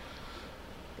bumping me.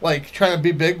 Like, trying to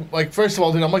be big. Like, first of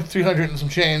all, dude, I'm like 300 and some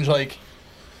change. Like,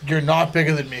 you're not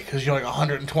bigger than me because you're like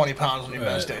 120 pounds on your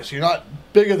best day. So you're not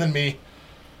bigger than me.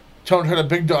 Don't try to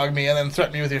big dog me and then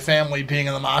threaten me with your family being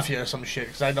in the mafia or some shit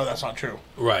because I know that's not true.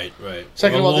 Right.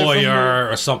 Second or a lawyer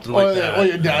or something like that. Or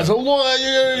your dad's a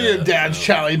lawyer. Your dad's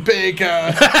Charlie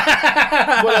Baker.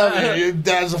 Whatever. Your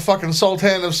dad's a fucking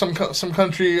sultan of some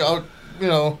country out,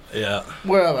 Yeah.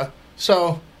 Wherever.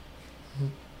 So,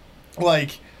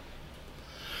 like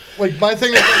my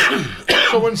thing is,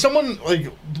 so when someone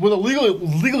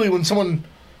legally when someone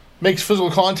makes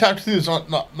physical contact with you, it's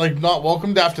not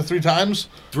welcomed after 3 times.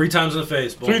 3 times in the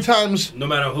face. Boom. 3 times. No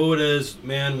matter who it is,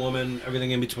 man, woman, everything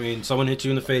in between. Someone hits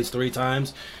you in the face 3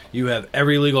 times, you have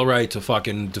every legal right to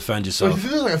fucking defend yourself. But if you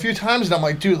do this like a few times, and I'm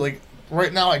like, dude, like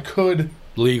right now I could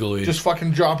legally just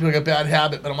fucking drop you like a bad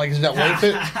habit, but I'm like, is that worth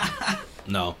it?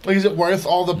 No. Like, is it worth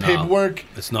all the paperwork?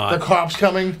 It's not. The cops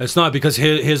coming? It's not, because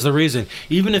here's the reason.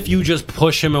 Even if you just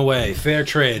push him away, fair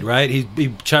trade, right?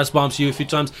 He chest bumps you a few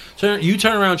times. You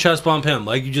turn around, chest bump him.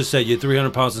 Like you just said, you're 300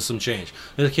 pounds and some change.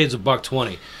 The kid's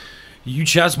 $120. You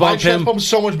chest bump him. My chest bump's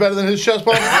so much better than his chest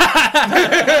bump.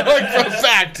 Like, for a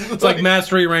fact. It's like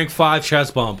Mastery Rank 5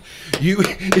 chest bump.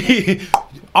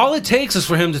 All it takes is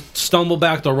for him to stumble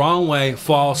back the wrong way,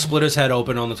 fall, split his head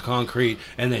open on the concrete,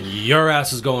 and then your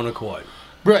ass is going to court.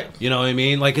 Right. You know what I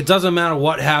mean? Like, it doesn't matter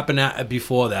what happened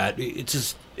before that. It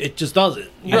just doesn't.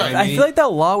 You know what I mean? feel like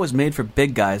that law was made for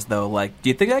big guys, though. Like, do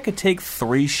you think I could take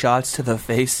 3 shots to the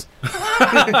face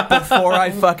before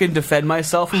I fucking defend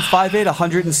myself? I'm 5'8",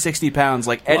 160 pounds.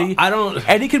 Like, Eddie,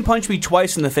 Eddie can punch me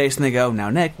twice in the face, and they go, "Now,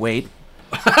 Nick, wait."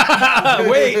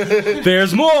 Wait,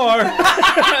 there's more. All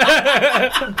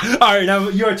right, now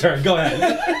your turn. Go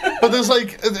ahead. But there's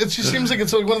like, it just seems like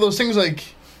it's like one of those things. Like,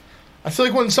 I feel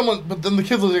like when someone, but then the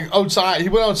kid was like outside. He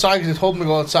went outside because he told him to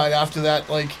go outside. After that,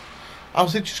 like, I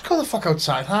was like, just go the fuck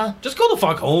outside, huh? Just go the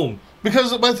fuck home.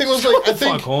 Because my thing was like,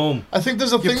 fuck home. I think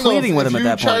there's a You're thing though. pleading with him at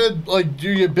that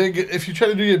If you try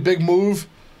to do your big move,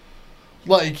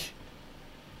 like,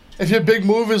 if your big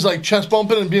move is like chest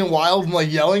bumping and being wild and like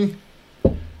yelling.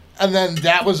 And then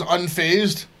that was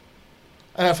unfazed.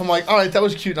 And if I'm like, all right, that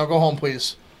was cute, now go home,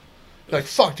 please. Like,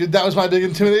 fuck, dude, that was my big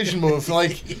intimidation move.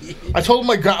 Like, I told him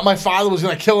my father was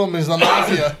going to kill him as the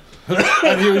mafia.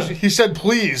 And he said,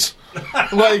 please.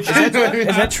 Like,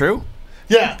 Is that true?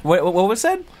 Yeah. What was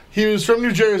said? He was from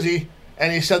New Jersey,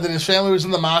 and he said that his family was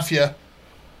in the mafia.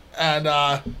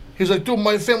 And he's like, dude,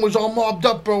 my family's all mobbed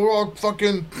up, bro. We're all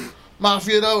fucking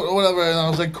mafia'd out or whatever. And I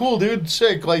was like, cool, dude,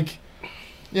 sick. Like,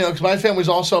 you know, because my family's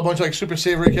also a bunch of, like, super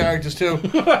savory characters, too.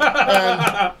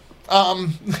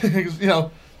 And, you know,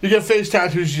 you get face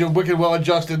tattoos, you're wicked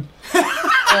well-adjusted.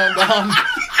 And,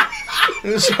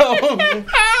 so,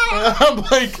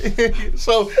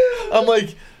 I'm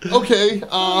like, okay,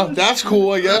 that's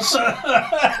cool, I guess.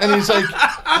 And he's like,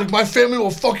 my family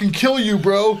will fucking kill you,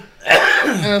 bro.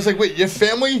 And I was like, wait, your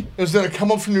family is going to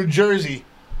come up from New Jersey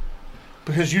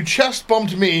because you chest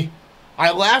bumped me.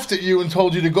 I laughed at you and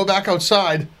told you to go back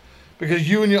outside because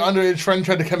you and your underage friend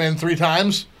tried to come in 3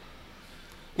 times.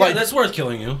 Like, that's worth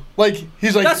killing you. Like,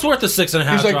 he's like... That's worth the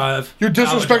 6.5 like, drive. You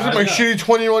disrespected my shitty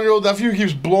 21-year-old nephew who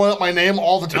keeps blowing up my name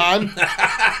all the time.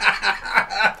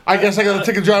 I guess I gotta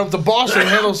take a drive up to Boston and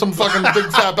handle some fucking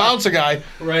big fat bouncer guy.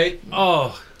 Right?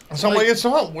 Oh. So I'm like, it's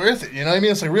not worth it, you know what I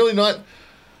mean? It's like, really not...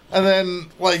 And then,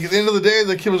 like, at the end of the day,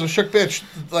 the kid was a shook bitch.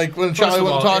 Like, when Charlie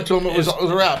went and talked to him, it was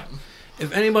a wrap.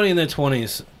 If anybody in their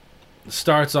 20s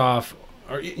starts off,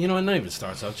 or, you know, not even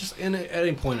starts off, just at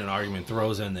any point in an argument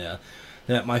throws in there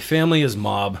that my family is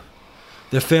mob,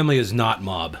 their family is not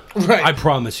mob. Right. I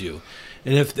promise you.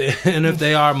 And if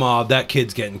they are mob, that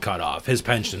kid's getting cut off. His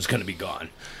pension's going to be gone.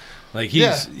 Like,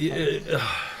 he's... Yeah.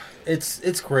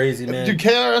 It's crazy, man. Dude,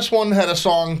 KRS-One had a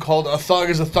song called "A Thug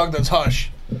Is a Thug That's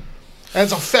Hush." And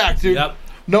it's a fact, dude. Yep.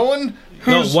 No one...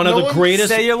 One of the greatest...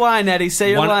 Say your line, Eddie. Say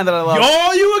your line that I love.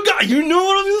 Oh, you know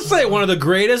what I'm going to say. One of the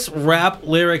greatest rap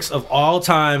lyrics of all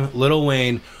time, Lil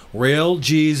Wayne, real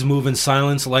G's moving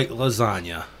silence like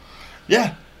lasagna.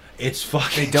 Yeah. It's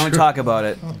fucking Don't talk about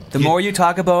it. The more you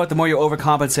talk about it, the more you're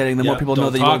overcompensating, the more people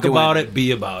know that you don't do it. Talk about it, be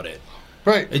about it.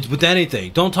 Right. It's with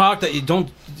anything. Don't talk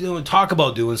talk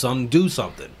about doing something, do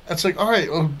something. It's like, all right,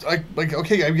 well,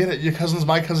 okay, I get it. Your cousin's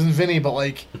my cousin Vinny, but,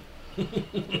 like,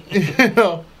 you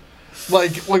know...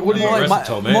 Like, what do you... More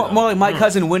like my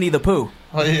cousin Winnie the Pooh.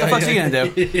 Oh, yeah, what the fuck's he gonna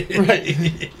do?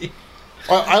 Right.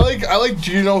 I like,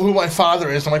 do you know who my father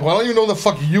is? I'm like, well, I don't even know who the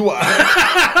fuck you are.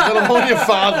 I don't know your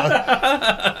father.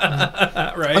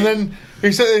 Right. And then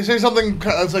they say something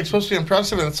that's, like, supposed to be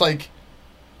impressive, and it's like,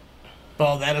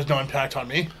 well, that has no impact on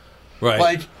me. Right.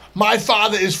 Like, my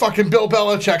father is fucking Bill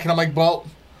Belichick, and I'm like, well,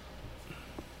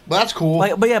 that's cool.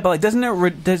 Like, but doesn't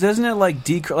it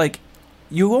like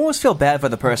you almost feel bad for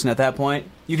the person at that point.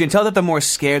 You can tell that they're more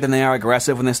scared than they are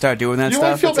aggressive when they start doing that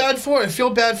stuff. You know what I feel bad for? I feel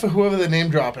bad for whoever they're name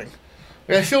dropping.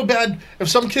 Like, I feel bad if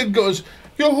some kid goes,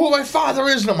 you know who my father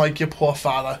is? And I'm like, your poor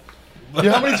father. You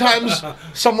know how many times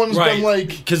someone's been like...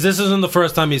 Because this isn't the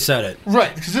first time he said it.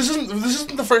 Right, because this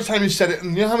isn't the first time he said it.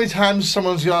 And you know how many times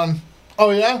someone's gone,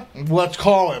 oh yeah? Let's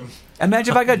call him.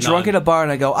 Imagine if I got drunk at a bar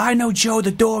and I go, I know Joe, the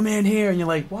doorman here. And you're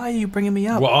like, why are you bringing me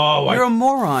up? Oh, you're a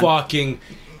moron. Fucking...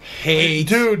 hate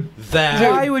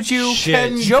that. Why would you?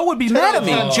 Shit. Joe would be mad at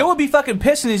me. Joe would be fucking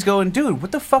pissed, and he's going, "Dude,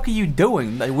 what the fuck are you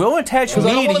doing? Like, we'll attach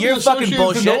me to your fucking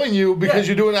bullshit." Knowing you because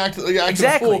you're doing exactly.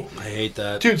 A fool. I hate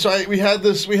that, dude. So we had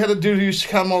a dude who used to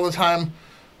come all the time,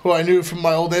 who I knew from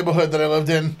my old neighborhood that I lived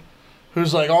in,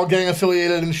 who's like all gang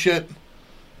affiliated and shit,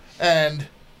 and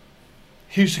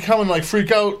he used to come and like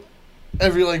freak out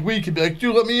every like week. He'd be like,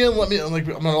 "Dude, let me in." I'm like,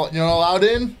 you're not allowed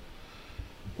in.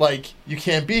 Like, you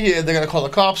can't be here, they're going to call the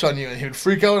cops on you. And he would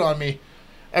freak out on me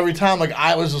every time, like,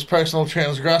 I was this personal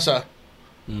transgressor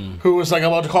who was, like,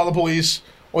 about to call the police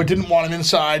or didn't want him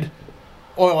inside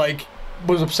or, like,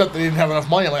 was upset that he didn't have enough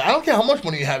money. I'm like, I don't care how much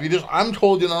money you have. I'm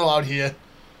told you're not allowed here.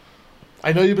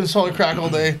 I know you've been selling crack all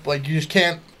day. Like, you just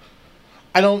can't.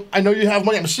 I know you have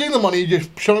money. I'm seeing the money. You're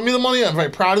showing me the money. I'm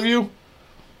very proud of you.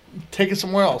 take it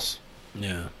somewhere else.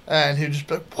 Yeah. And he'd just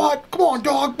be like, what? Come on,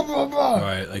 dog. Blah, blah, blah. All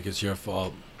right, like it's your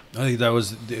fault. I think that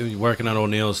was working at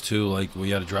O'Neill's too. Like we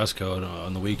had a dress code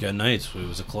on the weekend nights. It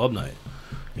was a club night,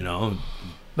 you know.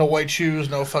 No white shoes,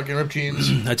 no fucking ripped jeans.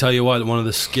 I tell you what, one of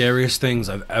the scariest things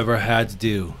I've ever had to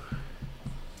do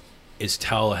is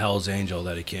tell a Hell's Angel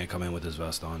that he can't come in with his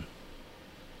vest on.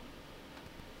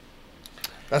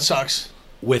 That sucks.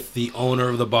 With the owner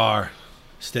of the bar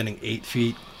standing 8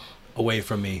 feet away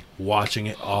from me, watching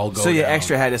it all go So you down.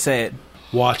 extra had to say it.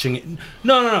 Watching it.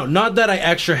 No. Not that I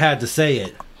extra had to say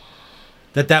it.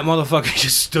 That motherfucker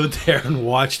just stood there and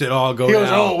watched it all go He down.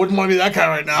 goes, oh, wouldn't want to be that guy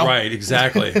right now. Right,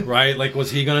 exactly. Right? Like,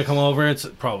 was he going to come over?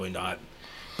 Probably not.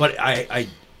 But I,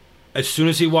 as soon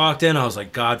as he walked in, I was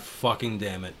like, God fucking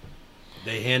damn it.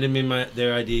 They handed me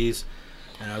their IDs,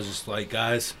 and I was just like,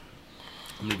 guys,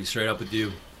 I'm going to be straight up with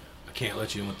you. I can't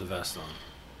let you in with the vest on.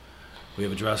 We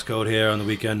have a dress code here on the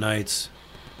weekend nights.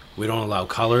 We don't allow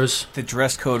colors. The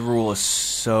dress code rule is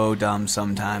so dumb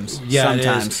sometimes. Yeah,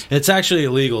 sometimes. it is. It's actually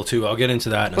illegal, too. I'll get into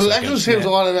that in a But it second. actually saves a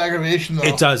lot of aggravation, though.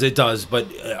 It does. But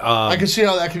I can see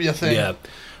how that could be a thing. yeah.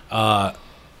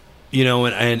 You know,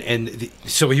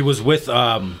 so he was with...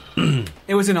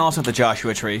 It was in also the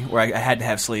Joshua Tree where I had to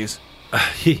have sleeves.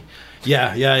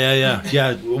 Yeah.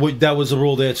 That was the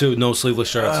rule there, too. No sleeveless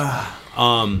shirts.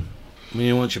 You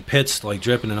don't want your pits, like,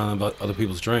 dripping in on other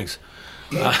people's drinks.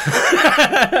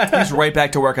 He's right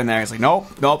back to work in there. He's like,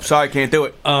 nope, sorry, can't do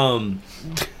it.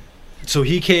 So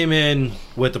he came in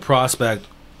with the Prospect,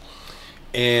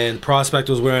 and Prospect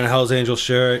was wearing a Hell's Angel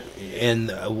shirt,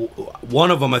 and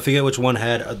one of them, I forget which one,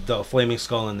 had the flaming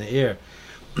skull in the ear.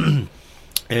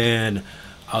 And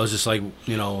I was just like,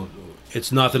 you know,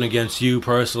 it's nothing against you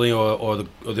personally or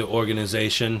the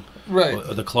organization, Right.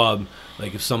 or the club.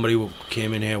 Like, if somebody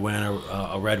came in here wearing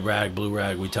a red rag, blue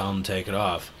rag, we tell them to take it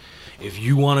off. If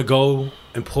you want to go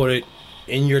and put it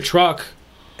in your truck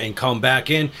and come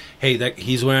back in, hey,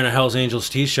 he's wearing a Hell's Angels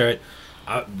t-shirt.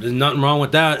 There's nothing wrong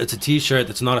with that. It's a t-shirt.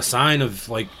 That's not a sign of,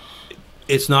 like,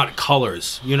 it's not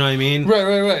colors. You know what I mean?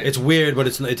 Right. It's weird, but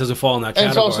it doesn't fall in that And category.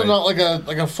 it's also not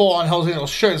like a full-on Hell's Angels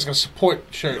shirt. It's like a support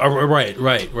shirt. Right.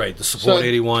 The Support So-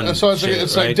 81 so it's like- shit,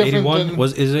 it's like right? different 81? than-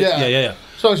 Is it? Yeah. Yeah.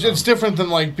 So it's different than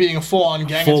like being a full-on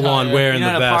gang Full attire. on wearing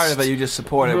You're the not a part vest. of it, you just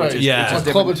support it. Right. Which is, Yeah. which Or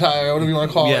is club different. attire, whatever you want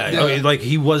to call Yeah, it. I mean, like,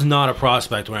 he was not a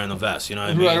Prospect wearing the vest, you know what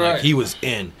I mean? Right. Like, he was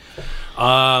in.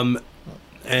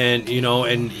 And, you know,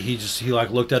 and he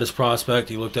like looked at his Prospect,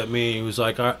 he looked at me, he was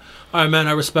like, all right, man,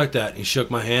 I respect that. He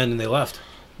shook my hand and they left.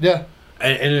 Yeah.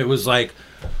 And it was like,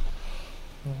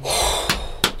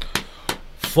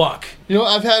 fuck. You know,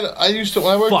 I used to,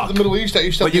 when I worked in the Middle East, I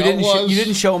used to have But you the didn't, Outlaws. you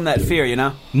didn't show him that fear, you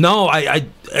know? No,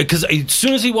 because as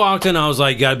soon as he walked in, I was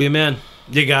like, you gotta be a man.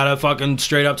 You gotta fucking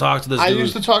straight up talk to this dude. I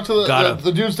used to talk to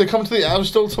the dudes that come to the Avs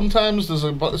still sometimes. There's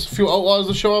a few Outlaws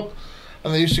that show up,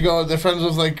 and they used to go, they're friends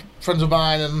of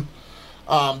mine,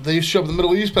 and they used to show up in the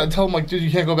Middle East, but I'd tell them, like, dude,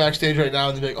 you can't go backstage right now,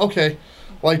 and they'd be like, okay.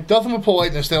 Like, nothing but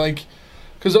politeness. They're like,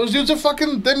 because those dudes are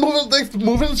fucking, they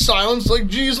move in silence like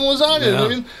G's and lasagna. You know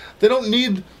what I mean? They don't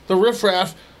need the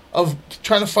riffraff of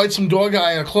trying to fight some door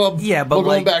guy in a club. Yeah, but or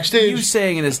going like, backstage. you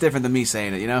saying it is different than me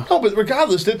saying it, you know? No, but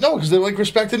regardless, because they're like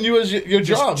respecting you as your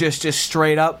job. Just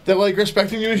straight up. They're like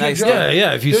respecting you as Nice. your job.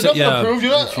 Yeah. If you There's say, nothing to prove.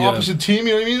 You're not if you- opposite team.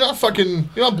 You know what I mean?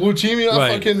 You're not blue team. You're not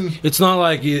Right. fucking. It's not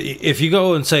like if you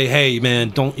go and say, "Hey,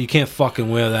 man, you can't fucking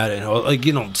wear that," and like,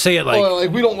 you know, say it like, Or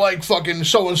like we don't like fucking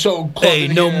so and so. "Hey,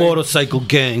 no motorcycle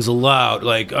gangs allowed."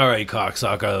 Like, all right,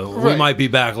 cocksucker, we Right. might be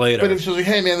back later. But if it's like,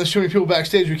 hey man, there's too many people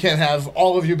backstage. We can't have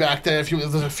all of you back there. If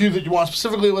there's a few that you want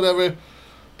specifically, whatever.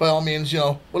 By all means, you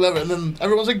know, whatever. And then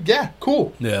everyone's like, yeah,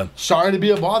 cool. Yeah, Sorry to be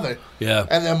a bother. yeah,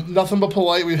 And then nothing but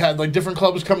polite. We've had like different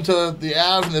clubs come to the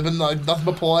Ave, and they've been like nothing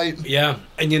but polite. yeah.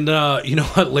 And you know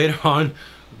what? Later on,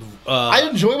 I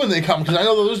enjoy when they come because I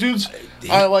know those dudes.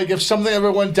 I like if something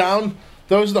ever went down.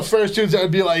 Those are the first dudes that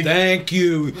would be like, thank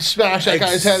you. smash that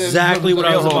guy's head. Exactly what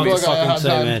I was about to Door guy fucking had say,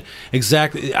 done. man.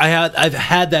 Exactly. I've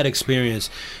had that experience.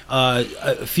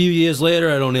 A few years later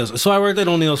at O'Neill's. So I worked at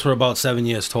O'Neill's for about 7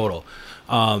 years total.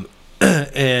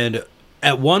 And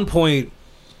at one point,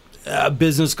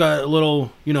 business got a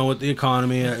little, you know, with the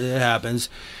economy, it happens.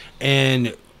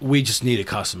 And we just needed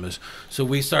customers. So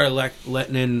we started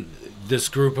letting in this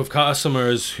group of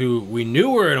customers who we knew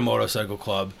were in a motorcycle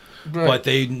club. Right. But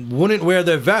they wouldn't wear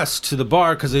their vest to the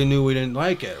bar because they knew we didn't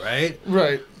like it, right?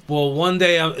 Right. Well, one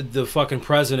day the fucking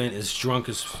president is drunk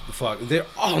as fuck. They're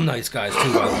all nice guys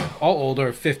too, by the way. All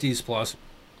older, 50s plus.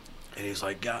 And he's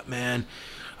like, God, man,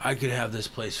 I could have this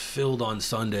place filled on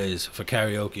Sundays for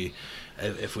karaoke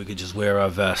if we could just wear our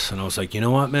vests. And I was like, you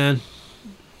know what, man?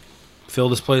 Fill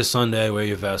this place Sunday, wear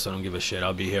your vest. I don't give a shit.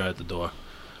 I'll be here at the door.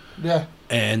 Yeah.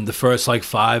 And the first like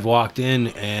 5 walked in,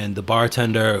 and the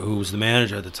bartender, who was the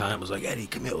manager at the time, was like, "Eddie,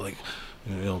 come here," like,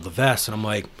 the vest. And I'm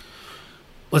like,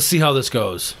 "Let's see how this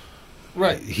goes."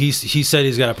 Right. He said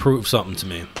he's got to prove something to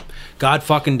me. God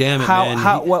fucking damn it,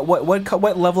 man.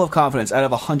 What level of confidence out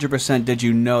of 100% did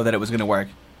you know that it was going to work?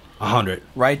 100.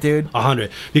 Right, dude?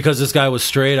 100. Because this guy was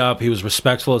straight up. He was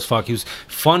respectful as fuck. He was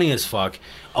funny as fuck.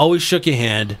 Always shook your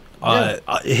hand.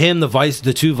 Him,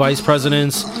 the 2 vice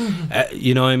presidents,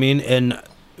 you know what I mean? And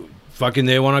fucking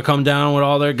they want to come down with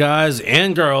all their guys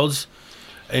and girls.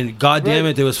 And God damn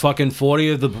it, there was fucking 40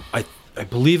 of the, I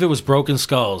believe it was Broken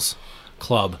Skulls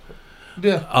Club.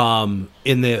 Yeah.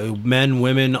 In the men,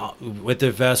 women with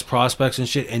their vest, prospects and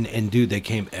shit, and dude, they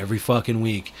came every fucking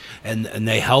week, and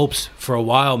they helped for a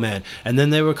while, man. And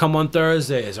then they would come on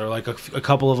Thursdays, or like a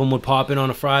couple of them would pop in on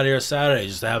a Friday or Saturday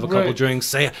just to have a couple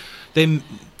drinks. They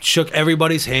shook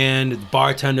everybody's hand,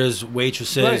 bartenders,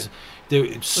 waitresses. Right.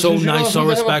 They're so nice, so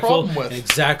respectful.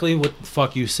 Exactly what the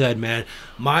fuck you said, man.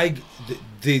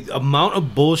 The amount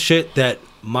of bullshit that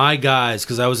my guys,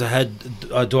 because I was a head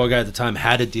door guy at the time,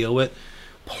 had to deal with,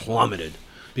 plummeted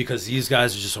because these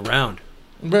guys are just around.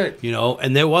 Right. You know,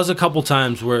 and there was a couple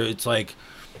times where it's like,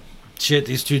 shit,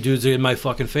 these 2 dudes are in my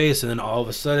fucking face, and then all of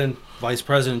a sudden, vice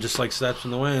president just like steps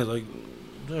in the way, like,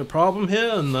 is there a problem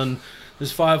here? And then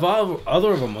there's 5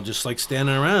 other of them are just like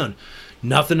standing around.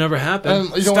 Nothing ever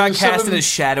happened. Start casting a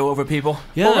shadow over people.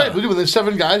 Yeah. Well, right, but when there's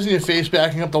 7 guys in your face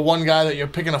backing up the one guy that you're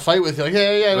picking a fight with, you're like,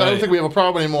 yeah, I don't think we have a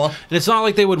problem anymore. And it's not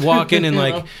like they would walk in and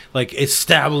like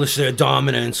establish their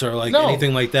dominance or like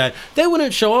anything like that. They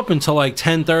wouldn't show up until like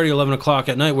 10:30, 11 o'clock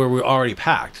at night, where we're already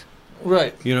packed.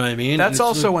 Right. You know what I mean? That's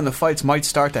also when the fights might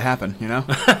start to happen, you know?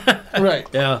 Right.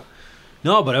 Yeah.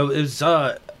 No, but it was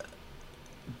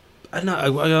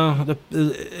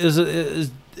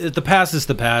the past is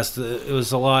the past. It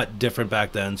was a lot different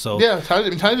back then. So yeah, times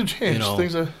have changed. You know,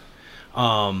 Things are.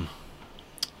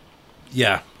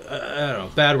 Yeah, I don't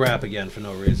know. Bad rap again for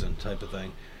no reason, type of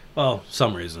thing. Well,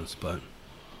 some reasons, but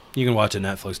you can watch a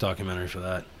Netflix documentary for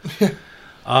that.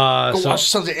 Go watch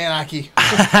Sons of Anarchy.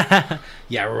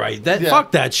 Yeah, right.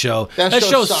 Fuck that show. That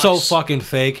show's sucks. so fucking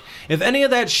fake. If any of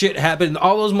that shit happened,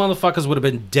 all those motherfuckers would have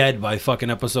been dead by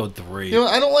fucking episode 3. You know,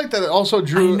 I don't like that. It also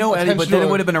drew. I know, Eddie, but then it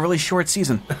would have been a really short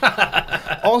season.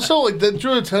 Also, like that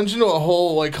drew attention to a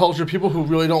whole like culture of people who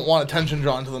really don't want attention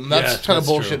drawn to them. That's kind of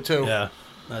bullshit true. too. Yeah,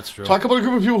 that's true. Talk about a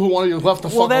group of people who want you left the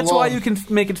fuck alone. Well, that's why you can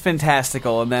make it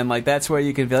fantastical, and then like that's where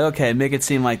you can be like, okay, make it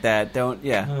seem like that. Don't.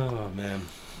 Oh man.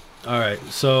 All right,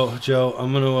 so Joe,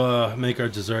 I'm gonna make our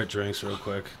dessert drinks real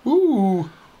quick. Ooh.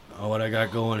 What I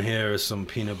got going here is some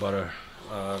peanut butter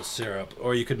syrup,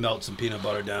 or you could melt some peanut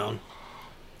butter down,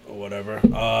 or whatever.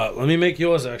 Let me make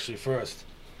yours actually first.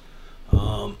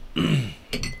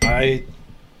 I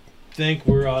think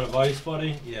we're out of ice,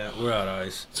 buddy. Yeah, we're out of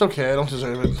ice. It's okay. I don't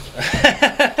deserve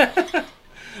it.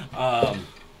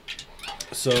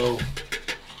 So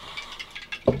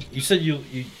you said you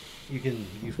can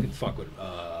fuck with.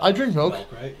 I drink milk.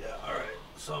 Right? Yeah. All right.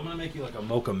 So I'm gonna make you like a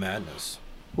mocha madness.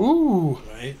 Ooh.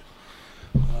 Right.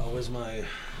 Where's my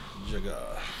jigger?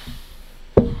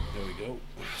 There we go.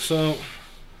 So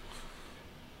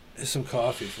here's some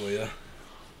coffee for you.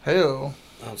 Hey-o.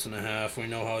 1.5 ounces. We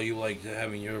know how you like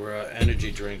having your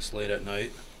energy drinks late at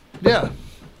night. Yeah.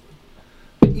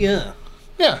 Yeah.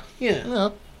 Yeah.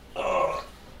 What Yeah.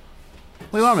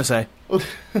 do you want me to say?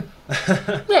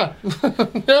 Yeah.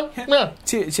 Yeah.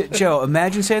 Joe,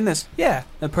 imagine saying this. Yeah.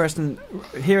 The person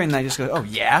hearing that just goes, oh,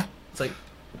 yeah? It's like,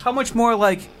 how much more,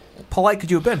 like, polite could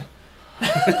you have been?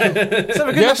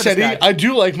 Yes, Eddie, I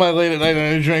do like my late at night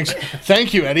energy drinks.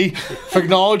 Thank you, Eddie, for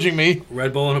acknowledging me.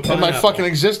 Red Bull and a pineapple. pineapple. And my fucking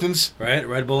existence. Right?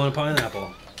 Red Bull and a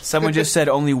pineapple. Someone just said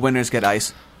only winners get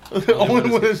ice. Only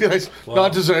winners get ice. Well,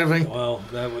 not deserving. Well,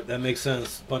 that makes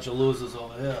sense. Bunch of losers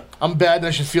over here. I'm bad and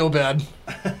I should feel bad.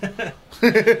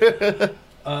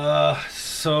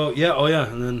 So, yeah. Oh,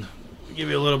 yeah. And then give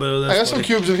you a little bit of this. I got some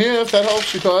cubes in here if that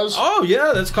helps because... Oh,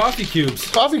 yeah. That's coffee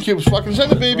cubes. Coffee cubes. Fucking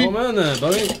send it, baby. Oh, man, there,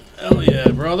 buddy. Hell yeah,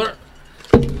 brother.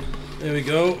 There we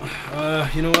go.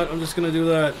 You know what? I'm just going to do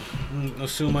that.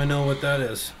 Assume I know what that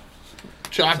is.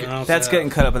 Chalk it. That's getting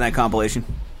cut up in that compilation.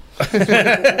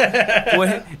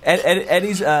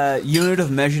 Eddie's unit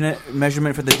of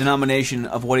measurement for the denomination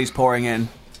of what he's pouring in.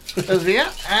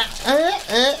 Yeah,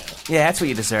 that's what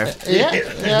you deserve. Yeah,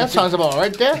 that sounds about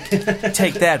right there.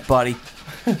 Take that, buddy.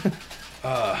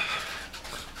 All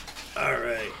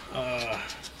right. Oh,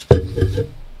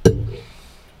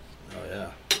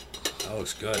 yeah. That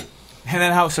looks good. And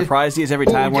then how surprised he is every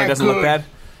time where it doesn't look bad.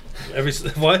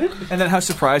 What? And then how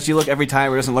surprised you look every time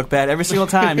where it doesn't look bad. Every single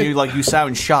time you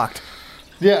sound shocked.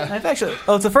 Yeah. I've actually.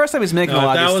 Oh, it's the first time he's making a No,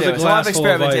 lot if of that these was too. a It's a lot of glass full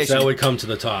of ice, experimentation. that would come to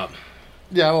the top.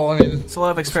 Yeah, well, I mean, It's a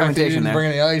lot of the fact that you experimentation didn't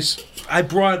bring there. any ice. I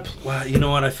brought. Well, you know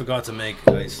what? I forgot to make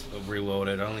ice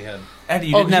reloaded. I only had. Eddie,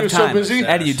 you Oh, didn't 'cause have you were so time. busy?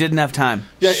 Eddie, you didn't have time.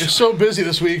 Yeah, you're so busy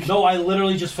this week. No, I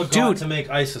literally just forgot Dude, to make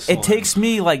ice. This morning. It takes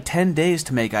me like 10 days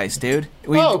to make ice, dude.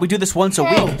 We Oh. do this once a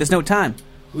Oh. week. There's no time.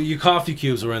 Well, your coffee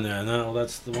cubes were in there. No,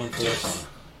 that's the one for this one.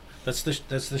 That's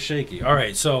the shaky. All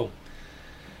right, so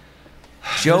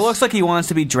Joe looks like he wants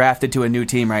to be drafted to a new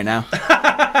team right now.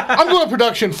 I'm going to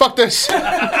production. Fuck this.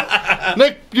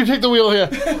 Nick, you take the wheel here.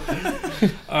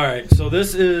 all right, so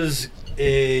this is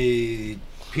a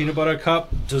peanut butter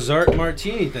cup dessert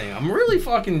martini thing. I'm really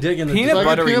fucking digging the Peanut Like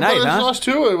butter- a Buttery peanut night, butter huh? sauce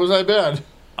too, or was I bad?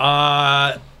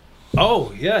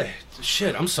 Oh yeah,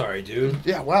 shit. I'm sorry, dude.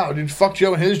 Yeah, wow, dude. Fuck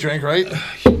Joe and his drink, right?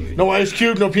 No ice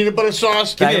cube, no peanut butter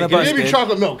sauce. Back Give of the bus, me dude.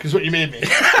 chocolate milk is what you made me.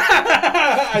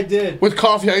 I did. With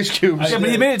coffee ice cubes. Yeah, but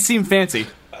he made it seem fancy.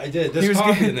 I did. He There's was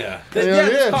coffee good. in there. Yeah,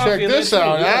 there's coffee check in there this too,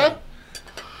 out, yeah. huh?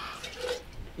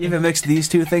 You ever mix these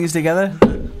two things together?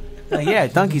 Yeah,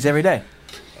 donkeys every day.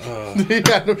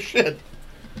 Yeah, no shit.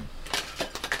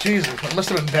 Jesus, it must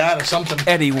have been bad or something.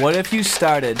 Eddie, what if you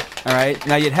started, all right?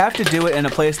 Now, you'd have to do it in a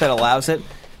place that allows it,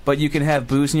 but you can have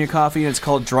booze in your coffee, and it's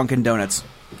called Drunken Donuts.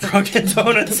 Drunken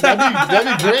Donuts.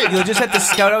 That'd be great. You'll just have to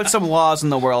scout out some laws in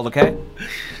the world, okay?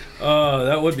 Oh,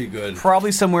 that would be good.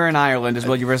 Probably somewhere in Ireland is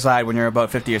where you reside when you're about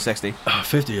 50 or 60.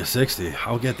 50 or 60.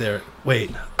 I'll get there.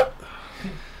 Wait,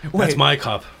 that's Wait. my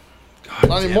cup. God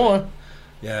Not damn it. anymore.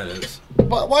 Yeah, it is.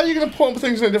 Why are you going to pour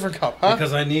things in a different cup, huh?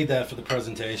 Because I need that for the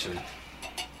presentation.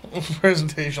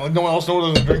 Presentation. Like no one else knows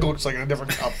what a drink looks like in a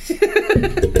different cup.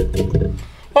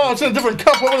 Oh, it's in a different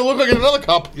cup. What would it look like in another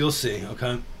cup? You'll see,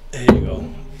 okay? There you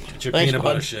go. Get your Thanks, peanut bud.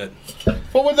 butter shit.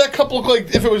 What would that cup look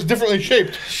like if it was differently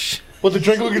shaped? Would the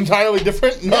drink look entirely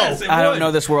different? No. Yes, it I don't would.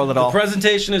 know this world at The all.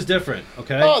 presentation is different,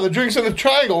 okay? Oh, the drink's in the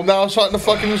triangle. Now it's not in the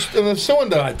fucking in the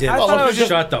cylinder. God damn I it. thought it Oh, was just-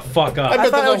 Shut the fuck up. I bet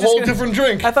thought I that's was a just whole gonna- different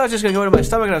drink. I thought it was just going to go to my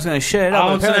stomach and I was going to shit it up.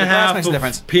 Ounce but and a apparently the glass half makes a of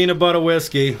difference. peanut butter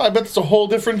whiskey. I bet it's a whole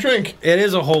different drink. It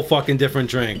is a whole fucking different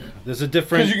drink. There's a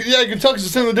different... Because you can tell because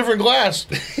it's in a different glass.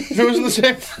 If it was in the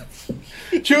same,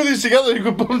 two of these together, you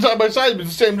could put them side by side, but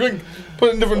it's the same drink. Put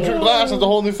it in a different glass, it's a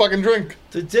whole new fucking drink.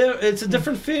 It's a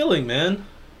different feeling, man.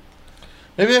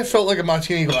 Maybe I felt like a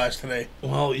martini glass today.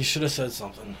 Well, you should have said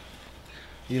something.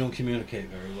 You don't communicate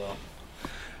very well.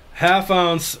 Half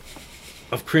ounce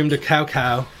of cream de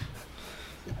cacao.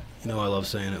 You know I love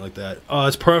saying it like that. Oh,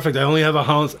 it's perfect. I only have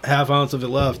half ounce of it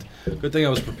left. Good thing I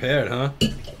was prepared, huh?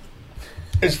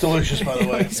 It's delicious, by the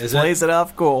way. Is Blaze it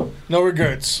off, cool. No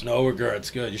regrets. No regrets.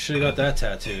 Good. You should have got that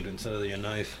tattooed instead of your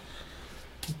knife.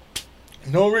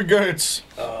 No regrets.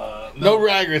 No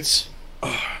regrets.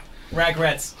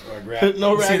 Regrets. Regret.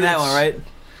 No You regrets. seen that one, right?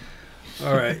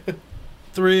 All right.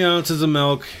 3 ounces of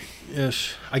milk.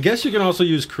 Ish. I guess you can also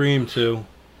use cream too.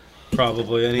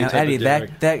 Probably any Now, type Eddie,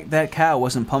 of dairy. that cow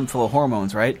wasn't pumped full of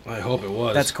hormones, right? I hope it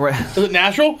was. That's correct. Is it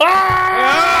natural?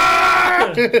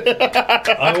 Ah!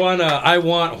 I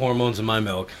want hormones in my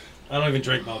milk. I don't even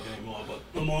drink milk anymore, but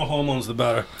the more hormones, the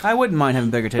better. I wouldn't mind having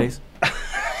bigger titties.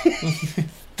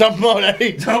 Dump them out,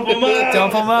 Eddie. Dump 'em out.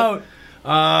 Dump them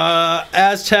out.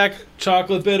 Aztec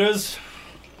chocolate bitters.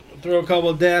 Throw a couple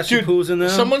of dash Dude, poos in there.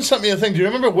 someone sent me a thing. Do you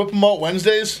remember Whip 'em Out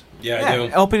Wednesdays? Yeah, I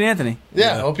do. Opie and Anthony.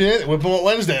 Yeah, Yeah. hope you did. Whip 'em Out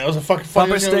Wednesday. That was a fucking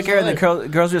funny Bumper sticker, and the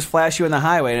girls just flash you in the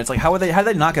highway, and it's like, how did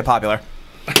they not get popular?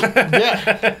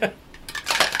 Yeah.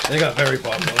 They got very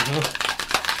popular.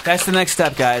 Huh? That's the next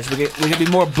step, guys. We can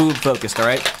be more boob focused, all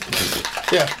right?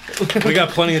 Yeah. We got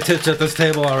plenty of tits at this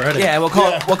table already. Yeah, we'll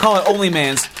call it Only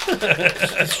Man's.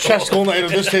 It's chest school night at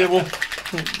this table.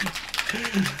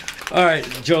 All right,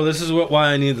 Joe. This is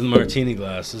why I need the martini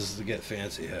glass. This is to get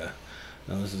fancy here.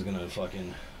 Now this is gonna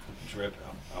fucking drip.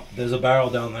 There's a barrel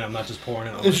down there. I'm not just pouring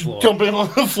it on the Just floor. dumping on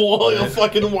the floor, you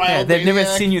fucking wild Yeah, they've never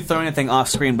maniac. seen you throw anything off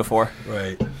screen before.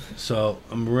 Right. So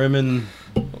I'm rimming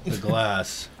the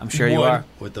glass I'm sure you Wood. are.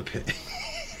 with the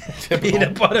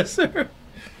peanut butter syrup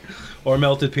or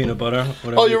melted peanut butter.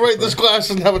 Whatever Oh, you you're right. prefer. This glass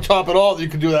doesn't have a top at all that you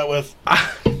can do that with.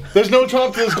 There's no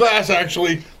top to this glass,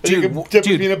 actually. That you can dip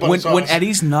in peanut butter sauce. when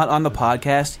Eddie's not on the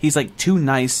podcast, he's like too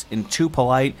nice and too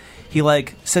polite. He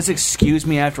like says excuse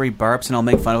me after he burps, and I'll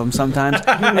make fun of him sometimes.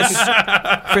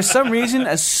 For some reason,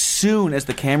 as soon as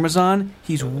the camera's on,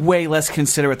 he's way less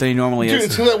considerate than he normally Dude, is.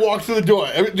 it's because I walk through the door.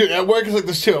 Dude, at work it's like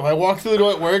this too. If I walk through the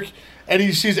door at work and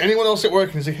he sees anyone else at work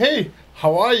and he's like, "Hey,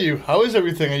 how are you? How is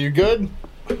everything? Are you good?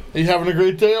 Are you having a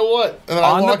great day or what?" And then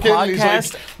On I walk the in and he's like,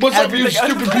 podcast, "What's up, you everything-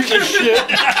 stupid piece of shit?"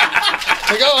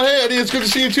 Like, "Oh, hey, Eddie, it's good to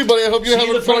see you too, buddy. I hope you're See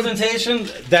having the fun." presentation?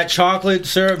 That chocolate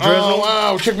syrup drizzle? Oh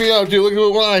wow, check me out, dude. Look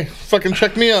at what I fucking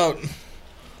check me out.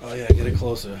 Oh yeah, get it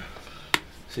closer.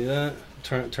 See that?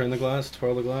 Turn the glass,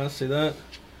 twirl the glass. See that?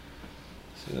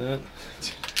 See that?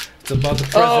 It's about the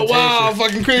presentation. Oh wow,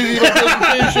 fucking crazy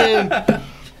presentation.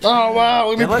 Oh wow,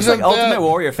 let me It looks present like Ultimate that.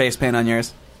 Warrior face paint on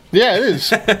yours. Yeah, it is.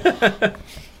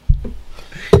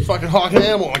 Fucking hawking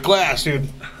animal on glass, dude.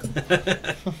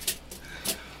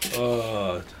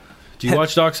 Do you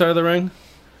watch Dark Side of the Ring?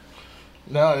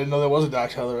 No, I didn't know there was a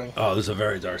Dark Side of the Ring. Oh, there's a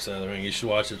very Dark Side of the Ring. You should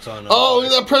watch it. It's on. Oh,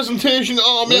 look at that presentation.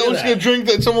 Oh man, Look at I was gonna that. drink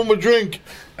that someone would drink.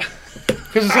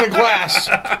 Because it's in a glass.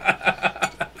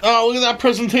 Oh, look at that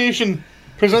presentation.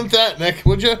 Present that, Nick,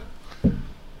 would you?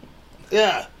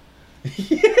 Yeah.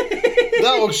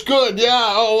 That looks good, yeah.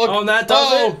 Oh, look. Oh, and that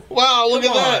does it? Wow, look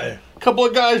Come at that. Couple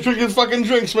of guys drinking fucking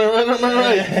drinks, man. Right, am I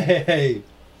right? Hey.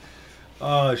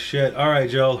 Oh shit! All right,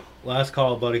 Joe. Last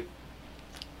call, buddy.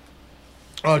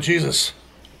 Oh, Jesus.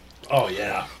 Oh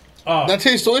yeah. Oh, That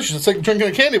tastes delicious. It's like drinking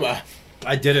a candy bar.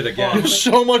 I did it again. There's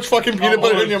so much fucking peanut Oh,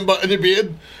 butter hold in your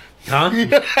beard. Huh?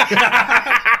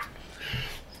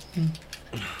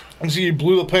 I see you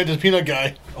blew the Planters peanut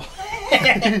guy.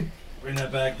 Bring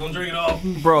that back. Don't drink it all.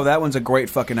 Bro, that one's a great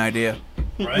fucking idea.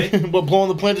 Right? What, blowing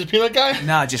the Planters peanut guy?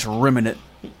 Nah, just rimming it.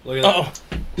 Look at that.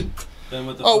 Oh. Then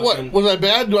with the Oh, what? fucking- Was I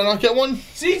bad? Do I not get one?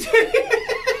 See?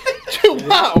 Dude,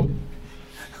 wow.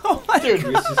 Oh my Dude,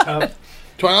 Reese's Cup.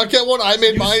 do I not get one? I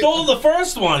made You my... stole the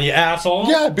first one, you asshole.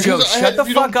 Yeah, Joe, because I shut had, the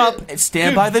you don't fuck up get- and stand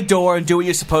Dude, by the door and do what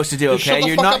you're supposed to do, shut okay? the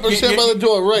You're fuck not up and stand by the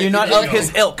door, right. You're not There of you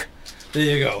his go. ilk. There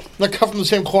you go. Not cut from the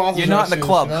same cloth. You're as not in the us,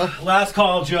 club. You know? Last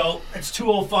call, Joe. It's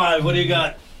 2:05. What do you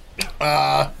got?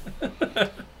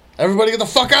 Everybody get the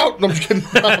fuck out! No, I'm just kidding.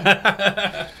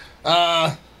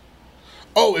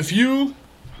 If you...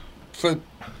 For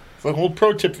a whole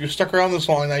pro tip, if you're stuck around this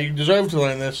long now, you deserve to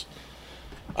learn this.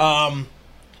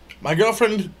 My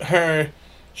girlfriend,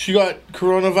 she got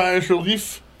coronavirus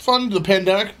relief fund, the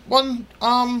pandemic one,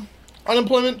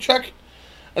 unemployment check,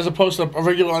 as opposed to a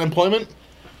regular unemployment.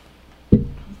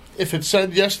 If it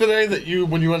said yesterday that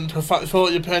when you went to fill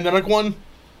out your pandemic one,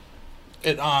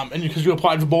 and because you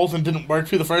applied for both and it didn't work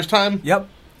for you the first time, Yep.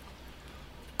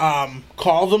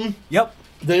 call them. Yep.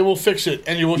 They will fix it,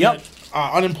 and you will Yep. get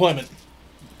unemployment.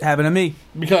 Happened to me.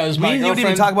 Because Me my and you didn't even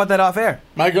girlfriend, talk about that off air.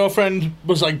 my girlfriend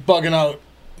was like bugging out.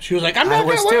 She was like, "I'm not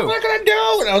was gonna. What am too. I gonna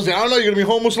do?" And I was like, "I don't know. You're gonna be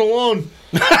homeless and alone."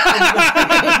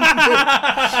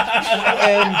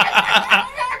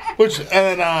 and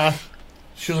then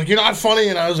she was like, "You're not funny,"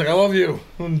 and I was like, "I love you."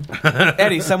 And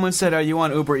Eddie, someone said, are you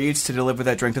on Uber Eats to deliver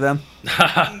that drink to them?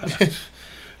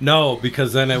 No,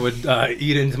 because then I would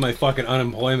eat into my fucking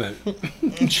unemployment.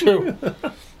 true.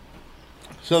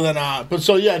 So then,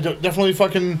 definitely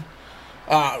fucking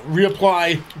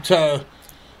reapply to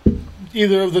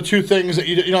either of the two things that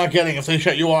you're not getting if they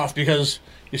shut you off, because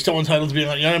you're still entitled to be you're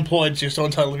unemployed, so you're still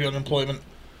entitled to be unemployment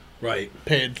Right.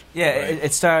 paid. Yeah, Right.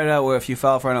 it started out where if you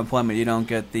file for unemployment, you don't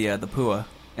get the PUA,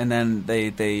 and then they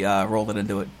rolled it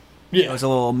into it. There Yeah, was a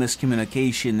little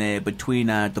miscommunication there between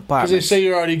because departments. they say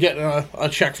you're already getting a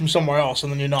check from somewhere else,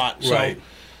 and then you're not. So Right.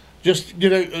 just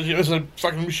she was on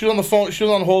the phone. She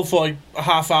was on hold for like a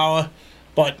half hour,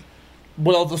 but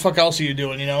what else the fuck else are you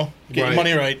doing? You know, get Right. your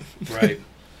money right. Right.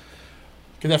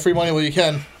 Get that free money while you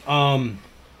can.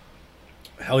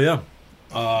 Hell yeah.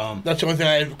 That's the only thing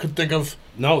I could think of.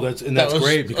 No, that's That was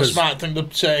great a because smart thing to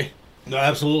say. no,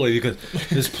 absolutely, because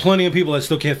there's plenty of people that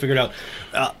still can't figure it out.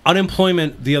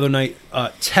 Unemployment the other night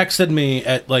texted me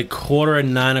at like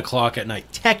 9:15 at night.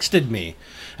 Texted me,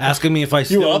 asking me if I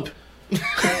still up?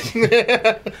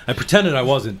 I pretended I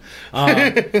wasn't.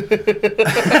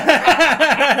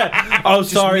 Oh,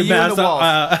 sorry, me, you, and Mass. the walls.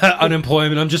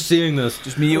 Unemployment. I'm just seeing this.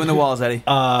 Just me, you, and the walls, Eddie.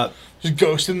 Just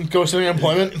ghosting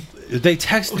employment. They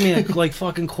texted me at like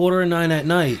fucking 9:15 at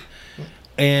night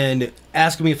and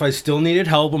asking me if I still needed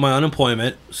help with my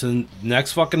unemployment. So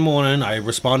next fucking morning, I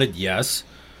responded yes.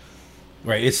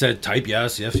 Right, it said type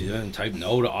yes, and type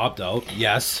no to opt out.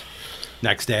 Yes.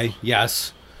 Next day,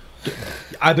 yes.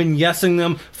 I've been yesing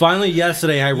them. Finally,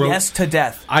 yesterday, I wrote. Yes to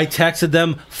death. I texted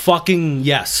them fucking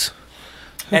yes.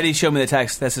 Eddie showed me the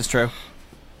text. This is true.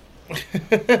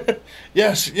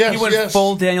 Yes, He went yes.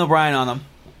 full Daniel Bryan on them.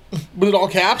 With it all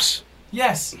caps.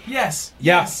 Yes, yes.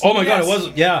 Yeah. yes, Oh my god, yes. it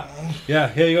wasn't. Yeah. Yeah.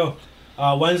 Here you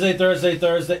go. Wednesday,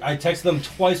 Thursday. I texted them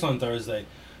twice on Thursday,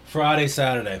 Friday,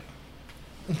 Saturday.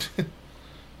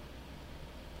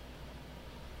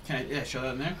 Can I show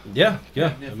that in there? Yeah.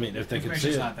 I mean, if they could see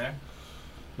it. not there.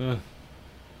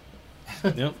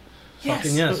 Yep. Yes,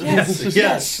 Fucking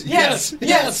yes.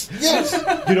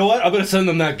 Yes. You know what? I'm gonna send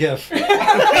them that gif.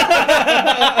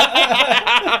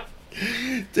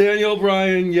 Daniel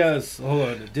Bryan, yes. Hold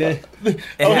on. It has to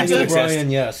Daniel exist.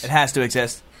 Bryan, yes. It has to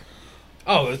exist.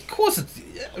 Oh, of course it's...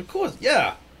 Yeah, of course,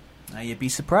 yeah. Now you'd be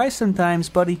surprised sometimes,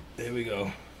 buddy. There we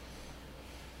go.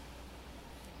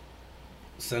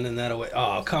 Sending that away.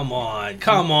 Oh, come on.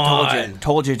 Come on.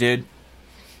 Told you, dude.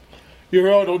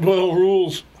 You're out on Doyle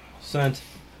rules. Sent.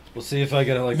 We'll see if I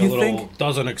get like a You little think?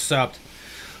 doesn't accept.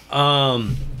 So,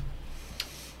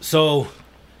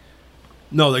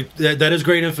 no, like that is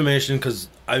great information because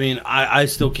I mean I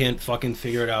still can't fucking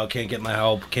figure it out. Can't get my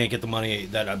help. Can't get the money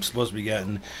that I'm supposed to be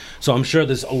getting. So I'm sure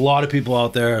there's a lot of people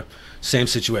out there, same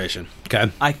situation.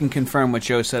 Okay. I can confirm what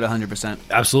Joe said 100%.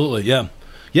 Absolutely. Yeah.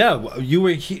 Yeah. You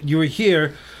were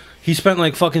here. He spent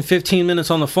like fucking 15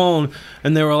 minutes on the phone,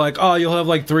 and they were like, "Oh, you'll have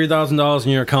like $3,000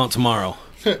 in your account tomorrow."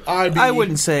 I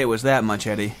wouldn't say it was that much,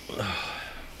 Eddie.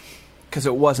 Because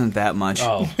it wasn't that much.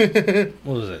 Oh.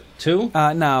 What was it? 2?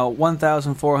 No,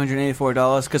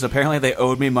 $1,484. Because apparently they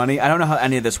owed me money. I don't know how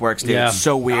any of this works, dude. Yeah. It's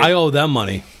so weird. I owe them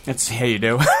money. Yeah, you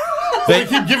do. They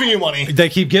keep giving you money. They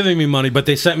keep giving me money, but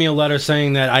they sent me a letter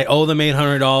saying that I owe them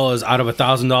 $800 out of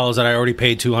 $1,000 that I already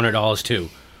paid $200 to.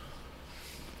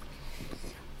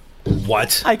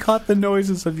 What? I caught the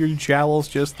noises of your jowls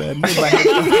just then. I'm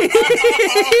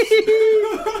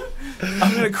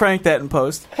going to crank that in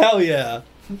post. Hell yeah.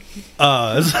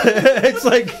 It's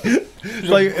like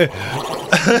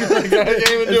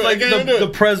the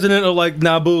president of like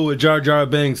Naboo with Jar Jar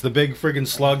Binks, the big freaking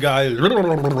slug guy. All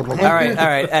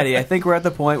right, Eddie. I think we're at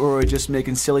the point where we're just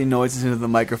making silly noises into the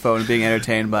microphone and being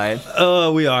entertained by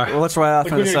it. We are. Well, let's ride off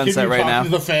into the sunset right now.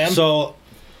 The fan. So,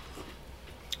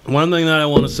 one thing that I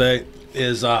want to say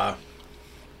is I'm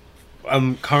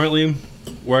currently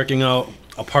working out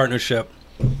a partnership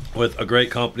with a great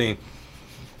company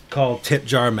called Tip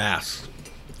Jar Masks.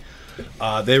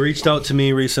 They reached out to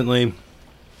me recently,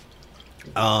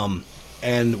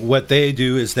 and what they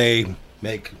do is they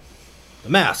make the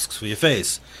masks for your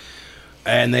face,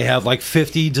 and they have like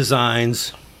 50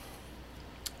 designs.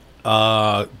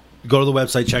 Go to the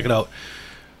website, check it out.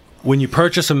 When you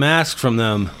purchase a mask from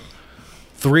them,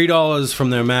 $3 from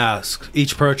their mask,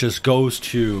 each purchase goes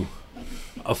to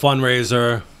a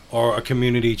fundraiser or a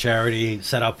community charity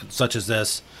set up such as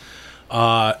this.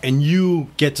 And you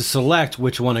get to select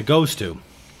which one it goes to.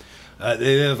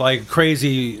 They have like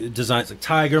crazy designs, like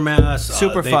tiger masks,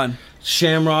 super fun.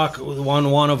 Shamrock,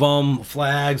 one of them,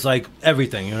 flags, like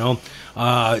everything. You know,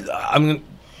 I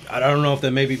don't know if they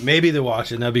maybe they're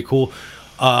watching. That'd be cool.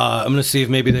 I'm gonna see if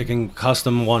maybe they can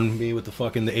custom one me with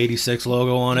the 86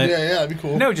 logo on it. Yeah, that'd be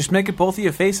cool. No, just make it both of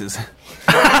your faces.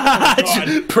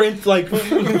 Print like this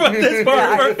part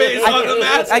of her face on the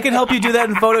mask. I can help you do that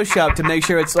in Photoshop to make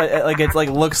sure it's like it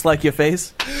looks like your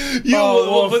face.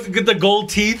 Get the gold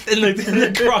teeth and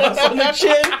the cross on the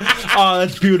chin. Oh,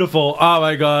 that's beautiful. Oh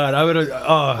my god, I'm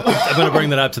gonna bring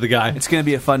that up to the guy. It's gonna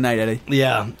be a fun night, Eddie.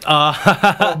 Yeah.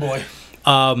 Oh boy.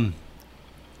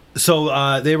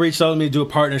 So they reached out to me to do a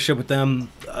partnership with them.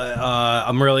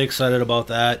 I'm really excited about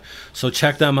that. So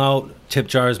check them out,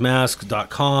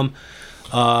 tipjarsmasks.com.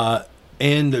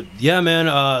 And yeah, man,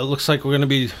 it looks like we're going to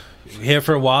be here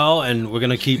for a while, and we're going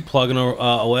to keep plugging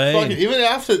away. Fuck it. Even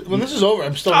after, when this is over,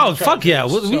 I'm still... Oh, fuck yeah.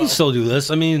 We can still do this.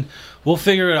 I mean, we'll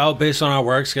figure it out based on our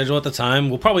work schedule at the time.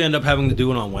 We'll probably end up having to do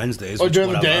it on Wednesdays. Or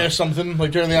during the day or something,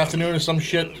 like during the afternoon or some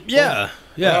shit. Yeah,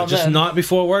 just then. not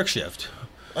before work shift.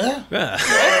 Yeah.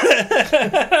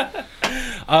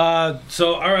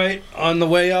 So, all right, on the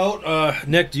way out,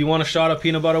 Nick, do you want a shot of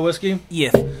peanut butter whiskey?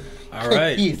 Yeah. All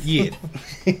right. Yeah.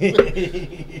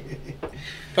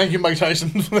 Thank you, Mike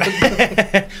Tyson.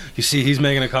 You see, he's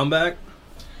making a comeback.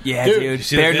 Yeah, Dude, dude.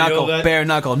 see the Bare video knuckle. of that? Bare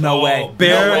knuckle. No way.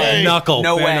 Bare No way. knuckle.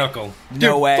 No bare way. knuckle. No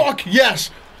Dude, way. fuck yes.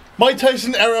 Mike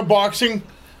Tyson era boxing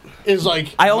is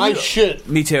like my shit.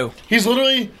 Me too. He's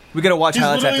literally Highlights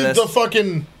after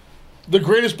this. the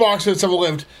greatest boxer that's ever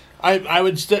lived. I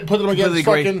would put them against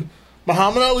agree. fucking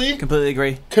Muhammad Ali Completely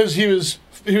agree. because he was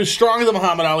stronger than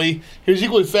Muhammad Ali. He was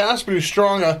equally fast, but he was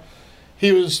stronger. He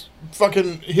had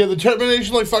the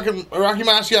determination like fucking Rocky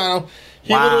Marciano.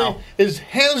 He Wow. literally is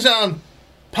hands down,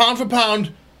 pound for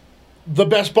pound, the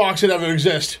best boxer to ever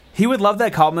exist. He would love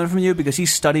that compliment from you because he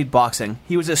studied boxing.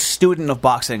 He was a student of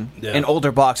boxing and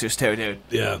older boxers too, dude.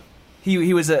 Yeah.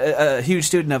 He was a huge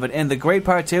student of it. And the great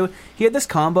part, too, he had this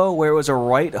combo where it was a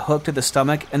right hook to the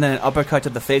stomach and then an uppercut to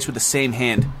the face with the same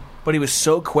hand. But he was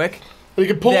so quick But he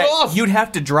could pull it that off. you'd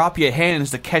have to drop your hands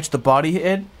to catch the body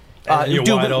hit. And you're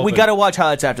wide we open. got to watch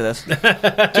highlights after this. Dude,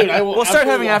 I will We'll start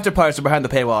having absolutely- after parties behind the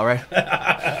paywall, right?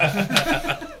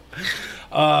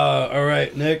 All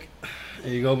right, Nick.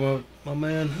 Here you go, my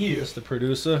man. Here's the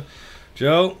producer.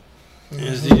 Joe.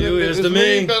 Here's to you. Here's to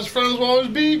me. Best friends will always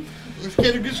be. If you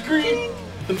get a good screen,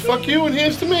 then fuck you and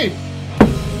here's to me.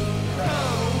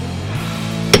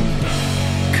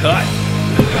 cut.